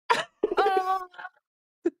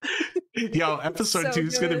 Yo, episode 2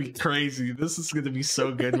 is gonna be crazy. This is gonna be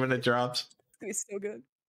so good when it drops. It's gonna be so good.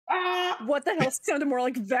 What the hell? Sounded more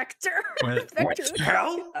like Vector. What the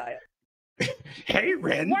hell? Hey,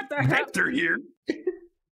 Ren. What the Vector hell? here.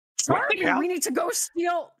 Charmy, we need to go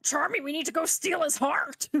steal. Charmy, we need to go steal his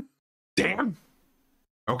heart. Damn.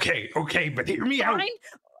 Okay, but hear me out.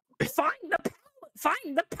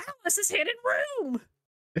 Find the palace's hidden room.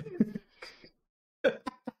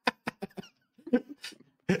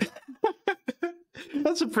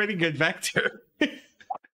 That's a pretty good Vector.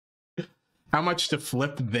 How much to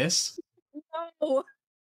flip this? No.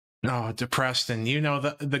 Oh, Depreston, you know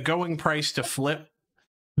the going price to flip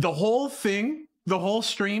the whole thing, the whole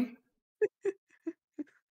stream.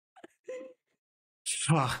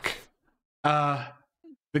 Fuck.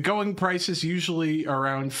 The going price is usually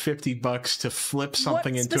around $50 to flip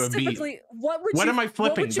something into a beat. What am I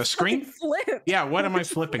flipping? The screen? Flip? Yeah, what am I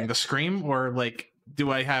flipping? The scream or like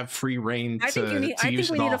do I have free reign to use it all? I think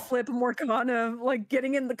we need to flip Morgana, like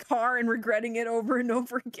getting in the car and regretting it over and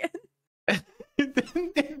over again. Damn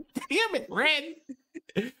it, Ren!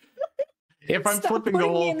 If I'm flipping the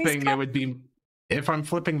whole thing, it would be. If I'm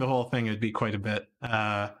flipping the whole thing, it'd be quite a bit.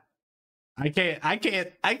 I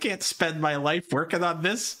can't spend my life working on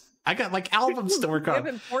this. I got like albums to work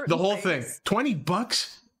on. The whole thing.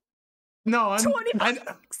 $20? No, I'm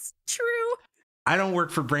 $20. True. I don't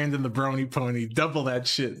work for Brandon the Brony Pony. Double that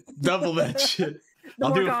shit. Double that shit. The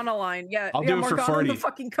Morgana line. Yeah. I'll do it Morgana for 40. In the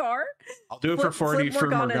fucking car. I'll do it for 40 for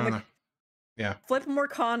Morgana. Yeah. Flip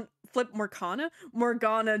Morgana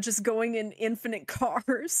just going in infinite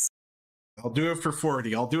cars. I'll do it for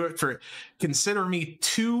 40. I'll do it for, consider me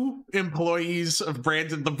 2 employees of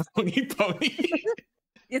Brandon the Brony Pony.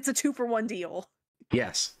 It's a 2-for-1 deal.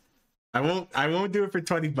 Yes. I won't do it for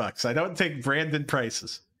 $20. I don't take Brandon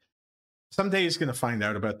prices. Someday he's gonna find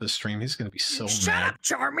out about this stream. He's gonna be so mad. Shut up,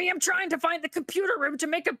 Charmy! I'm trying to find the computer room to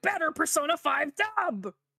make a better Persona 5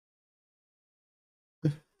 dub!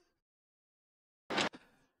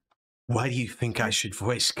 Why do you think I should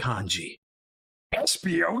voice Kenji?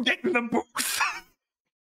 SBO, get in the booth!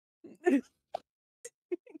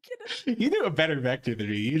 You do a better vector than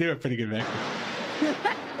me. You do a pretty good vector.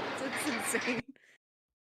 That's insane.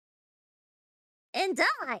 And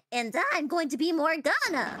I'm going to be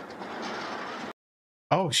Morgana.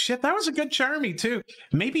 Oh shit, that was a good Charmy too.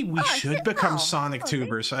 Maybe we should become Sonic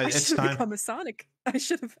tubers. I it's should time. Become a Sonic. I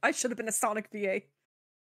should have been a Sonic VA.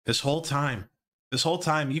 This whole time,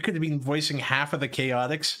 you could have been voicing half of the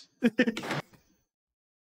Chaotix.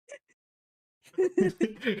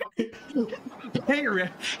 Hey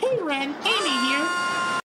Ren, Amy here.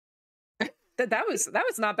 That was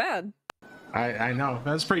not bad. I know,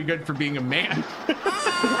 that's pretty good for being a man.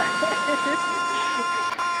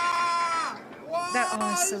 That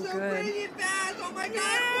is so good. Oh my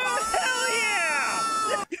god! Hell yeah!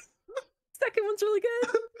 Second one's really good.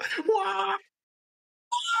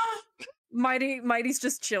 Mighty's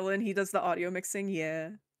just chilling. He does the audio mixing. Yeah.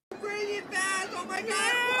 Oh my god!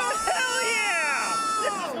 Hell yeah!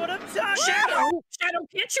 This is what I'm talking about. Shadow,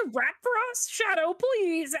 can't you rap for us? Shadow,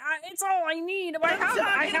 please. It's all I need.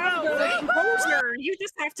 I have the composer. You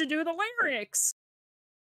just have to do the lyrics.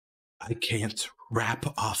 I can't rap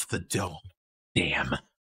off the dome. Damn.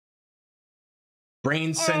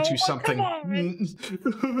 Brain sent you something. No,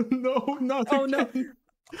 not again.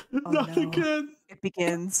 Not again. It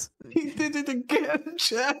begins. He did it again,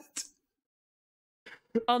 chat.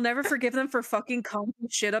 I'll never forgive them for fucking Kanji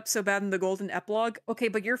shit up so bad in the golden epilogue. Okay,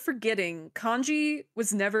 but you're forgetting Kanji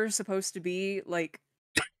was never supposed to be like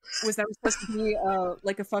a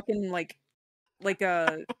fucking like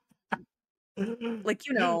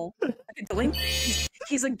you know,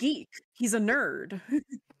 he's a geek. He's a nerd.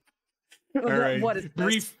 All right. What is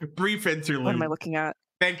this? Brief interlude. What am I looking at?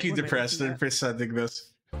 Thank you, Depreston, for sending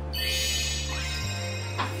this.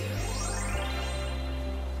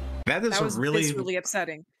 That was really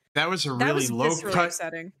upsetting. That was a really low cut.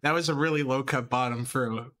 Upsetting. That was a really low cut bottom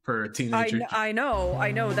for a teenager. I know.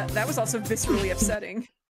 That was also viscerally upsetting.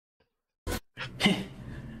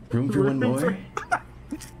 Room for one more.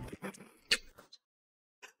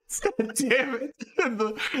 Damn it!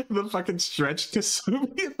 The fucking stretch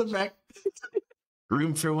Kasumi in the back.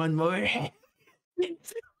 Room for one more.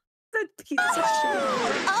 That piece of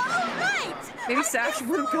shit. All right. Maybe Sash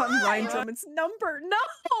would have gotten Ryan Drummond's number.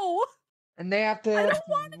 No. And they have to.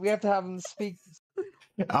 We have to have them speak.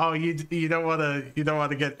 Oh, you don't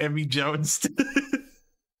want to get Emmy Jones. No,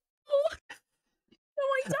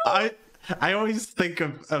 I don't. I always think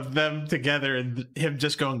of them together and him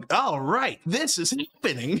just going, "All right, this is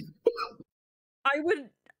happening." I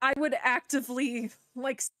would actively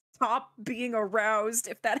like stop being aroused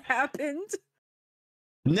if that happened.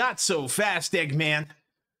 Not so fast, Eggman.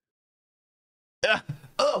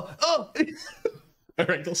 Oh. All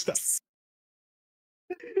right, go stop.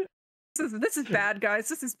 This is bad, guys.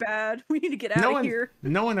 This is bad. We need to get out of here.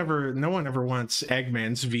 No one ever wants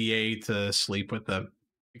Eggman's VA to sleep with them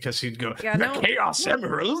because he'd go, Chaos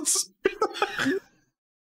Emeralds.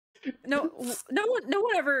 No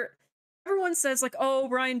one ever. Everyone says like, oh,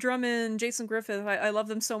 Ryan Drummond, Jason Griffith, I love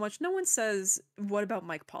them so much. No one says, what about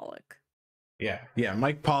Mike Pollock? Yeah,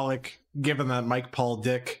 Mike Pollock, given that Mike Paul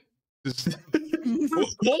dick,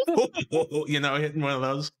 you know, hitting one of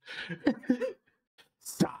those.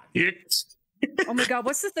 Oh my god,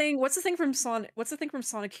 what's the thing from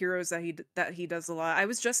Sonic Heroes that he does a lot? I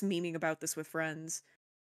was just memeing about this with friends.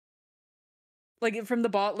 Like from the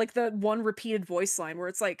like the one repeated voice line where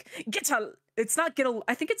it's like, it's not get a,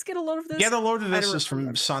 I think it's get a load of this. Get a load of this is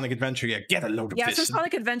from Sonic Adventure. Yeah, get a load of this. Yeah, it's from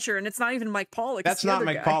Sonic Adventure, and it's not even Mike Pollock. That's not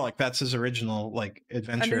Mike Pollock. That's his original, like,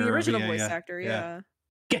 Adventure. And the original voice actor, yeah.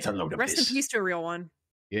 Get a load of this. Rest in peace to a real one.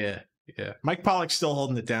 Yeah, yeah. Mike Pollock's still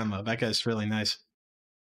holding it down, though. That guy's really nice.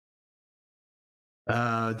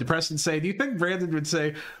 Depressed say, do you think Brandon would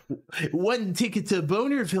say, one ticket to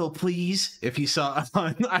Bonerville, please, if he saw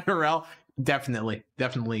on IRL? Definitely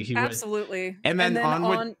he would. Absolutely. And then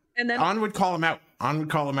On would call him out. On would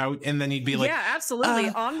call him out, and then he'd be like, yeah, absolutely.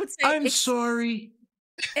 On would say, I'm sorry.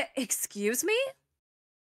 Excuse me?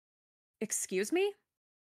 Excuse me?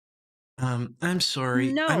 I'm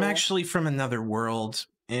sorry. No. I'm actually from another world,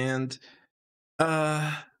 and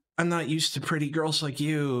I'm not used to pretty girls like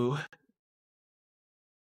you.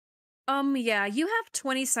 Yeah, you have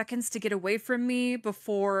 20 seconds to get away from me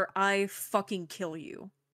before I fucking kill you.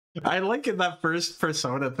 I like in that first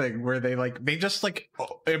Persona thing where they just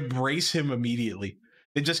embrace him immediately.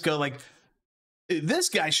 They just go like, this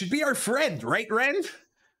guy should be our friend, right, Ren?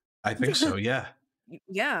 I think so, yeah.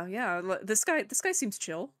 Yeah. This guy seems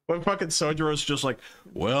chill. When fucking Sojiro's just like,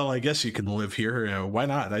 well, I guess you can live here. Why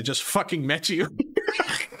not? I just fucking met you.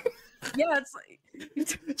 Yeah, it's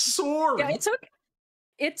like sword. Yeah,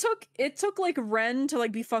 it took like Ren to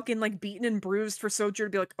like be fucking like beaten and bruised for Sojiro to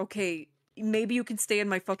be like, okay, maybe you can stay in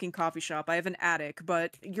my fucking coffee shop. I have an attic,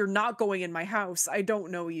 but you're not going in my house. I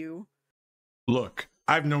don't know you. Look,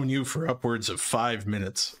 I've known you for upwards of 5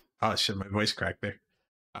 minutes. Oh shit, my voice cracked there.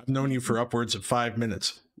 I've known you for upwards of 5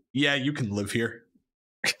 minutes. Yeah, you can live here.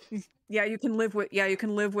 Yeah, you can live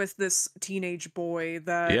with this teenage boy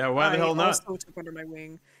that why the hell not? Also took under my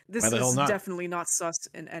wing. This is definitely not sus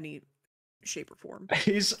in any shape or form.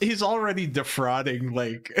 He's already defrauding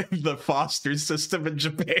like the foster system in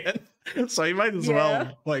Japan, so he might as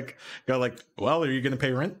well like go like, well, are you gonna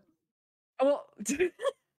pay rent? Well,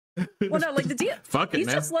 well, no, like the deal. Fuck it, he's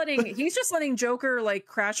man. He's just letting Joker like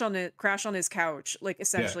crash on his couch, like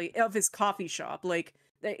essentially of his coffee shop. Like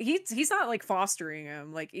he's not like fostering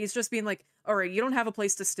him. Like he's just being like, all right, you don't have a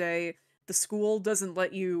place to stay. The school doesn't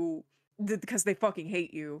let you because they fucking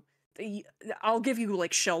hate you. I'll give you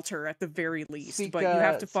like shelter at the very least, but you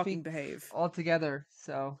have to fucking behave all together.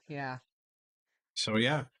 So yeah.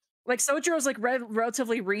 Like Sojiro's like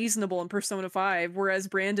relatively reasonable in Persona 5, whereas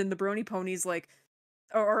Brandon the Brony Pony's like,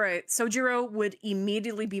 oh, all right, Sojiro would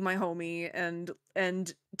immediately be my homie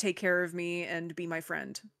and take care of me and be my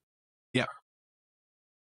friend. Yeah.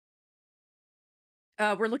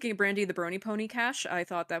 We're looking at Brandy the Brony Pony Cash. I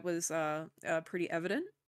thought that was pretty evident.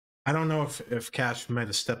 I don't know if Cash might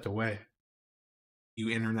have stepped away.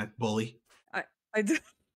 You internet bully. I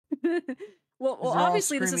well,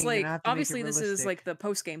 obviously this is like the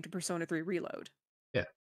post game to Persona 3 Reload. Yeah.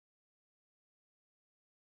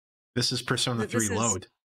 This is Persona 3 Load.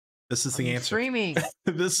 This is the answer. Streaming.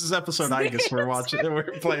 This is episode Igus we're watching.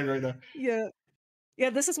 We're playing right now. Yeah.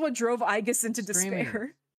 Yeah, this is what drove Igus into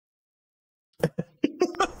despair.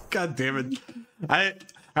 God damn it. I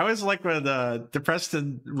always like when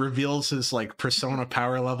Depreston reveals his like Persona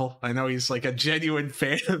power level. I know he's like a genuine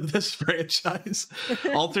fan of this franchise.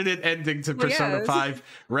 Alternate ending to Persona 5.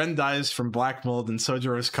 Ren dies from black mold and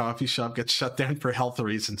Sojiro's coffee shop gets shut down for health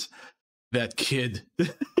reasons. That kid.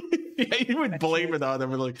 Yeah, you would blame it on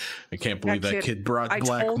him. Like, I can't believe that kid brought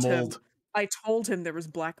black mold. I told him there was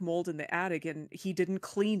black mold in the attic and he didn't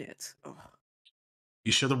clean it. Ugh.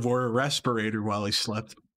 You should have wore a respirator while he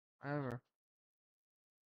slept. Whatever.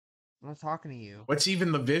 I'm not talking to you. What's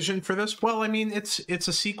even the vision for this? Well, I mean, it's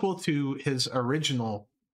a sequel to his original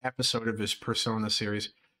episode of his Persona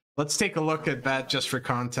series. Let's take a look at that just for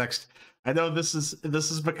context. I know this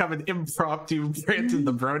has become an impromptu Brandon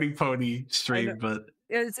the Brony Pony stream, but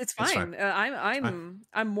it's fine.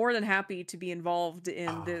 I'm more than happy to be involved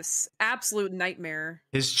in this absolute nightmare.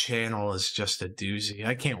 His channel is just a doozy.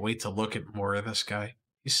 I can't wait to look at more of this guy.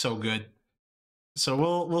 He's so good. So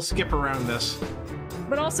we'll skip around this.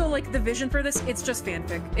 But also, like, the vision for this, it's just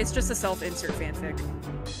fanfic. It's just a self-insert fanfic.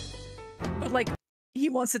 But, like, he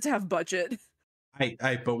wants it to have budget.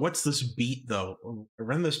 But what's this beat, though?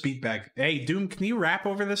 Run this beat back. Hey, Doom, can you rap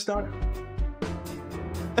over this, dog?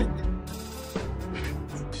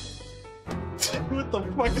 What the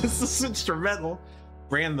fuck is this instrumental?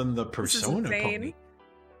 Brandon the Persona Pony.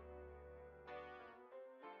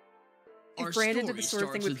 If Brandon did the sort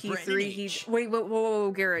of thing with P3, he'd... Wait,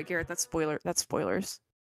 whoa, Garrett, that's spoilers.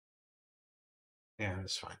 Yeah,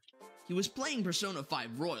 that's fine. He was playing Persona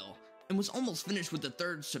 5 Royal, and was almost finished with the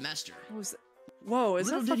 3rd semester. Whoa, is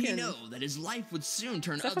Little that did he know that his life would soon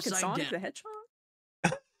turn upside Sonic down. the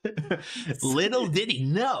Hedgehog? Little did he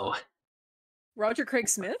know. Roger Craig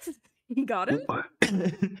Smith? He got him?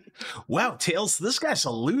 Wow, Tails, this guy's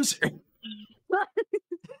a loser.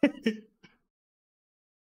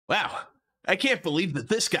 Wow, I can't believe that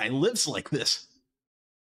this guy lives like this.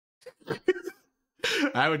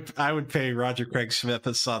 I would pay Roger Craig Smith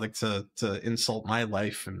as Sonic to insult my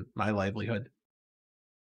life and my livelihood.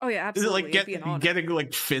 Oh yeah, absolutely. Like getting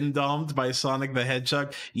like fin-domed by Sonic the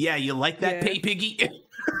Hedgehog. Yeah, you like that, pay piggy?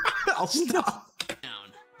 I'll stop.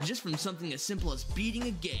 Just from something as simple as beating a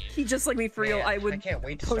game. He just like me for real. I would can't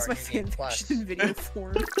wait to post my start fanfiction in video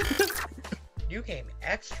form. New game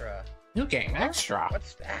extra. New game extra.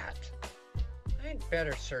 What's that? I'd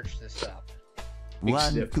better search this up.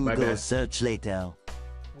 One Google search later.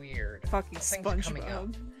 Weird. Fucking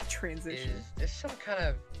SpongeBob transition. Is this some kind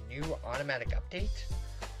of new automatic update?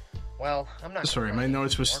 Well, I'm not. Sorry, my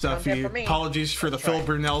notes was stuffy. Apologies for the Phil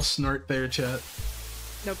Burnell snort there, chat.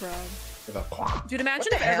 No problem. Dude,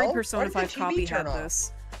 imagine if every Persona 5 copy had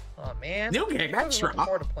this. Oh man. New game extra. I'm looking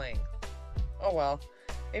forward to playing. Oh well,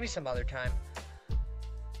 maybe some other time.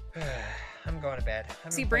 I'm going to bed.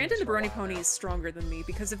 See, Brandon the Brony Pony is stronger than me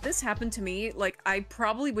because if this happened to me, like I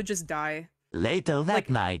probably would just die. Later that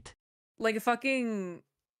night. Like a fucking.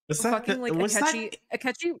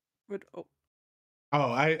 Akechi would. Oh.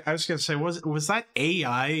 Oh, I was gonna say, was that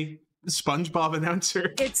AI SpongeBob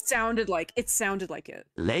announcer? It sounded like it.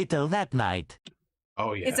 Later that night.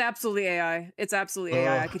 Oh yeah. It's absolutely AI. It's absolutely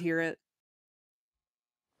AI. I could hear it.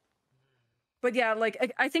 But yeah,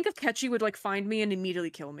 like I think if Kechi would like find me and immediately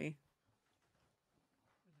kill me.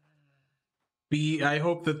 I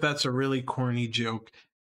hope that that's a really corny joke.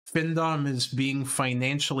 Findom is being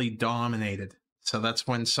financially dominated. So that's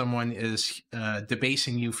when someone is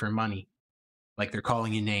debasing you for money. Like they're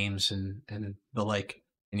calling you names and the like,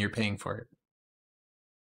 and you're paying for it.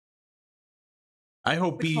 I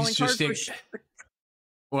hope B's just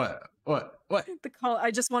What? The call.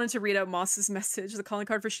 I just wanted to read out Moss's message. The calling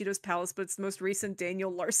card for Shido's Palace, but it's the most recent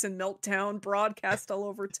Daniel Larson meltdown broadcast all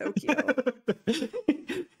over Tokyo.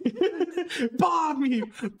 Bomb you!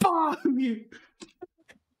 Bomb you!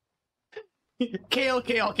 Kale.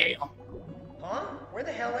 Huh? Where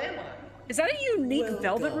the hell am I? Is that a unique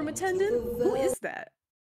Velvet Room attendant? Who is that?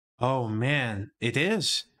 Oh man, it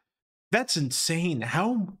is. That's insane.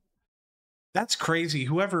 That's crazy.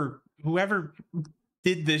 Whoever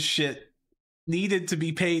did this shit needed to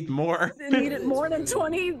be paid more. They needed more than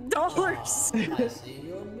 $20. I see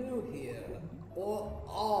you're new here. Or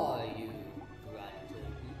are you, Brandon?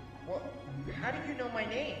 What? How do you know my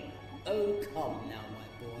name? Oh, come now, my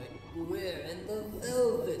boy. We're in the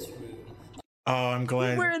Velvet Room. Oh, I'm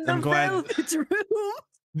glad. We're in the Velvet Room.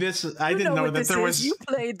 I didn't know that there was. You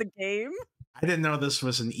played the game. I didn't know this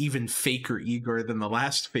was an even faker Igor than the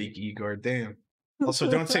last fake Igor. Damn. Also,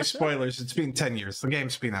 don't say spoilers. It's been 10 years. The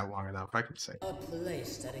game's been out long enough. I can say. A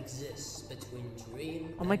place that exists between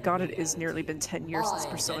dream. Oh my god, it is nearly been 10 years since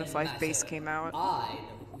Persona 5 Base came out. I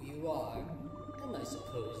know who you are, and I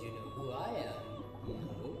suppose you know who I am.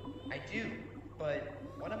 No? I do, but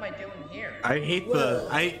what am I doing here? I hate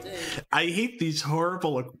I hate these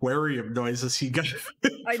horrible aquarium noises he got for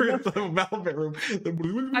the Velvet Room.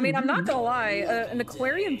 I mean, I'm not gonna lie, an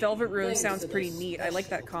aquarium Velvet Room sounds pretty neat. I like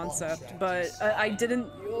that concept, but I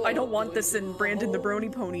don't want this in Brandon the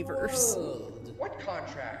Brony Pony verse. What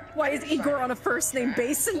contract? Why is Igor on a first name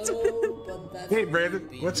basis? Hey Brandon,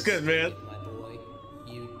 what's good, man?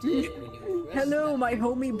 Hello, my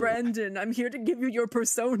homie Brandon. I'm here to give you your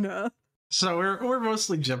persona. So we're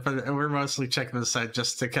mostly checking this out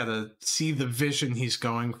just to kind of see the vision he's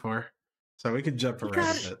going for. So we could jump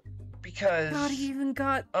around a bit. Because God, he even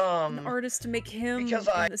got an artist to make him in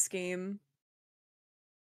this game.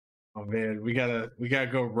 Oh man, we gotta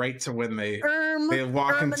go right to when they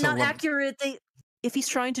walk into. Not accurate. If he's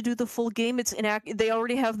trying to do the full game, it's inaccurate. They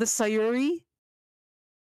already have the Sayuri.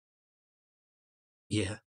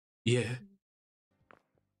 Yeah.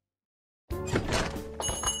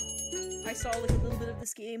 I saw like a little bit of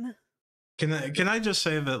this game. Can I just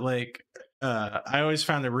say that like I always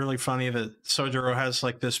found it really funny that Sojiro has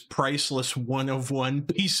like this priceless 1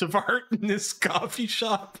 piece of art in this coffee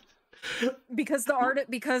shop. Because the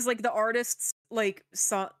artist's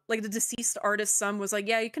son, like the deceased artist's son was like,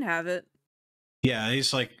 yeah, you can have it. Yeah,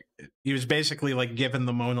 he was basically like given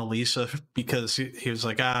the Mona Lisa because he was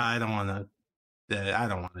like, I don't want it.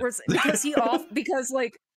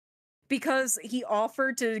 Because he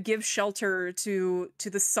offered to give shelter to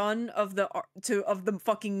the son of the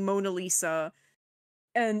fucking Mona Lisa,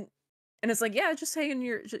 and it's like, yeah, just hang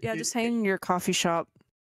in your coffee shop.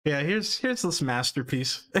 Yeah, here's this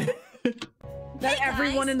masterpiece that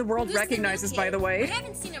everyone in the world recognizes, by the way. I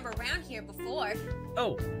haven't seen him around here before.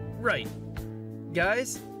 Oh, right.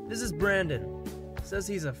 Guys, this is Brandon. Says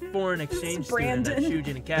he's a foreign exchange student at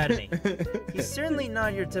Shujin Academy. He's certainly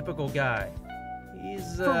not your typical guy.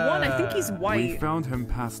 He's, For one, I think he's white. We found him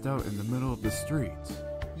passed out in the middle of the street.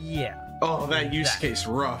 Yeah. Oh, that use case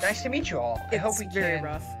rough. Nice to meet you all. I hope we very can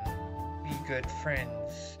rough. be good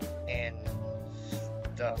friends and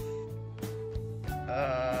stuff.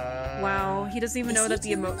 Wow, he doesn't even know that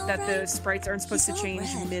the sprites aren't supposed to change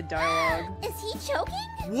mid-dialogue. Is he choking?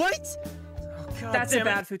 What? Oh, God, That's a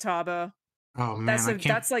bad Futaba. Oh man,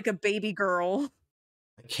 That's like a baby girl.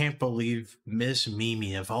 I can't believe Miss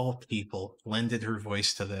Mimi of all people lended her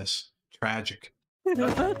voice to this. Tragic.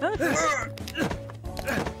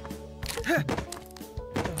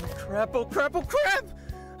 Crap, oh crap, oh crap!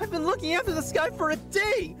 I've been looking after this guy for a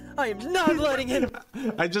day! I am not letting him.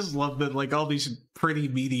 I just love that, like, all these pretty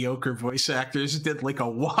mediocre voice actors did like a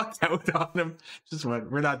walkout on him. Just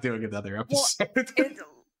went, we're not doing another episode. Well,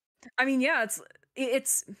 I mean, yeah,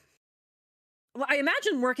 it's. Well, I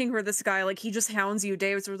imagine working for this guy, like, he just hounds you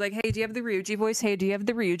days. We're like, hey, do you have the Ryuji voice? Hey, do you have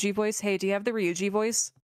the Ryuji voice? Hey, do you have the Ryuji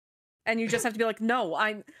voice? And you just have to be like, no,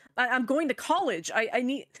 I'm going to college.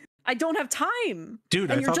 I don't have time.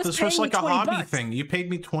 Dude, and I thought this was like a hobby $20. thing. You paid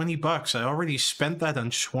me $20. I already spent that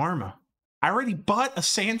on shawarma. I already bought a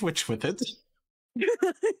sandwich with it.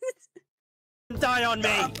 Die on me!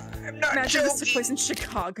 I'm not Imagine joking. this took place in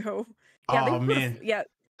Chicago. Yeah, Oh man. Yeah,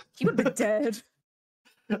 he would have been dead.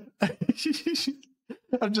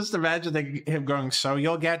 I'm just imagining him going, so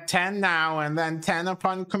you'll get 10 now and then 10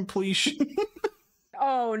 upon completion.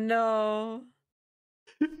 Oh no.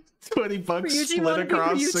 $20 Ryuji split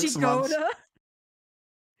across 6 months.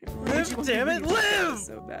 Live, damn it, live!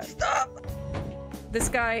 So bad. Stop! This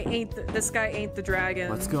guy ain't the dragon.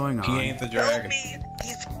 What's going on? He ain't the dragon. Help me!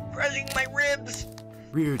 He's crushing my ribs!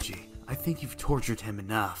 Ryuji, I think you've tortured him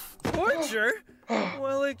enough. Torture?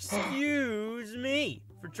 Well, excuse me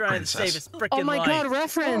for trying to save his frickin' life. Oh my god,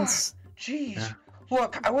 reference! Jeez. Yeah.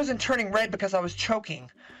 Look, I wasn't turning red because I was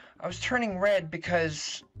choking. I was turning red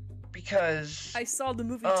because... I saw the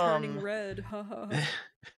movie Turning Red.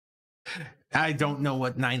 I don't know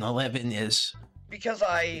what 9/11 is. Because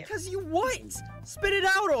you what? Spit it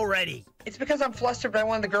out already! It's because I'm flustered by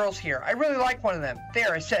one of the girls here. I really like one of them.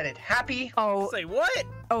 There, I said it. Happy? Oh. Say what?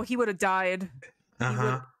 Oh, he would have died.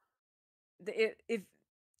 Uh-huh.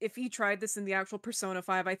 If he tried this in the actual Persona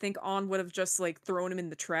 5, I think On would have just, like, thrown him in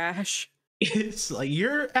the trash. It's like,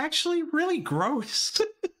 you're actually really gross.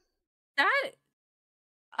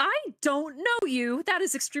 I don't know you. That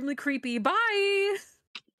is extremely creepy. Bye.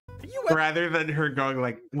 Rather than her going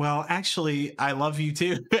like, well, actually, I love you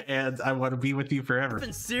too, and I want to be with you forever.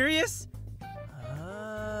 Been serious?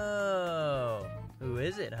 Oh, who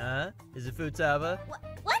is it, huh? Is it Futaba?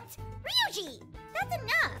 What? Ryuji! That's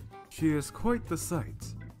enough! She is quite the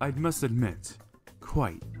sight. I must admit,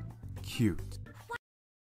 quite cute.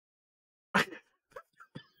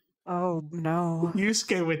 Oh no.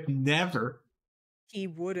 Yusuke would never. He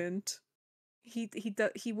wouldn't. He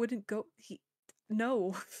wouldn't go.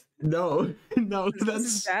 No. No, This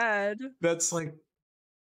is bad. That's like.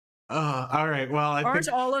 All right. Well, aren't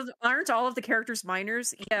all of the characters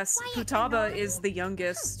minors? Yes, Futaba is the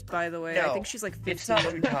youngest, by the way. No, I think she's like 15. It's not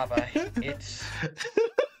Futaba. It's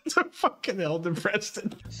the fucking Elder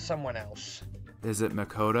Preston. Someone else. Is it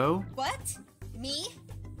Makoto? What? Me?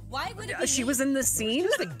 Why would it be she me? was in the scene?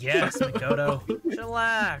 Just a guess, Makoto.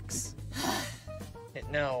 Relax.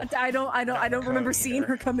 No. I don't remember seeing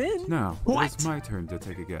her come in. No. What? It's my turn to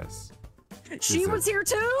take a guess. She was here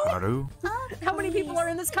too? Haru? Oh, how many people are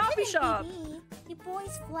in this coffee shop? You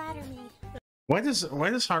boys flatter me. Why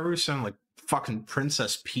does Haru sound like fucking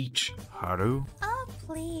Princess Peach? Haru? Oh,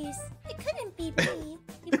 please. It couldn't be me.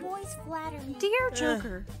 You boys flatter me. Dear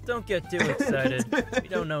Joker. Don't get too excited. We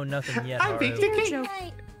don't know nothing yet, Haru.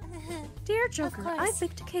 Dear Joker, I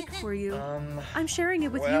baked a cake for you. I'm sharing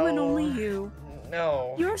it with you and only you.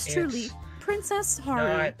 No. Yours truly, Princess Haru.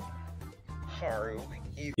 Not Haru.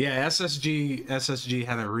 Yeah, SSG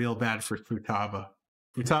had a real bad for Futaba.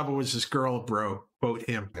 Futaba was his girl, bro. Quote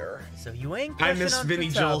him. So you ain't I miss on Vinny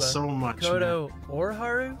Futaba, Joel so much. Makoto or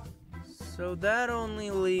Haru? So that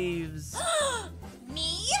only leaves...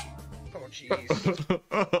 Me? Oh,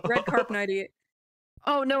 jeez. Red Carp 98.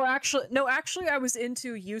 Oh, no, actually, I was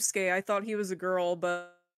into Yusuke. I thought he was a girl,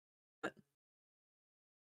 but...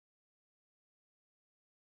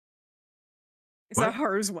 Is that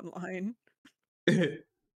Haru's one line? This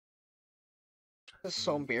is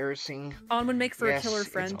so embarrassing. On would make for a killer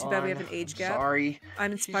friend. Too bad we have an age gap. Sorry.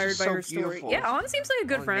 I'm inspired by her story. Yeah, On seems like a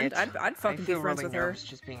good friend. I'd fucking be friends with her.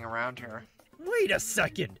 Just being around her. Wait a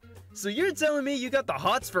second. So you're telling me you got the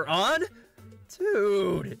hots for On?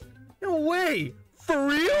 Dude, no way. For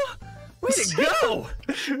real? Way to go!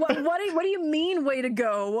 What do you mean, way to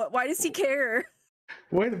go? Why does he care?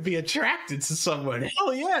 Way to be attracted to someone.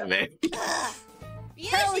 Hell yeah, man.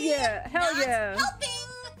 Hell yeah! Hell yeah!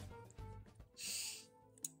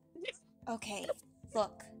 Okay,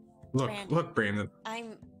 look. Look, Brandon.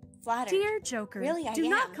 I'm flattered. Dear Joker, really, do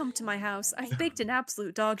not come to my house. I've baked an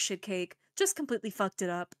absolute dog shit cake. Just completely fucked it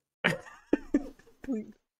up.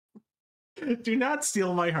 Do not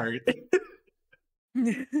steal my heart.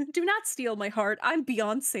 Do not steal my heart. I'm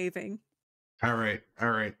beyond saving. All right.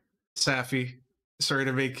 Sapphy, sorry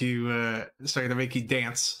to make you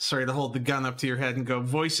dance. Sorry to hold the gun up to your head and go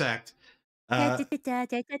voice act.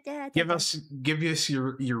 Give us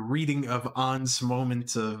your reading of An's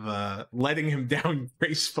moment of letting him down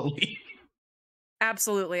gracefully.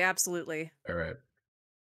 Absolutely. All right.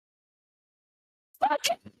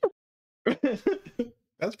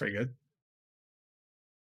 That's pretty good.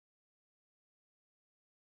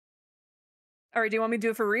 All right, do you want me to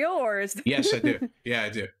do it for real, or is... Yes, I do. Yeah, I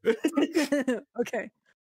do. Okay.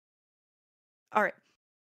 All right.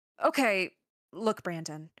 Okay, look,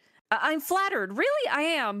 Brandon. I'm flattered. Really, I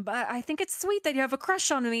am. I think it's sweet that you have a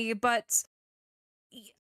crush on me, but...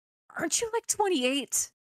 Aren't you, like,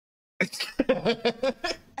 28?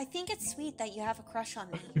 I think it's sweet that you have a crush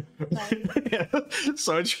on me, but... Yeah.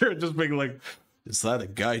 So I'm sure just being like, is that a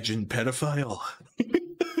gaijin pedophile?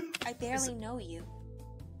 I barely know you.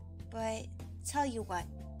 But... tell you what,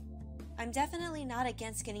 I'm definitely not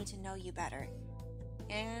against getting to know you better.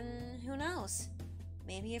 And who knows?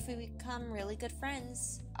 Maybe if we become really good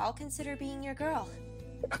friends, I'll consider being your girl.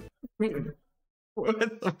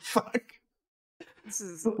 What the fuck? This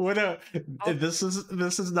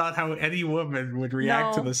is not how any woman would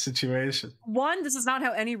react to this situation. One, this is not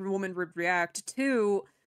how any woman would react. Two,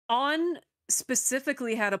 An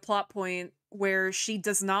specifically had a plot point where she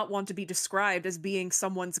does not want to be described as being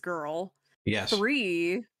someone's girl. Yes.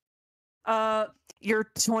 3,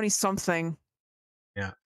 you're 20-something.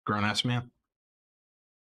 Yeah, grown-ass man.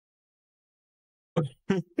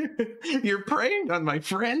 You're preying on my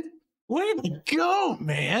friend? Way to go,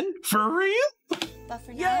 man! For real? But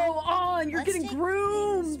for now, you're getting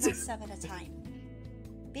groomed! One step at a time.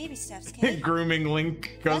 Baby steps, okay? Grooming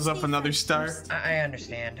link goes up another star. I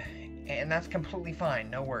understand. And that's completely fine,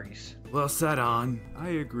 no worries. Well said, An. I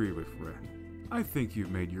agree with Ren. I think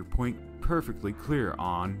you've made your point perfectly clear,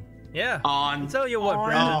 An. Yeah. An. I'll tell you what,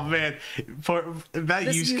 Brandon. Oh man, that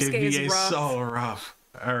Yusuke VA is so rough.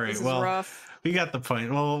 All right, we got the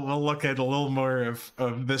point. We'll look at a little more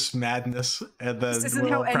of this madness, and then this isn't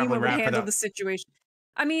how anyone would handle the situation.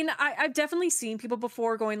 I mean, I've definitely seen people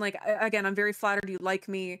before going like, again, I'm very flattered you like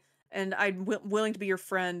me, and I'm willing to be your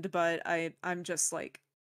friend, but I'm just like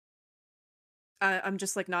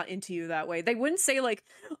not into you that way. They wouldn't say like,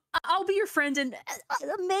 I'll be your friend and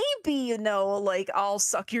maybe, you know, like I'll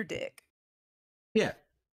suck your dick. Yeah.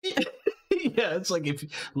 Yeah, it's like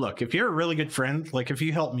if you're a really good friend, like if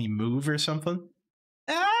you help me move or something,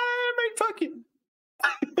 I might fuck you.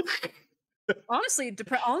 Honestly,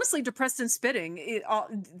 depressed and spitting,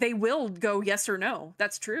 they will go yes or no.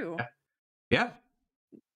 That's true. Yeah.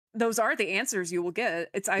 Those are the answers you will get.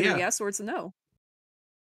 It's either yes or it's a no.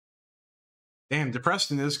 Damn,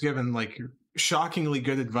 Depreston is given like shockingly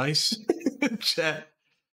good advice. Chat.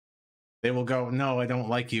 They will go, no, I don't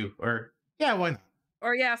like you, or yeah, why not?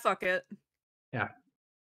 Or yeah, fuck it. Yeah.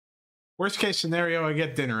 Worst case scenario, I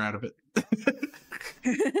get dinner out of it.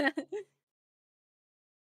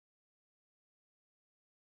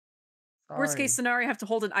 Worst case scenario, I have to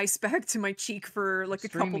hold an ice bag to my cheek for like a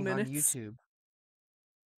couple minutes. On YouTube.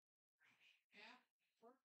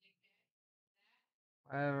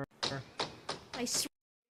 Whatever.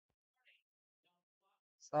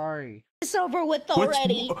 Sorry. It's over with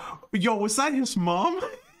already. Yo, was that his mom?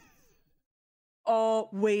 Oh,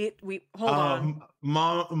 wait, hold on.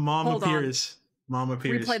 Mom appears. Mom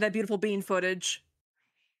appears. Replay that beautiful bean footage.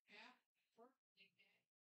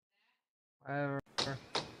 Whatever.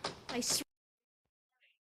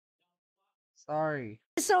 Sorry.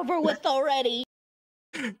 It's over with already.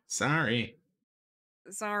 Sorry.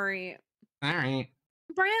 Sorry.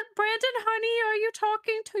 Brandon, honey, are you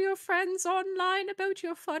talking to your friends online about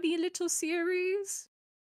your funny little series?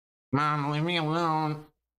 Mom, leave me alone.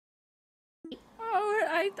 Oh,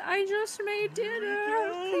 I just made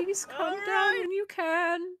dinner. Please come down when you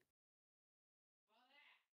can.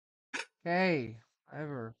 Hey,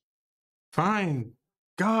 whatever. Fine.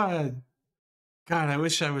 God, I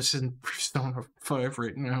wish I was in Persona 5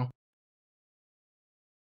 right now.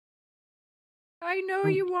 I know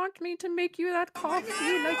you want me to make you that coffee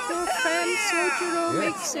like your friend Sojiro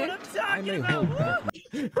makes it. I may hold back.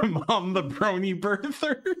 Mom, the brony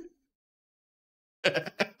birther.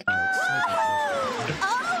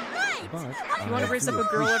 You want to raise up a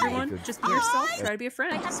girl, everyone? Just be yourself, try to be a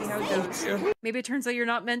friend, see how it goes. Maybe it turns out you're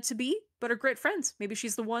not meant to be, but are great friends. Maybe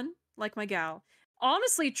she's the one, like my gal.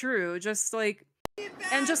 Honestly true, just like,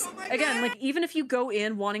 and just, again, like, even if you go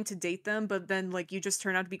in wanting to date them, but then, like, you just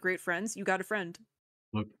turn out to be great friends, you got a friend.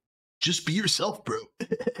 Look, just be yourself, bro.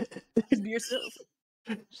 Just be yourself.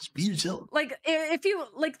 Just be yourself. Like, if you,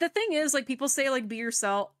 like, the thing is, like, people say, like, be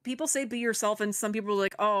yourself. People say be yourself, and some people are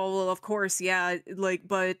like, oh, well, of course, yeah, like,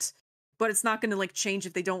 but it's not gonna, like, change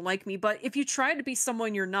if they don't like me. But if you try to be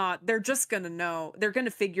someone you're not, they're just gonna know. They're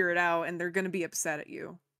gonna figure it out, and they're gonna be upset at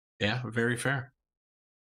you. Yeah, very fair.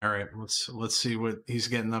 All right, let's see what he's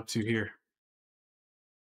getting up to here.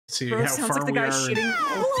 Let's see Bro how sounds far like the we guy are. shitting.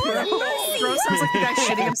 Bro sounds like the guy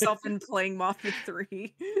shitting himself in playing Mafia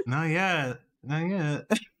 3. Not yet. Not yet.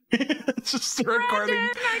 It's just the recording.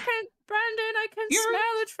 Brandon, I can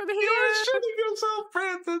smell it from here. You're shitting yourself,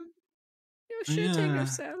 Brandon. You're shitting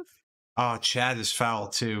yourself. Oh, Chad is foul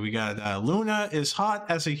too. We got Luna is hot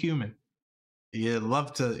as a human. You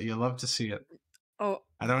love to see it. Oh,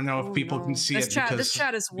 I don't know if people can see it because this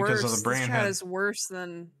chat is worse. because of the brand This chat head. is worse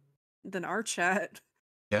than our chat.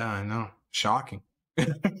 Yeah, I know. Shocking.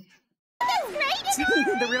 The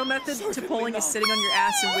real method to polling is sitting on your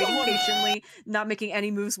ass and waiting patiently, not making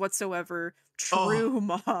any moves whatsoever. True,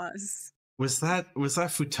 Moz. Was that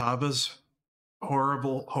Futaba's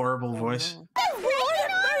horrible voice? No.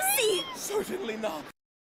 Mercy! Certainly not.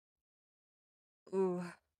 Ooh.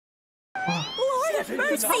 Lord of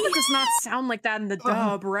mercy! Futaba does not sound like that in the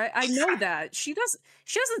dub, right? I know that. She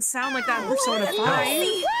doesn't sound like that in Persona 5.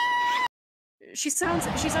 She sounds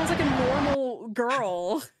like a normal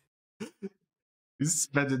girl. He's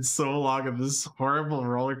spending so long in this horrible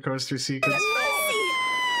roller coaster sequence.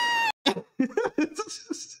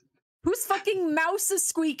 Whose fucking mouse is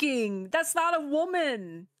squeaking? That's not a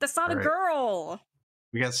woman. That's not a girl.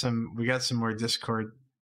 We got some more Discord.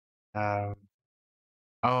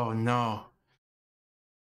 Oh no.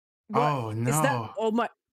 Oh no. Is that, oh my,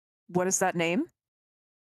 what is that name?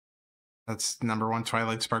 That's #1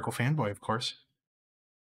 Twilight Sparkle fanboy, of course.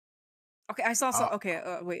 Okay, I saw some. Okay,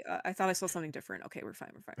 wait. I thought I saw something different. Okay, we're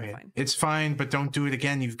fine. We're fine. It's fine, but don't do it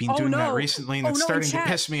again. You've been doing that recently, and it's starting to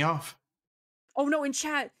piss me off. Oh no! In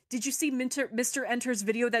chat, did you see Mr. Enter's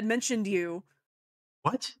video that mentioned you?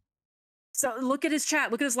 What? So look at his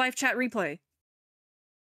chat. Look at his live chat replay.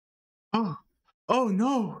 Oh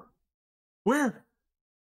no! Where?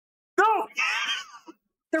 No!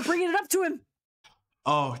 They're bringing it up to him.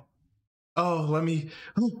 Oh, let me.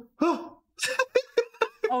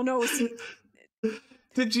 Oh no!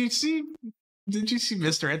 Did you see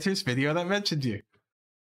Mr. Enter's video that mentioned you?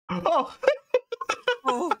 Oh.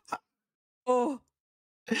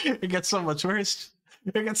 It gets so much worse.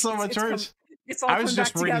 It gets so much worse. It's all coming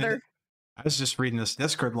back together. I was just reading this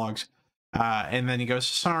Discord logs, and then he goes,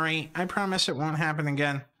 "Sorry, I promise it won't happen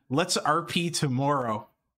again. Let's RP tomorrow."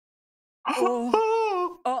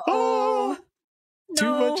 Too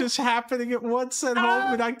much is happening at once at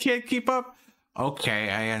home, and I can't keep up. Okay,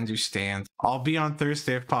 I understand. I'll be on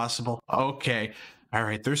Thursday if possible. Okay. All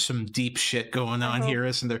right, there's some deep shit going on here,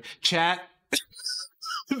 isn't there? Chat,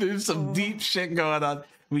 there's some deep shit going on.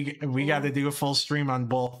 We got to do a full stream on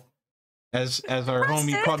both, as our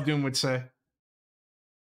homie Club Doom would say.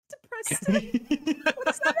 What's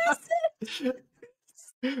the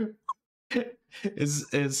message? Is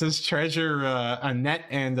his treasure a net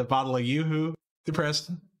and a bottle of Yoo-hoo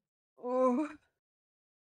depressed? Oh.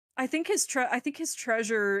 I think his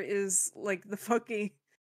treasure is like the fucking.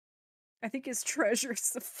 I think his treasure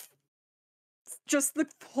is just the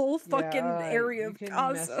whole fucking area of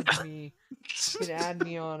Gaza. You can add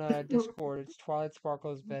me on Discord. It's Twilight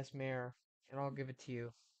Sparkle's best mare, and I'll give it to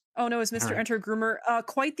you. Oh no, is Mr. Enter groomer?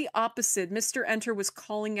 Quite the opposite. Mr. Enter was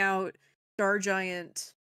calling out Star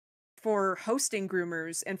Giant for hosting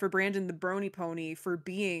groomers and for Brandon the Brony Pony for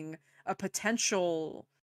being a potential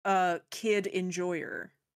kid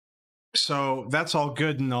enjoyer. So that's all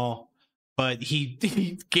good and all, but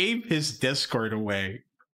he gave his Discord away.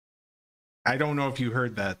 I don't know if you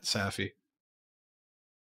heard that, Sapphy.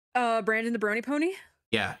 Brandon the Brony Pony?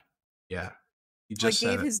 Yeah. He just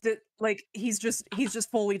gave his he's just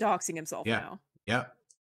fully doxing himself now. Yeah.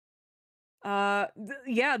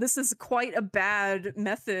 Yeah, this is quite a bad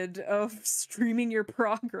method of streaming your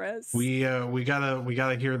progress. We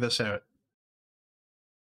gotta hear this out.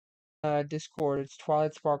 Discord, it's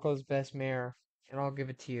Twilight Sparkle's best mare, and I'll give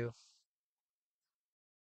it to you.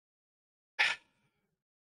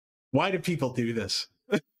 Why do people do this?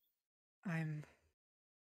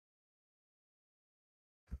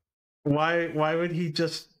 Why would he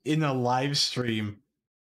just, in a live stream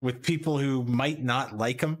with people who might not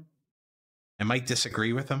like him and might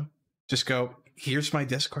disagree with him, just go, here's my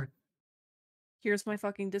Discord. Here's my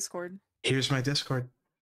fucking Discord. Here's my Discord.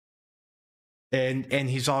 And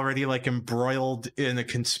he's already like embroiled in a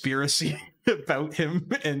conspiracy about him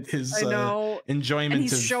and his enjoyment and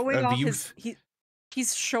he's showing off youth.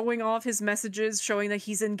 He's showing off his messages, showing that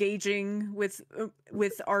he's engaging with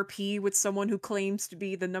RP, with someone who claims to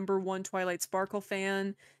be the #1 Twilight Sparkle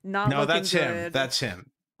fan. No, that's good. him. That's him.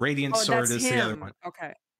 Radiant Sword is the other one.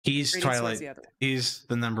 Okay. He's Radiant Twilight. the other one. He's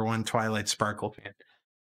the #1 Twilight Sparkle fan.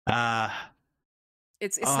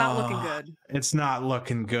 It's not looking good. It's not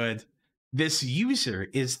looking good. This user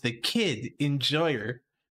is the kid enjoyer.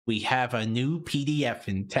 We have a new PDF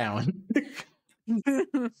in town.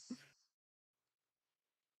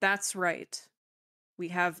 That's right. We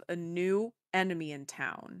have a new enemy in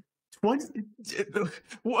town. What?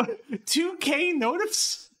 2K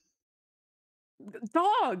notice?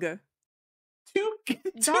 Dog. 2K.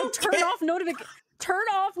 Dog, turn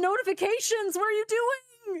off notifications. What are you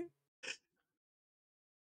doing?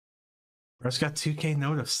 Bro's got 2K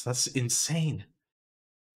notice. That's insane.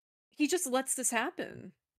 He just lets this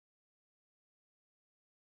happen.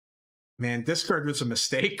 Man, Discord was a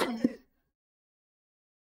mistake.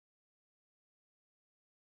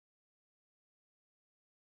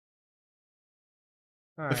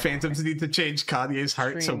 The Phantoms need to change Kanye's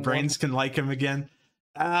heart so Brains can like him again.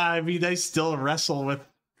 I mean, I still wrestle with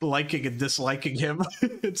liking and disliking him.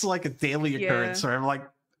 It's like a daily occurrence where I'm like,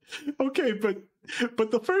 okay, but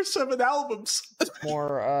the first 7 albums.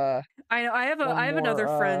 More. I have another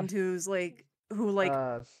friend who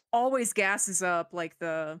always gasses up like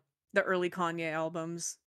the early Kanye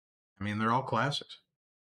albums. I mean, they're all classics.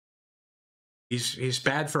 He's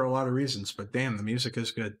bad for a lot of reasons, but damn, the music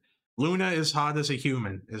is good. Luna is hot as a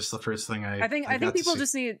human is the first thing I think people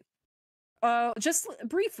just need just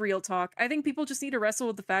brief real talk. I think people just need to wrestle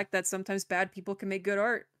with the fact that sometimes bad people can make good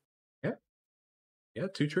art. Yeah,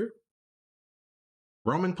 too true.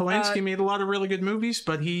 Roman Polanski made a lot of really good movies,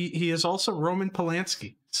 but he is also Roman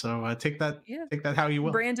Polanski. So take that how you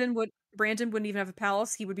will. Brandon wouldn't even have a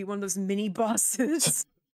palace. He would be one of those mini bosses.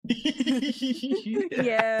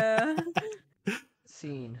 Yeah.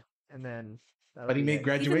 Scene and then. But he made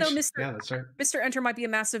Graduation. Even though yeah, that's right. Mr. Enter might be a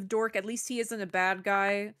massive dork, at least he isn't a bad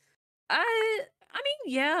guy. I mean,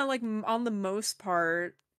 yeah, like on the most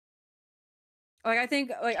part. Like I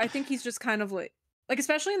think he's just kind of like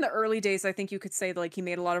especially in the early days, I think you could say that like he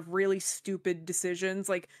made a lot of really stupid decisions,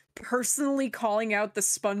 like personally calling out the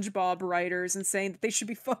SpongeBob writers and saying that they should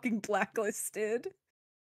be fucking blacklisted.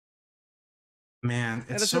 Man,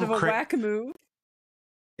 it's so sort of a whack move.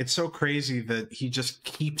 It's so crazy that he just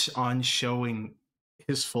keeps on showing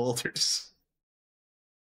his folders.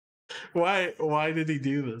 Why did he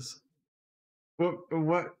do this?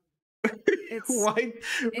 What? Why?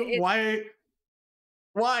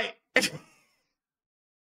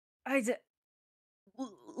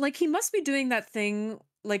 Like he must be doing that thing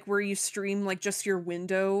like where you stream like just your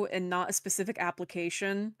window and not a specific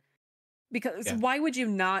application. Because why would you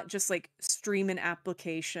not just like stream an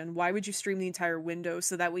application? Why would you stream the entire window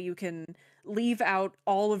so that way you can leave out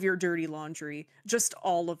all of your dirty laundry, just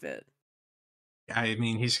all of it? I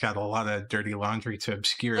mean, he's got a lot of dirty laundry to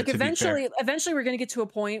obscure. Like eventually we're gonna get to a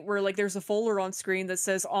point where like there's a folder on screen that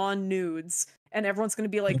says "on nudes," and everyone's gonna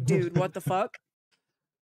be like, "Dude, what the fuck?"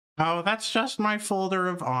 Oh, that's just my folder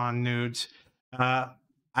of on nudes. I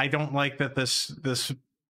don't like that this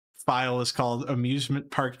file is called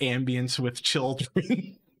amusement park ambience with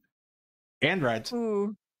children and rides.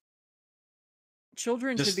 Ooh.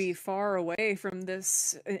 Children should be far away from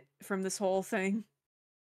this whole thing.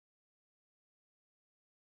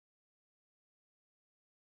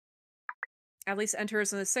 At least Enter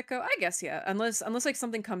is a sicko? I guess, yeah. Unless like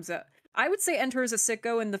something comes up. I would say Enter is a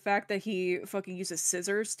sicko in the fact that he fucking uses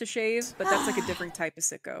scissors to shave, but that's like a different type of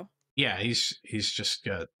sicko. Yeah, he's just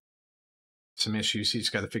got some issues he's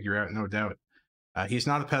got to figure out, no doubt. He's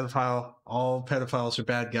not a pedophile. All pedophiles are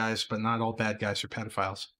bad guys, but not all bad guys are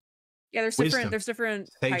pedophiles. Yeah, there's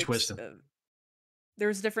different Sage types wisdom.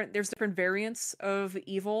 There's different variants of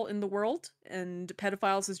evil in the world, and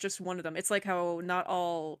pedophiles is just one of them. It's like how not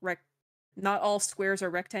all squares are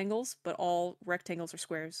rectangles, but all rectangles are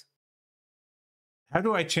squares. How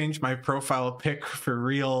do I change my profile pic for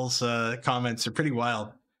Real's comments? Are pretty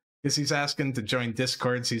wild. Because he's asking to join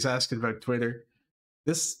Discords, he's asking about Twitter.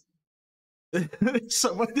 This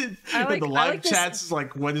someone in the live chats is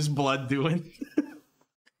like, what is Blood doing?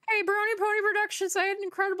 Hey, Brony Pony Productions, I had an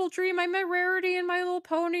incredible dream. I met Rarity and My Little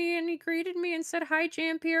Pony, and he greeted me and said, hi,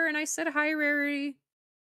 Jampier, and I said, hi, Rarity.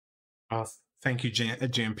 Oh, thank you,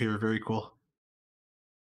 Jampier. Very cool.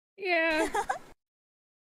 Yeah.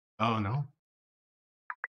 Oh, no.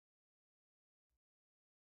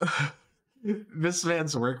 This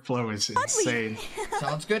man's workflow is insane.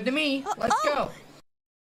 Sounds good to me. Let's go.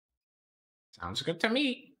 Sounds good to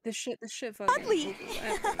me. This shit fucking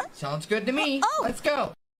Sounds good to me. Let's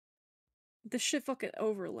go. This shit fucking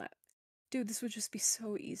overlap. Dude, this would just be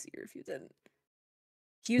so easier if you didn't.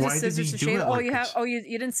 Use Why a scissors did to he do shave. it Oh, like you have. this? Oh, you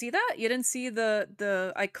didn't see that? You didn't see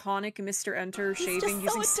the iconic Mr. Enter shaving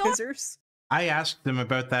using scissors? I asked him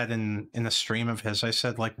about that in a stream of his. I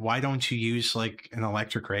said, like, why don't you use like an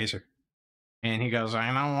electric razor? And he goes, I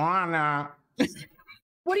don't wanna.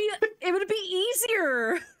 What do you? It would be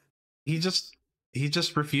easier. He just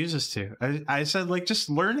refuses to. I said, like, just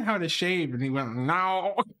learn how to shave, and he went,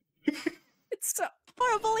 no. It's so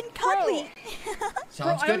horrible and cuddly.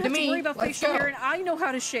 Sounds I good don't to have me. to worry about Let's facial go. hair, and I know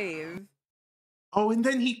how to shave. Oh, and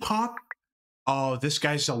then he oh, this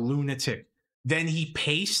guy's a lunatic. Then he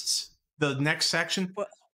pastes the next section. What?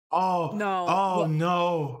 Oh No. Oh What?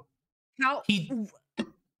 no. How?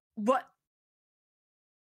 What?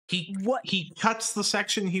 He cuts the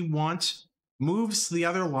section he wants, moves the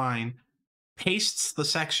other line, pastes the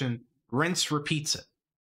section, rinse, repeats it.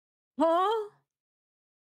 Huh?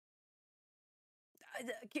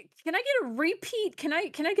 Can I get a repeat? Can I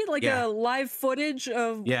get like Yeah. a live footage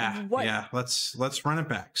of what? Yeah. Let's run it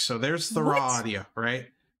back. So there's the raw audio, right?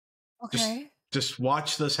 Okay. Just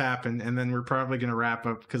watch this happen, and then we're probably gonna wrap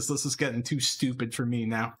up because this is getting too stupid for me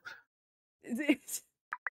now.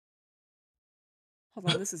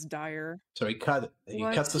 Hold on, this is dire. So he cut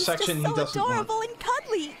What? the He's section he just so doesn't want. adorable and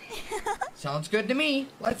cuddly. Sounds good to me.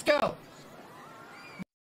 Let's go.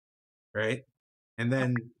 Right? And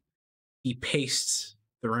then he pastes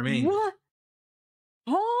the remaining. What?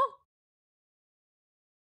 Huh?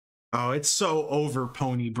 Oh, it's so over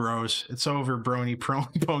Pony Bros. It's over Pony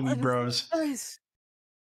Bros.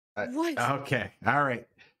 What? Okay. All right.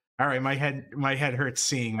 My head hurts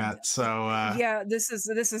seeing that. So Yeah, this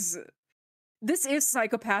is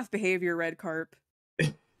psychopath behavior, Red Carp.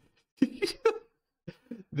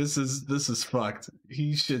 this is fucked.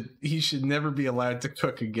 He should never be allowed to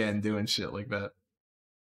cook again doing shit like that.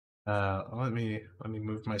 Let me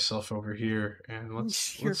move myself over here, and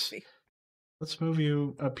let's move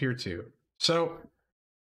you up here too. So,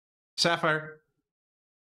 Sapphire.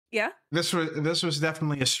 Yeah. This was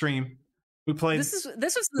definitely a stream. We played. This was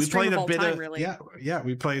the stream of all time, really. Yeah.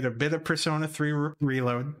 We played a bit of Persona 3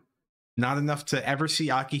 Reload. Not enough to ever see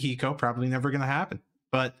Akihiko. Probably never gonna happen.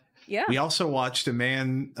 But yeah, we also watched a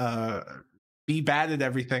man be bad at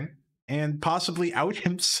everything and possibly out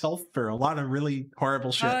himself for a lot of really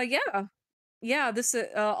horrible shit. Yeah. This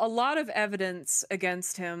a lot of evidence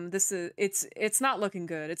against him. It's not looking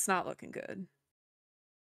good. It's not looking good.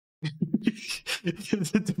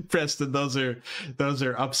 Preston, those are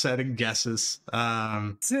upsetting guesses.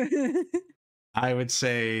 I would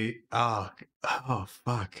say, oh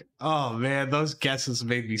fuck, oh man, those guesses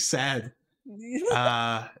made me sad. In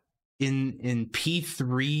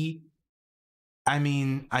P3, I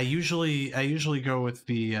mean, I usually go with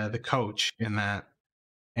the coach in that,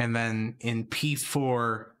 and then in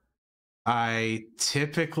P4, I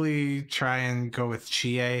typically try and go with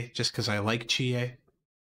Chie just because I like Chie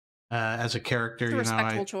as a character. It's a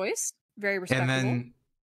respectable choice, very respectable. And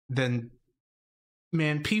then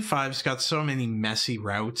man, P5's got so many messy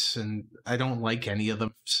routes, and I don't like any of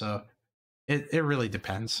them. So it really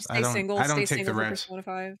depends. I don't take the routes.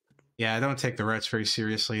 Yeah, I don't take the routes very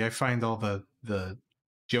seriously. I find all the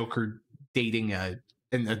Joker dating and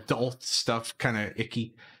adult stuff kind of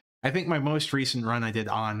icky. I think my most recent run I did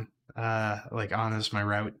on is my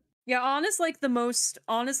route. Yeah, On is like the most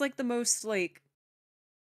like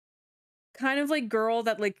kind of like girl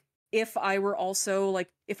that like if I were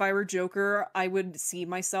Joker, I would see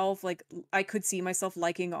myself I could see myself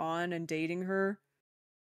liking On and dating her.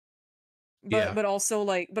 But also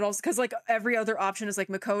because like every other option is like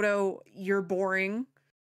Makoto, you're boring.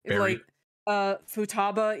 Very. Like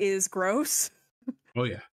Futaba is gross. Oh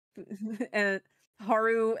yeah. And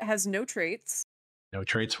Haru has no traits. No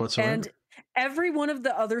traits whatsoever. And every one of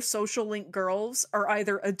the other social link girls are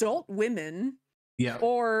either adult women,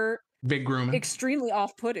 or big grooming, extremely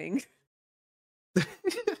off-putting.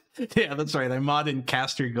 Yeah, that's right. I modded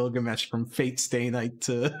Caster Gilgamesh from Fate Stay Night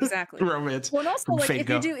to romance. Well, and also like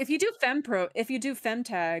if you do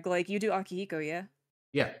femtag, like you do Akihiko, yeah.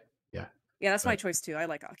 Yeah. Yeah, that's my choice too. I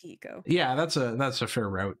like Akihiko. Yeah, that's a fair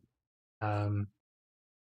route.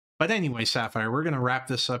 But anyway, Sapphire, we're going to wrap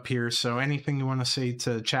this up here. So anything you want to say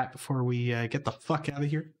to chat before we get the fuck out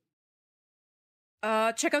of here?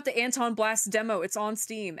 Check out the Anton Blast demo. It's on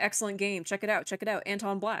Steam. Excellent game. Check it out. Check it out.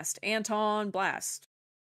 Anton Blast. Anton Blast.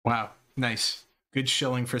 Wow. Nice. Good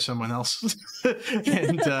shilling for someone else.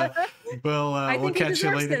 And we'll catch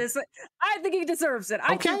you later. I think he deserves it.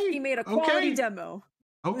 I think he made a quality demo.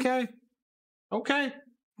 Okay.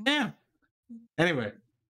 Yeah. Anyway,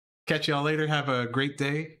 catch y'all later. Have a great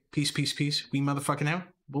day. Peace, peace, peace. We motherfucking out.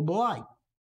 Bye-bye.